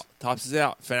 90s? Out. Topps is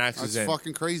out. Fanatics is in. That's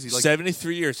fucking crazy. Like,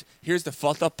 73 years. Here's the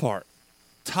fucked up part.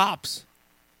 Topps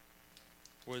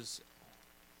was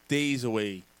days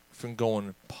away from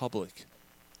going public.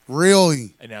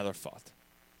 Really? And now they're fucked.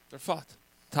 They're fucked.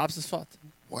 Topps is fucked.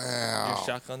 Wow. You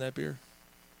shotgun that beer?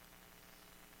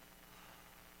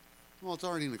 Well, it's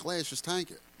already in the glass. Just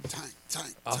tank it.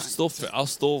 Tank. I'll still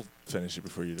finish it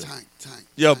before you do. Tank.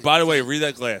 Yo, by the way, read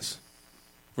that glass.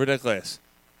 Read that glass.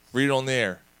 Read it on the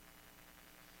air.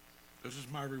 This is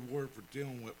my reward for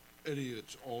dealing with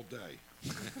idiots all day.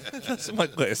 That's what my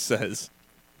glass says.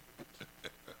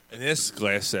 And this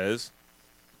glass says,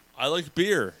 I like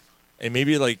beer. And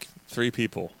maybe like 3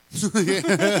 people.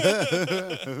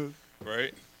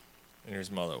 Right? And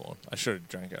here's my other one. I should have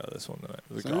drank out of this one tonight.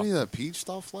 Is there any of that peach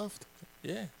stuff left?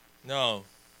 Yeah. No.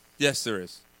 Yes, there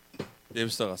is. Yeah, we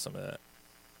still got some of that.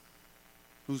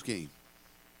 Whose game?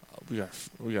 We got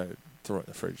to throw it in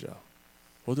the fridge, though.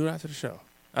 We'll do it after the show.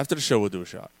 After the show, we'll do a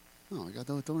shot. No, I got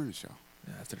to do it during the show.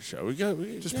 Yeah, after the show. We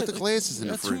just put the glasses in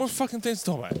the fridge. 2 more fucking things to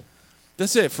talk about.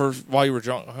 That's it for while you were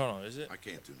drunk. Hold on, is it? I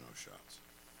can't do no shots.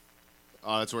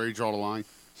 Oh, that's where you draw the line.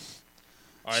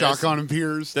 Right, Shotgun and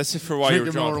beers. That's it for while you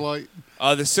were drunk. Miller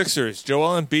Lite. The Sixers,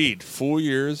 Joel Embiid, 4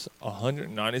 years,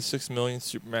 $196 million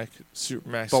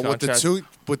supermax But contract.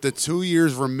 with the 2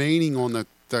 years remaining on the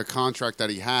contract that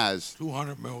he has,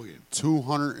 $200 million,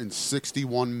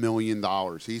 $261 million.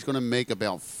 He's going to make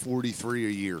about $43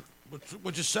 a year.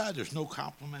 Which is sad. There's no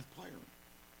compliment player.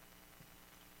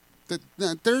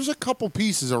 There's a couple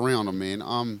pieces around him,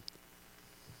 man.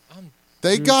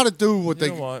 They got to do what you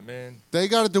know what, man? They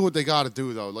got to do what they got to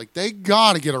do, though. Like, they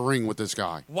got to get a ring with this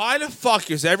guy. Why the fuck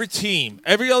is every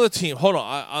other team? Hold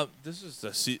on, this is a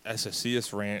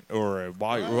SSCS rant or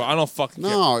why? I don't fucking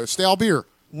care. No, stale beer.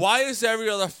 Why is every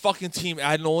other fucking team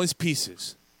adding all these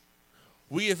pieces?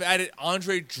 We have added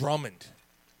Andre Drummond,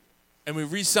 and we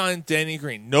re-signed Danny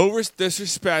Green. No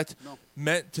disrespect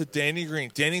meant to Danny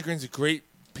Green. Danny Green's a great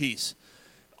piece.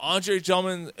 Andre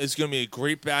Drummond is going to be a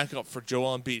great backup for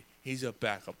Joel Embiid. He's a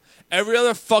backup. Every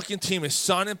other fucking team is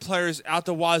signing players out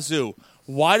the wazoo.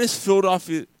 Why does the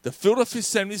Philadelphia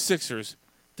 76ers,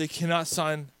 they cannot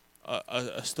sign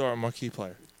a star marquee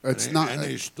player? And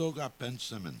they still got Ben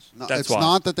Simmons. No, that's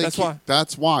why.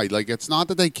 That's why. Like, it's not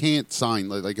that they can't sign.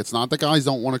 Like, it's not that guys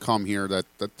don't want to come here. That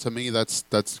to me, that's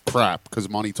crap because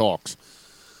money talks.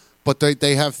 But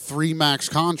they have 3 max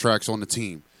contracts on the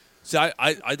team. See,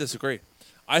 I disagree.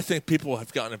 I think people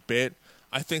have gotten a bit.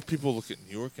 I think people look at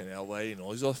New York and L.A. and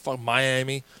all these other fucking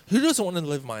Miami. Who doesn't want to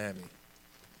live in Miami?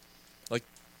 Like,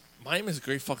 Miami is a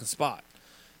great fucking spot.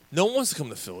 No one wants to come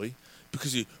to Philly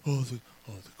because the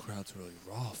crowd's really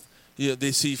rough. Yeah,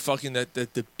 they see fucking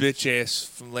the bitch ass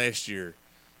from last year,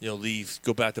 leave,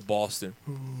 go back to Boston.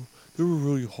 They were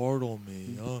really hard on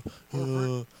me.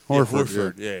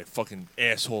 Horford. Yeah, fucking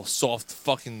asshole, soft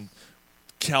fucking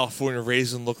California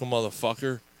raisin looking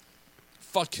motherfucker.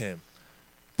 Fuck him.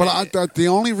 But the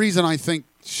only reason I think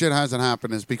shit hasn't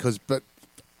happened is because,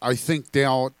 I think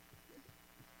Daryl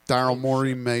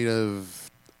Morey may have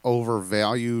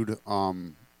overvalued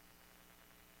what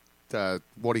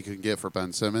he could get for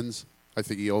Ben Simmons. I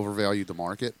think he overvalued the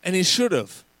market, and he should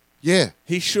have. Yeah,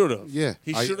 he should have. Yeah,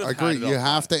 he should have. I agree. You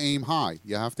have to aim high.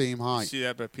 You have to aim high. See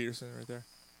that by Peterson right there?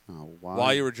 Oh, wow.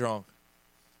 While you were drunk,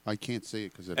 I can't see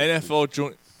it because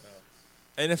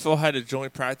NFL had a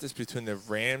joint practice between the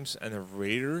Rams and the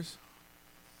Raiders.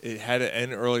 It had to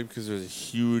end early because there was a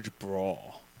huge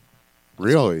brawl.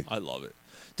 Really? I love it.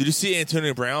 Did you see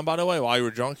Antonio Brown, by the way, while you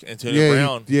were drunk? Antonio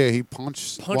Brown. He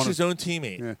punched his own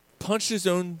teammate. Yeah. Punched his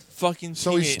own fucking teammate.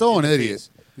 So he's still an idiot.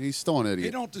 He's still an idiot.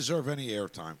 He don't deserve any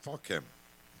airtime. Fuck him.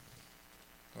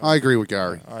 I agree with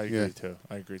Gary. I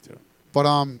agree too. But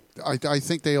I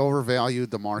think they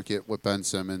overvalued the market with Ben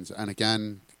Simmons. And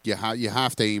again, you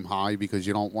have to aim high because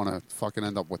you don't want to fucking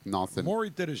end up with nothing. Morey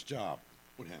did his job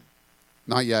with him.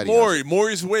 Not yet.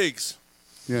 Maury's wigs.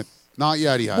 Yeah, not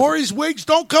yet. He has. Maury's wigs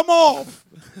don't come off.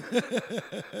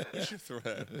 You should throw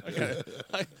that.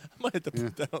 I might have to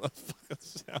put that on a fucking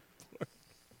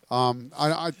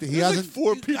soundboard. He hasn't. Like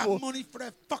 4 You people. got money for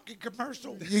that fucking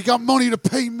commercial. You got money to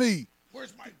pay me.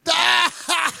 Where's my?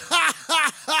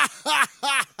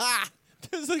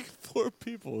 There's like 4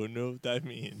 people who know what that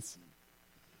means.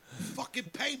 Fucking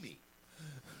pay me.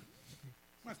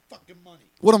 My fucking money.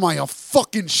 What am I, a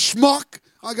fucking schmuck?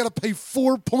 I gotta pay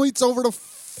 4 points over the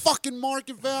fucking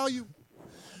market value.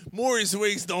 Maury's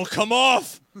wigs don't come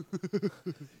off.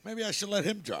 Maybe I should let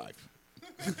him drive.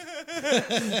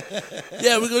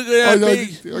 Yeah, we're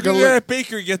gonna go to that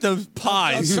bakery get them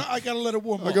pies. I gotta let it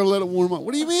warm up. I gotta let it warm up.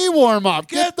 What do you mean warm up?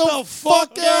 Get the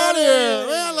fuck out of here.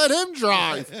 Man, let him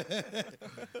drive.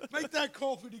 Make that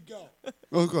coffee to go.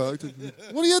 Okay.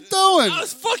 What are you doing? I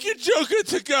was fucking joking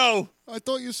to go. I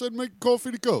thought you said make coffee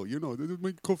to go. You know, they didn't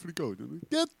make coffee to go.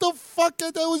 Get the fuck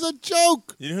out. That was a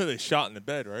joke. You know who they shot in the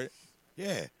bed, right?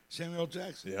 Yeah, Samuel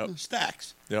Jackson. Yep.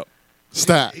 Stacks. Yep.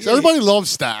 Stacks. Everybody loves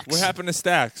Stacks. What happened to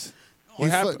Stacks? What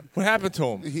happened to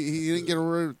him? He didn't get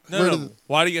rid No. of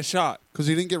Why did he get shot? because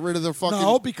he didn't get rid of the fucking.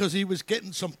 No, because he was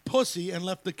getting some pussy and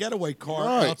left the getaway car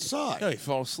Right. outside. No, he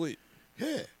fell asleep.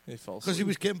 Yeah. He fell asleep. Because he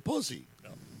was getting pussy.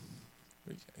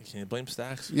 Can you blame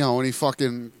Stacks? You know, when he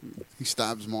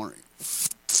stabs Maury.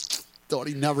 Thought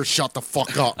he never shut the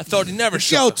fuck up. I thought he never Yo,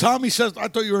 shot. Tommy says, I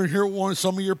thought you were in here wanting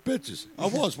some of your bitches. I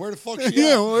was. Where the fuck she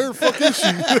Yeah, at? where the fuck is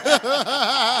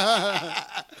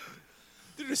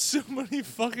she? There's so many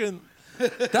fucking.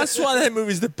 That's why that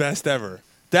movie's the best ever.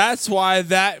 That's why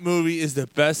that movie is the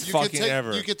best fucking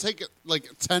ever. You could take it like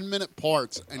 10-minute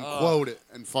parts and quote it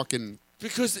and fucking.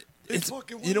 Because it's.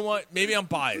 fucking You know what? Maybe I'm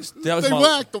biased. That was They my.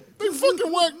 whacked them. They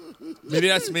fucking whacked. Maybe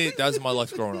that's me. That was my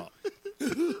life growing up.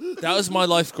 That was my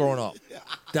life growing up.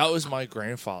 That was my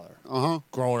grandfather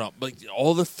growing up. Like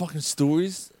all the fucking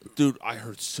stories, dude. I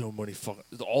heard so many fucking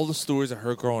all the stories I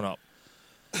heard growing up,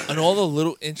 and all the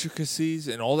little intricacies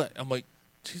and all that. I'm like,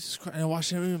 Jesus Christ! And I watched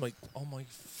that movie. I'm like, oh my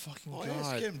fucking Ask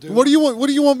god. him, dude. What do you want? What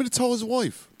do you want me to tell his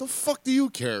wife? The fuck do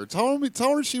you care? Tell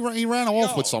her he ran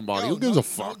off with somebody. Who gives a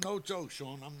fuck? No joke,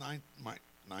 Sean. I'm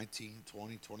 19,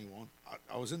 20, 21.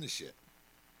 I was in the shit.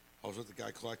 I was with the guy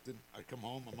collecting. I'd come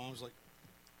home. My mom was like,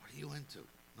 what are you into?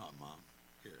 No, Mom.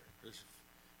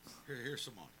 Here's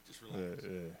some money. Just relax.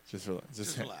 Just relax.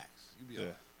 Just relax. You be all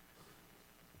right.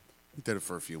 He did it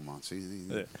for a few months.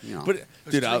 You know. But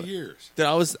dude, 3 years. Dude,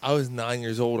 I was 9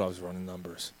 years old. I was running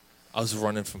numbers. I was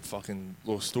running from fucking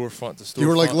little storefront to storefront. You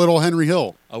were like little Henry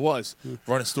Hill. I was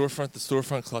running storefront to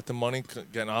storefront, collecting money,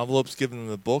 getting envelopes, giving them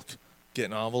the book,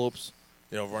 getting envelopes.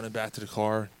 You know, running back to the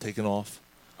car, taking off.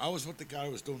 I was with the guy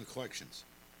who was doing the collections.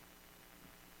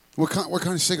 What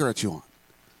kind of cigarettes you want?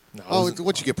 No,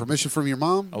 What you get permission from your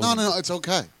mom? No, it's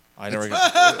okay. I never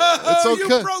got. It's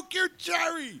okay. You broke your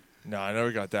cherry. No, I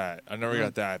never got that. I never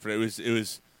got that. But it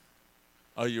was.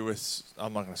 Oh, you was.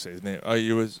 I'm not gonna say his name. Oh,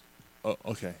 you was. Oh,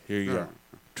 okay. Here you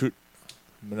go.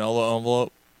 Manila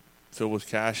envelope filled with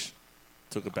cash.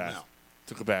 Took it back.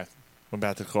 Went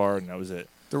back to the car, and that was it.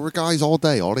 There were guys all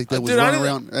day. All they did was Dude, run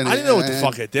around. And, I didn't know what the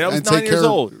fuck I did. I was 9 years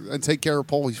old. And take care of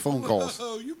Paulie's phone calls.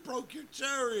 Oh, you broke your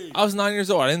cherry. I was 9 years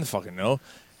old. I didn't fucking know.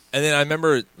 And then I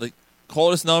remember, like,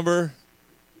 call this number,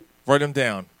 write them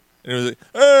down. And it was like,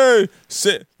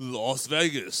 hey, Las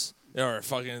Vegas. Or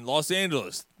fucking Los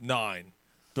Angeles, 9.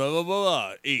 Blah, blah, blah,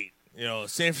 blah, 8. You know,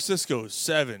 San Francisco,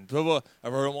 7. Blah, blah. I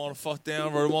wrote them all the fuck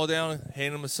down, wrote them all down,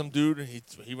 handed them to some dude, and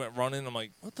he went running. I'm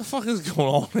like, what the fuck is going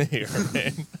on here,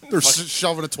 man? They're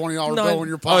shoving a $20 bill in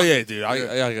your pocket. Oh, yeah, dude.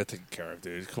 I got taken care of,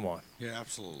 dude. Come on. Yeah,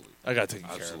 absolutely. I got taken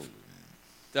care of.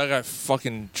 I got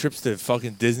fucking trips to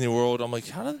fucking Disney World. I'm like,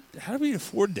 how do we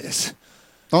afford this?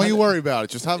 Don't you worry about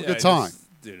it. Just have a good time.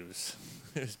 Dude, it was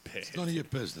bad. It's none of your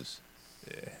business.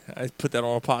 Yeah, I put that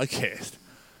on a podcast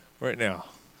right now.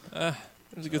 It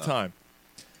was a good time.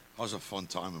 That was a fun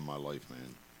time in my life,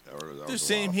 man. That The was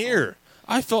same here.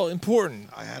 I felt important.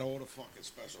 I had all the fucking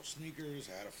special sneakers.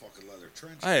 I had a fucking leather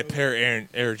trench coat. I had a pair of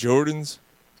Air Jordans.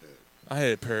 I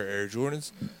had a pair of Air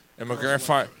Jordans. And my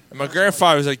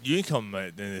grandfather was like, you ain't coming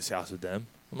in this house with them.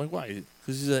 I'm like, why?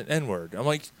 Because he's an N-word. I'm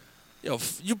like, yo,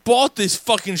 you bought these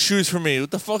fucking shoes for me.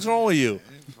 What the fuck's wrong with you?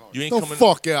 You ain't the coming.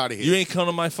 Fuck out of here. You ain't coming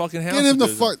to my fucking house. Get him with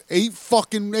the those. 8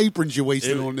 fucking aprons you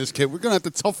wasted on this kid. We're going to have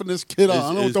to toughen this kid up. I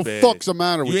don't know what the bad. fuck's the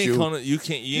matter with you.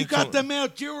 You got them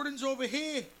out Jordans over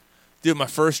here. Dude, my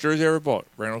first jersey I ever bought,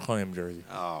 Randall Cunningham jersey.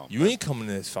 Oh, you ain't coming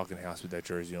to this fucking house with that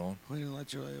jersey on.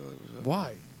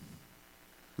 Why?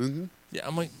 Mm-hmm. Yeah,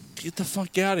 I'm like, get the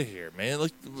fuck out of here, man.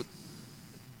 Like,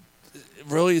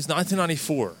 really, it's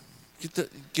 1994.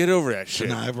 Get over that shit.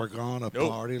 Tonight we're gonna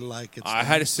party like it's. I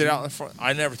had to sit out in front.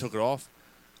 I never took it off.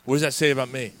 What does that say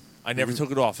about me? I never took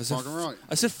it off.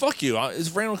 I said, fuck you. It's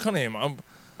Randall Cunningham.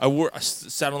 I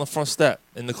sat on the front step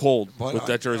in the cold with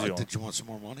that jersey on. Did you want some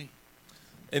more money?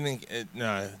 And then,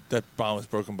 nah, that bond was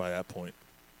broken by that point.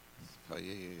 Oh,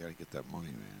 yeah, you got to get that money,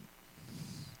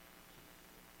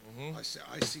 man. Mm-hmm. I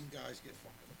seen guys get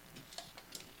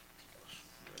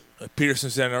fucking. Peterson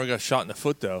said I never got shot in the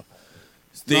foot, though.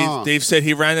 Dave said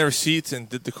he ran the receipts and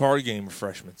did the card game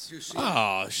refreshments.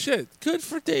 Oh, shit. Good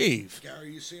for Dave.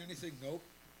 Gary, you see anything? Nope.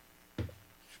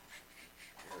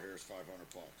 Here's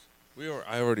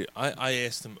 $500. I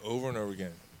asked him over and over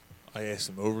again.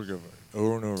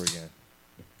 Over and over again.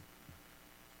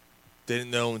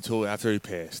 Didn't know until after he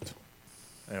passed.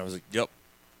 And I was like, yep.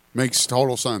 Makes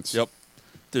total sense. Yep.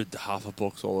 Dude, the Hoffa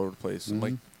books all over the place. I'm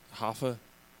like, Hoffa?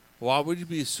 Why would you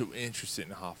be so interested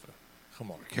in Hoffa?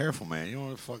 Come on. Careful, man. You don't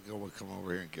want to fucking come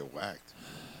over here and get whacked.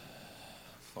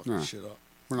 Fucking shit up.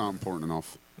 We're not important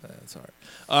enough. That's all right.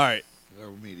 All right.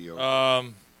 We're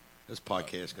mediocre. This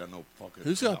podcast got no fucking.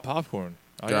 Who's got popcorn?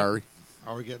 Gary.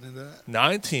 Are we getting into that?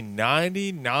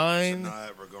 1999.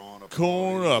 Tonight we're going to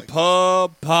Corner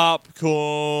Pub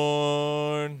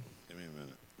popcorn. Give me a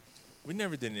minute. We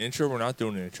never did an intro. We're not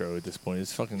doing an intro at this point.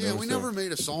 It's fucking. Yeah, we never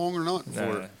made a song or nothing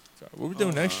for it. What are we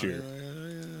doing next year?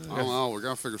 I don't know. We're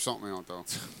gonna figure something out though.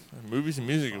 Movies and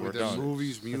music. We're done.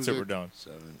 Movies, music. That's it. We're done.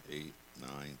 7, 8, 9,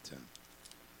 10.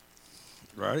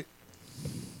 Right?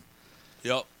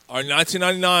 Yep. All right,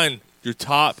 1999. Your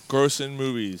top grossing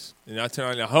movies in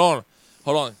 1999.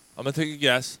 Hold on. I'm gonna take a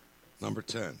guess. Number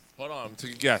 10. Hold on. I'm gonna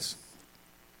take a guess.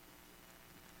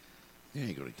 You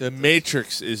ain't gonna get The this.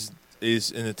 Matrix is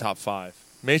in the top 5.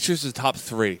 Matrix is top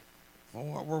 3.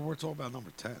 Well, we're talking about number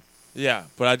 10. Yeah,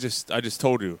 but I just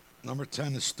told you. Number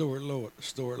 10 is Stuart Little.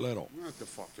 What the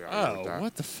fuck? Oh,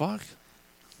 what the fuck?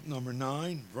 Number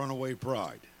 9, Runaway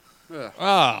Bride. Yeah.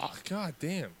 Oh, god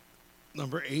damn.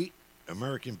 Number 8,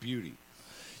 American Beauty.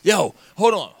 Yo,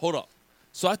 hold on.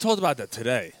 So I talked about that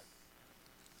today.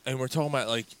 And we're talking about,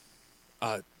 like,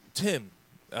 Tim,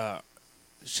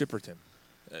 Shipper Tim.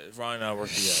 Ryan and I work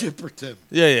together. Shipper Tim.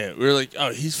 Yeah. We were like,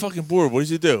 oh, he's fucking bored. What does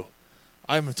he do?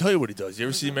 I'm going to tell you what he does. You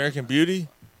ever see American Beauty?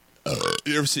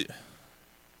 You ever see...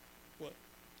 What?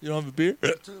 You don't have a beer?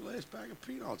 To the last bag of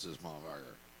peanuts, this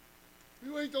motherfucker.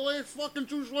 You ate the last fucking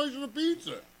 2 slices of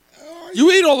pizza.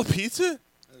 You ate all the pizza?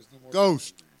 No more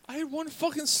Ghost. I had one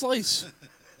fucking slice.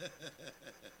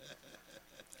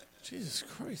 Jesus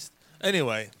Christ.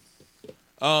 Anyway,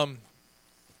 so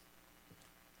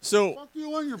Fuck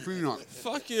you and your peanut.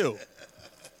 fuck you.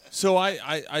 So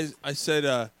I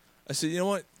said you know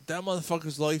what? That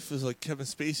motherfucker's life is like Kevin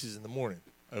Spacey's in the morning.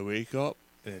 I wake up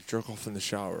and I jerk off in the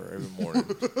shower every morning.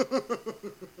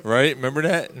 Right? Remember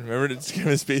that? Remember the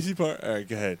Kevin Spacey part? All right,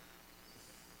 go ahead.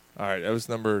 All right, that was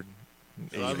number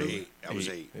 8. That was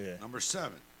 8. Yeah. Number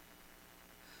 7.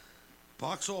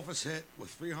 Box office hit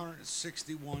with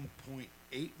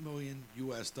 $361.8 million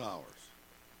US.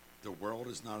 The World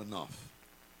Is Not Enough.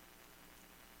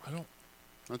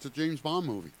 That's a James Bond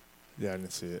movie. Yeah, I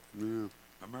didn't see it. Yeah.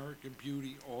 American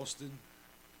Beauty, Austin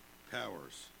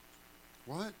Powers.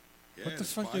 What? Yeah, What the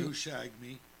fuck Spy you- Who Shagged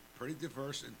Me. Pretty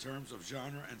diverse in terms of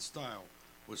genre and style,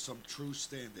 with some true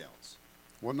standouts.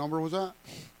 What number was that?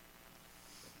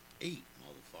 8,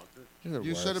 motherfucker. You're the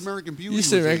You worst. said American Beauty. You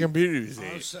said was American 8. Beauty was Oh,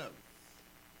 8. 7.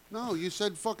 No, you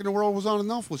said fucking The World Was Not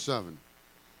Enough was 7.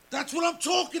 That's what I'm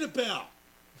talking about.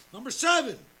 Number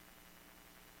 7.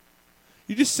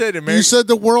 You just said American. You said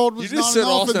The World Was You just Not said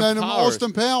Enough, Austin and then Powers.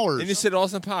 Austin Powers. And you said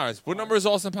Austin Powers. What number is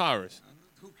Austin Powers?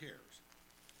 Who cares?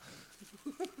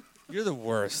 You're the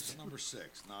worst. Number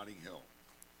 6, Notting Hill.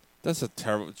 That's a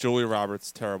terrible. Julia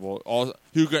Roberts, terrible. All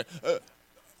who got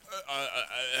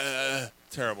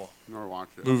terrible. Never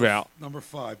watched it. Move out. Number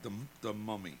 5, The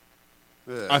Mummy.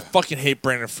 Yeah. I fucking hate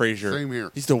Brandon Fraser. Same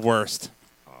here. He's the worst.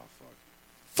 Oh, fuck.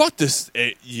 Fuck this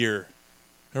year.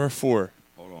 Number 4.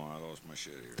 Hold on, I lost my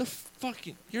shit here. The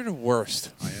fucking. You're the worst.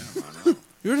 I am, I know.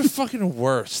 You're the fucking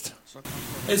worst.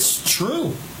 It's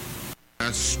true.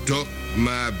 I stuck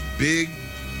my big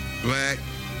black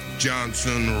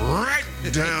Johnson right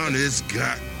down his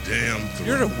goddamn throat.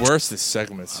 You're the worst at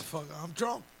segments. I'm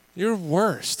drunk. You're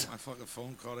worst. My fucking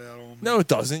phone cut out on me. No, it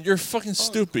doesn't. You're fucking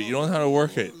stupid. You don't know how to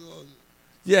work it.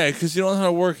 Yeah, because you don't know how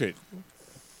to work it.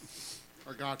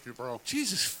 I got you, bro.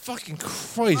 Jesus fucking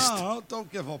Christ. No,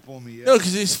 don't give up on me yet. No,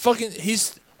 because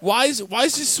he's why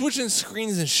is he switching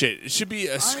screens and shit? It should be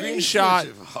a screenshot.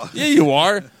 Yeah, you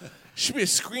are. It should be a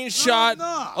screenshot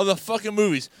of the fucking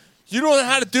movies. You don't know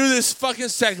how to do this fucking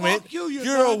segment. Fuck you,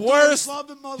 You're the worst.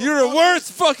 goddamn loving You're the motherfucker.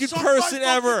 worst fucking Suck my person fucking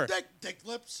ever. Dick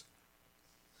lips.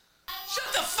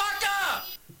 Shut the fuck up!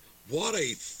 What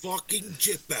a fucking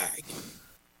jitbag.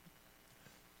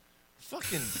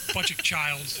 Fucking bunch of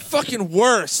childs. Fucking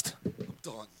worst. I'm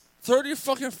done. Throw your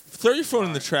phone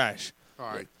in the trash. All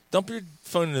right. Dump your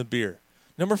phone in the beer.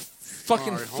 Number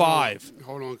fucking All right, 5.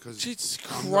 Hold on, because Jesus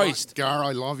Christ, Gar,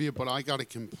 I love you, but I got a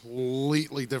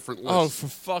completely different list. Oh, for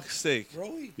fuck's sake.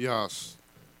 Really? Yes.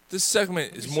 This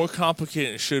segment is more complicated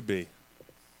than it should be.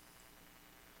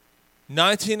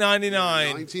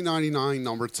 1999. 1999,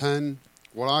 number 10.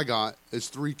 What I got is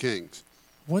Three Kings.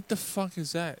 What the fuck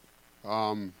is that?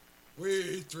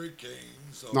 We three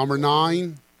kings. Number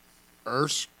 9,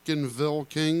 Erskineville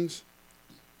Kings.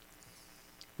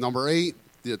 Number 8,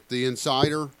 the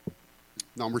Insider.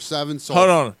 Number 7, Hold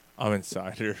on. I'm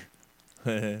Insider.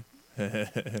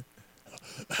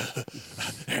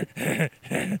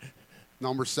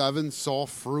 Number 7,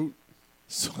 Soft Fruit.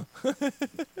 I'm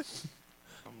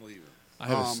leaving.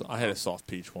 I had a soft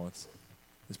peach once.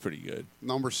 It's pretty good.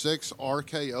 Number 6,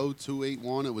 RKO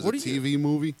 281. It was What a are you- TV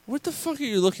movie. What the fuck are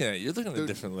you looking at? You're looking at a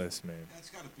different list, man. That's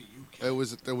got to be you, It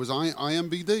was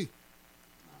IMBD.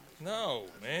 No,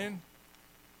 man.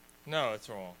 No, it's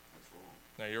wrong.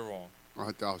 No, you're wrong.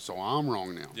 So I'm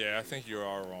wrong now. Yeah, I think you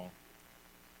are wrong.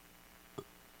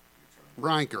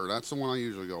 Ranker, that's the one I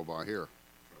usually go by here.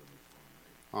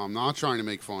 I'm not trying to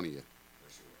make fun of you.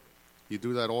 You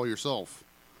do that all yourself.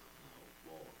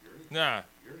 Nah.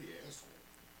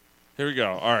 Here we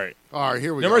go. All right. All right,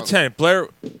 here we Number go. 10, Blair.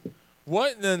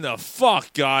 What in the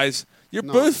fuck, guys? You're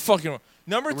No. both fucking.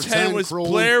 Number 10 was Cruel.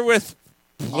 Blair with.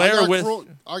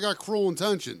 I got Cruel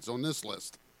Intentions on this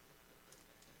list.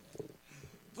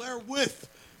 Blair with.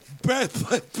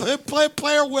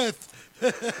 Blair with.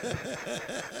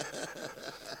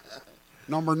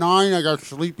 Number 9, I got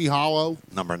Sleepy Hollow.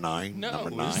 Number 9. No,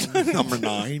 Number it's 9. Number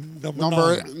 9.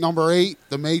 Number 9. Number 8,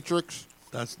 The Matrix.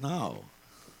 That's no.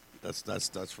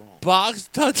 That's wrong. Box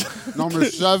touch. Number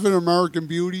 7, American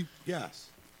Beauty. Yes.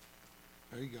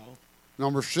 There you go.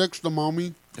 Number 6, The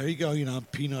Mummy. There you go. You know, I'm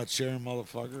peanut sharing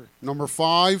motherfucker. Number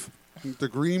 5, The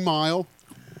Green Mile.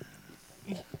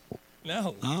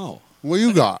 No. No. What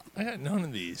you got? I got none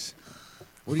of these.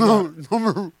 What do you got?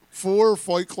 Number 4,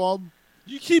 Fight Club.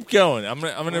 You keep going. I'm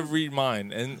gonna read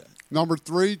mine. And Number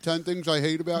 3, 10 Things I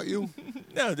Hate About You.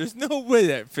 no, there's no way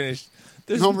that finished.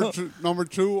 There's Number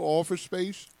 2, Office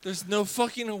Space. There's no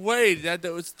fucking way that's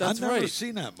I've never right.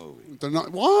 seen that movie.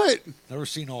 What? Never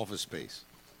seen Office Space.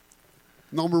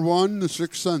 Number 1, The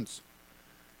Sixth Sense.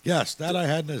 Yes, that I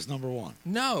had as number 1.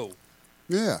 No.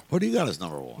 Yeah. What do you got as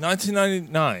number 1?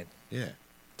 1999. Yeah.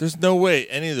 There's no way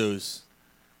any of those.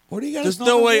 What do you got There's as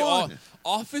number no way 1?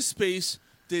 Office Space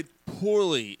did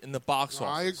poorly in the box office.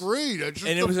 I agree. That's just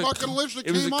And the fucking list that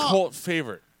it was a came up. cult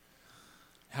favorite.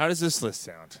 How does this list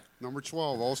sound? Number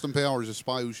 12, Austin Powers, The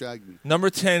Spy Who Shagged Me. Number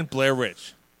 10, Blair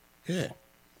Witch. Yeah.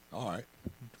 All right.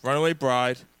 Runaway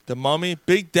Bride, The Mummy,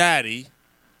 Big Daddy,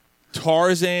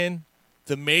 Tarzan,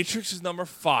 The Matrix is number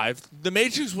 5. The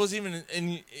Matrix wasn't even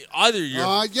in either year.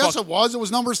 Yes, it was. It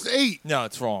was number 8. No,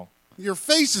 it's wrong. Your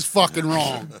face is fucking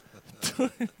wrong.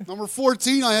 Number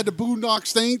 14, I had the Boondock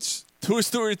Saints. Toy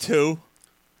Story 2.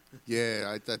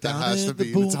 Yeah, that Down has in to the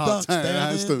be in the top boondocks, 10. It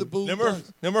down has in to. the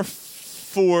boondocks. Number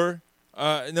 4.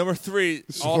 Number 3.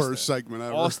 This is the worst segment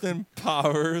ever. Austin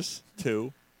Powers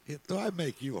 2. Yeah, do I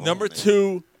make you Number horny?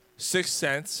 2, Sixth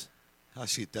Sense. I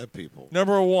shoot dead people.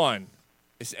 Number 1.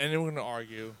 Is anyone going to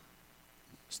argue?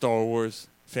 Star Wars,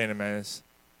 Phantom Menace.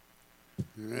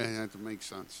 Yeah, that makes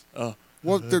sense.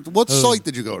 What site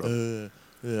did you go to?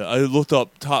 I looked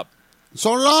up top.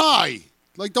 So did I.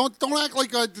 Like, don't act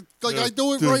like I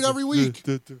do it right every week.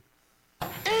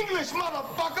 English,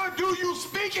 motherfucker, do you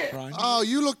speak it? Oh,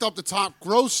 you looked up the top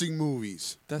grossing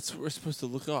movies. That's what we're supposed to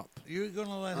look up. You're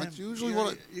gonna let That's him. usually you're,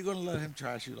 what you're gonna let him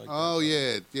trash you like Oh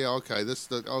that. yeah, okay.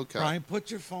 Okay. Brian, put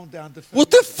your phone down.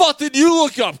 What the fuck did you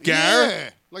look up, Gar? Yeah,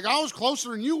 like I was closer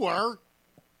than you were. At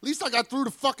least I got through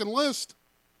the fucking list.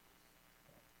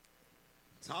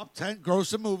 Top 10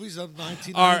 grossing movies of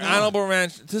 1999. All right, honorable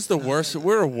mention. This is the worst.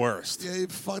 We're the worst. Yeah,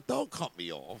 fuck, don't cut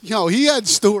me off. Yo, he had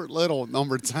Stuart Little at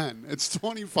number 10. It's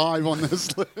 25 on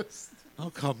this list.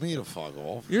 Don't cut me the fuck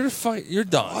off. You're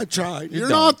done. I tried. You're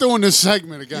not doing this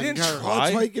segment again. You didn't Garrett. try.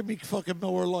 I'll try to give me fucking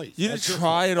Miller Lite. You That's didn't your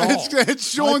try at fault. all.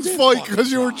 It's Sean's I did fight fucking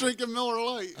because you were try. drinking Miller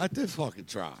Lite. I did fucking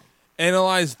try.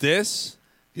 Analyze this.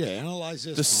 Yeah, analyze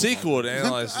this. The sequel to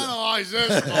analyze this. Analyze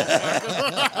this.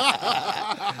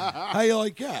 How you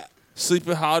like that?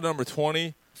 Sleepy Hollow number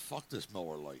 20. Fuck this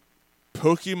Miller Lite.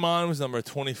 Pokemon was number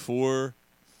 24.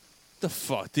 The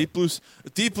fuck? Deep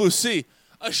Blue Sea.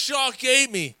 A shark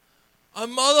ate me. A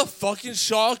motherfucking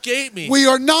shark ate me. We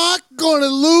are not going to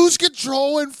lose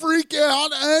control and freak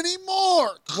out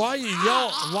anymore. Why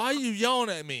are you yelling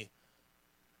at me?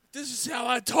 This is how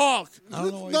I talk. It's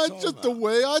not just the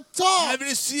way I talk. Haven't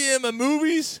you seen him in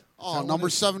movies? Oh, number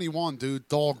 71, dude.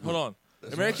 Dogma. Hold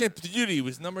on. American Beauty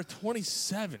was numur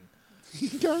 27.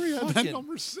 Gary had that Fucking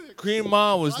number 6. Green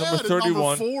Mile was I number had it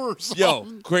number 31. 4 or Yo,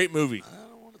 something. great movie.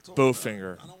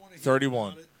 Bowfinger,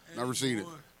 31. Never seen it.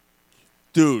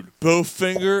 Dude,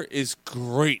 Bowfinger is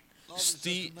great.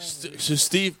 Steve,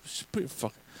 put your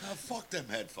fuck. Now fuck them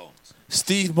headphones.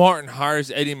 Steve Martin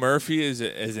hires Eddie Murphy as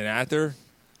an actor,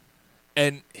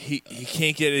 and he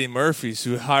can't get Eddie Murphy,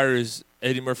 so he hires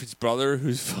Eddie Murphy's brother,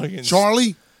 who's fucking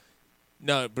Charlie?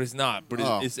 No, but it's not. But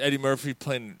it's Eddie Murphy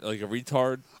playing like a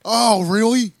retard. Oh,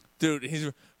 really? Dude,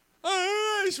 he's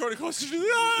trying to cause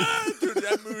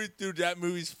dude, that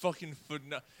movie's fucking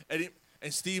phenomenal.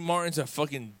 And Steve Martin's a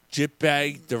fucking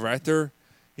jitbag director.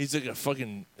 He's like a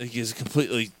fucking he's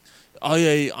completely. Oh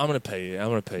yeah, I'm gonna pay you.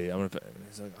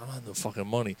 He's like, I don't have no fucking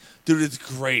money, dude. It's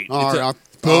great. All right,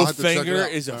 Bowfinger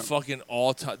is a fucking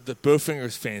all time. The Bowfinger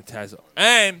is fantastic.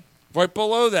 And right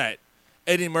below that,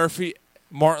 Eddie Murphy,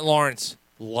 Martin Lawrence,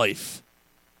 Life.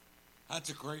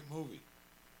 That's a great movie.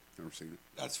 Never seen it.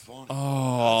 That's fun.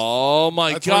 Oh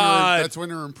my God! That's when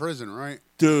they're in prison, right?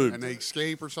 Dude. And they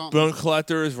escape or something? Bone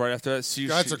Collector is right after that.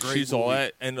 That's a great She's all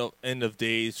movie. that. End of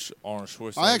Days, Arnold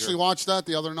Schwarzenegger. I actually watched that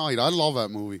the other night. I love that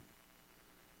movie.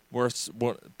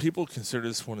 People consider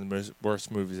this one of the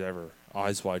worst movies ever.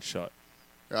 Eyes Wide Shut.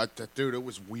 Dude, it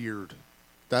was weird.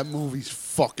 That movie's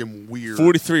fucking weird.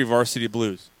 43 Varsity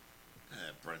Blues.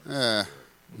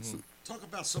 Talk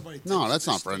about somebody. No, that's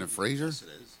not Brendan Fraser. Yes, it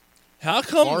is. How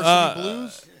come Varsity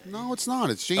Blues? No, it's not.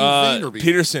 It's James Vanderbeek.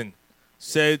 Peterson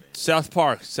said South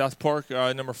Park.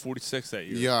 Number 46 that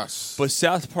year. Yes. But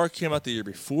South Park came out the year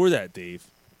before that, Dave.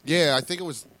 Yeah, I think it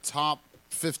was top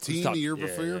 15 the year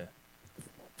before. Yeah.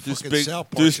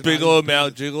 South Park Deuce should not Bigelow, even be Mal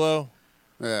Gigolo.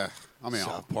 Yeah, I mean,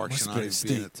 South Park should Must not be even steak.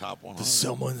 be in the top 100. Does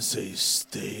someone say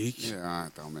steak? Yeah, I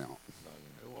don't know.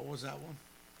 What was that one?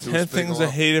 10 things I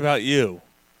hate about you.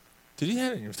 Did you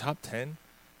have it in your top 10?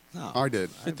 No, I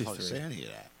did. I didn't 53. say any of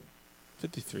that.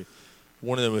 53.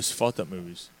 One of the most fucked up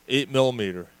movies.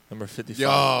 8mm, number 55.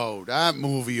 Yo, that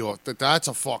movie, that's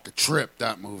a fucking trip,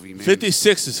 that movie, man.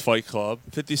 56 is Fight Club.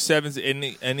 57 is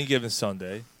Any Given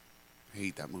Sunday. I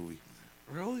hate that movie.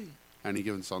 Really? Any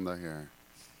Given Sunday, yeah.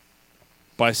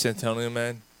 Bicentennial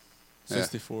Man,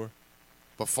 64.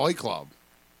 But Fight Club.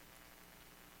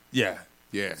 Yeah.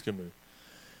 Yeah. It's a good movie.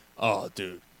 Oh,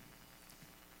 dude.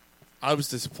 I was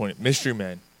disappointed. Mystery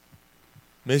Man.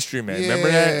 Remember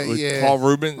that? With yeah. Paul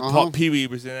Rubin? Uh-huh. Paul Pee-wee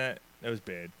was in that. That was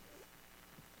bad.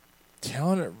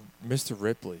 Talented Mr.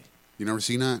 Ripley. You never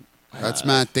seen that? That's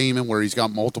Matt Damon, where he's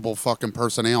got multiple fucking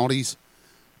personalities,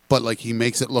 but like he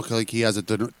makes it look like he has a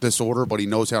disorder, but he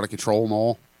knows how to control them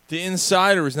all. The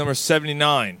Insider is number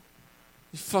 79.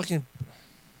 You fucking...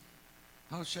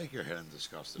 I'll shake your head and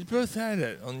disgust You it. both had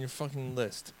it on your fucking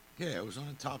list. Yeah, it was on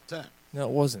the top 10. No,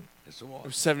 it wasn't. Yes, it It was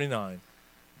was. 79. It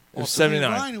Well, was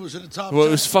 79. 79, it was in the top Well, 10.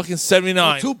 it was fucking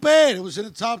 79. Well, too bad. It was in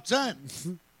the top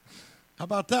 10. How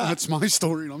about that? That's my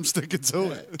story, and I'm sticking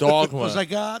to it. Dogma. Because I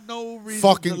got no reason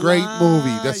Fucking to great lie.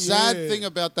 movie. The sad Yeah. thing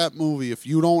about that movie, if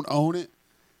you don't own it,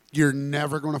 you're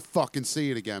never going to fucking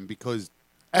see it again because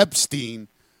Epstein,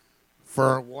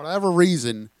 for whatever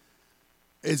reason,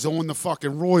 is on the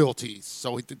fucking royalties.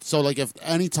 So like if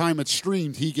any time it's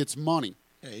streamed, he gets money.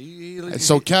 Yeah, And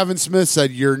so Kevin Smith said,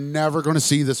 you're never going to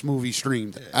see this movie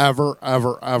streamed. Ever,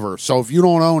 ever, ever. So if you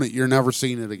don't own it, you're never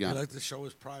seeing it I again. like to show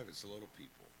his privates to little people.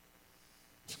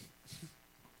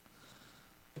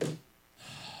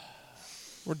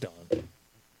 We're done.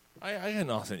 I got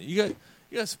nothing. You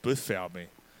guys both failed me.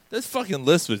 This fucking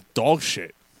list was dog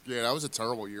shit. Yeah, that was a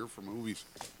terrible year for movies.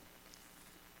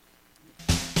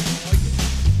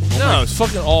 No, it's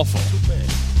fucking awful.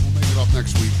 We'll make it up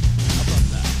next week.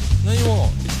 No, you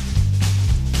won't.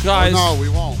 Guys, Oh, no, we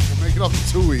won't. We'll make it up in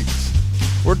 2 weeks.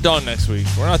 we're done next week.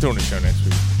 We're not doing the show next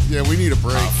week. Yeah, we need a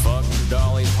break. Fuck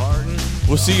Dolly Parton.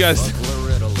 We'll see you guys. Fuck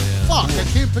Loretta Lynn. Fuck, I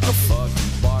can't pick up. Fuck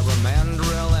Barbara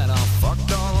Mandrell and I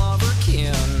fucked all of her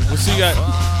kin. We'll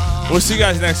see you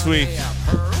guys next week.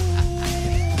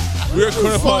 We're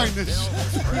Corner Pod. Find this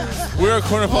shit. We're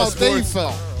Corner Pod Oh, Dave Sports.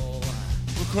 fell.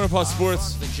 We're Corner Pod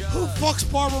Sports. Who fucks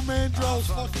Barbara Mandrell's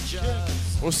fucking shit?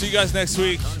 We'll see you guys next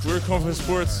week. We're Corner Pod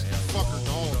Sports. Fucker,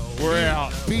 dog. We're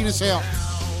out. Penis out.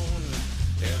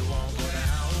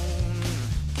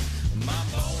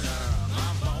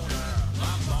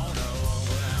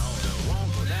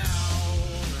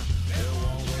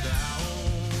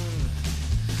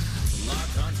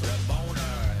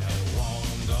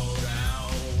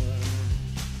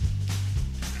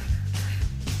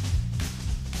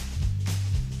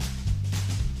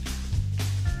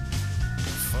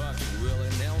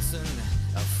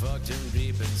 fucked him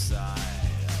deep inside.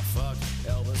 I fucked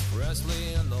Elvis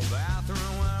Presley in the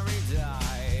bathroom where he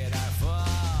died. I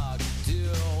fucked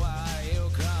till why you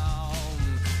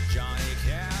come. Johnny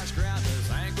Cash grabbed his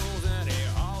ankles and he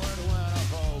hollered when I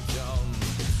poked him.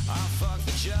 I fucked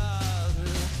the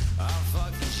judge. I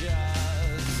fucked the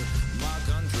judge. My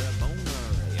country boner,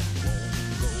 it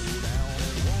won't go down.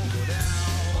 It won't go down.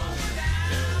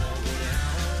 It won't go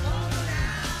down.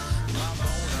 My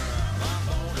boner, my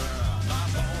boner, my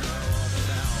boner won't go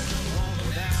down. It won't go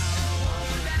down.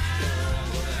 It won't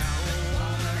go down.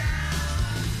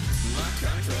 My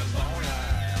country boner,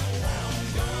 it won't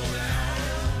go down.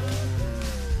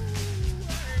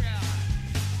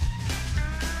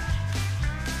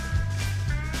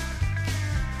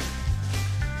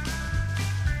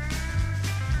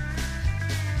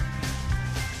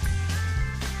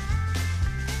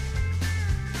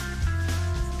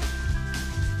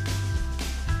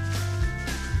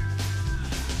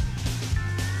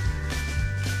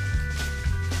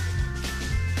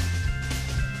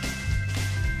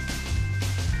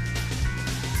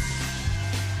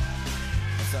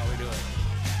 That's how we do it.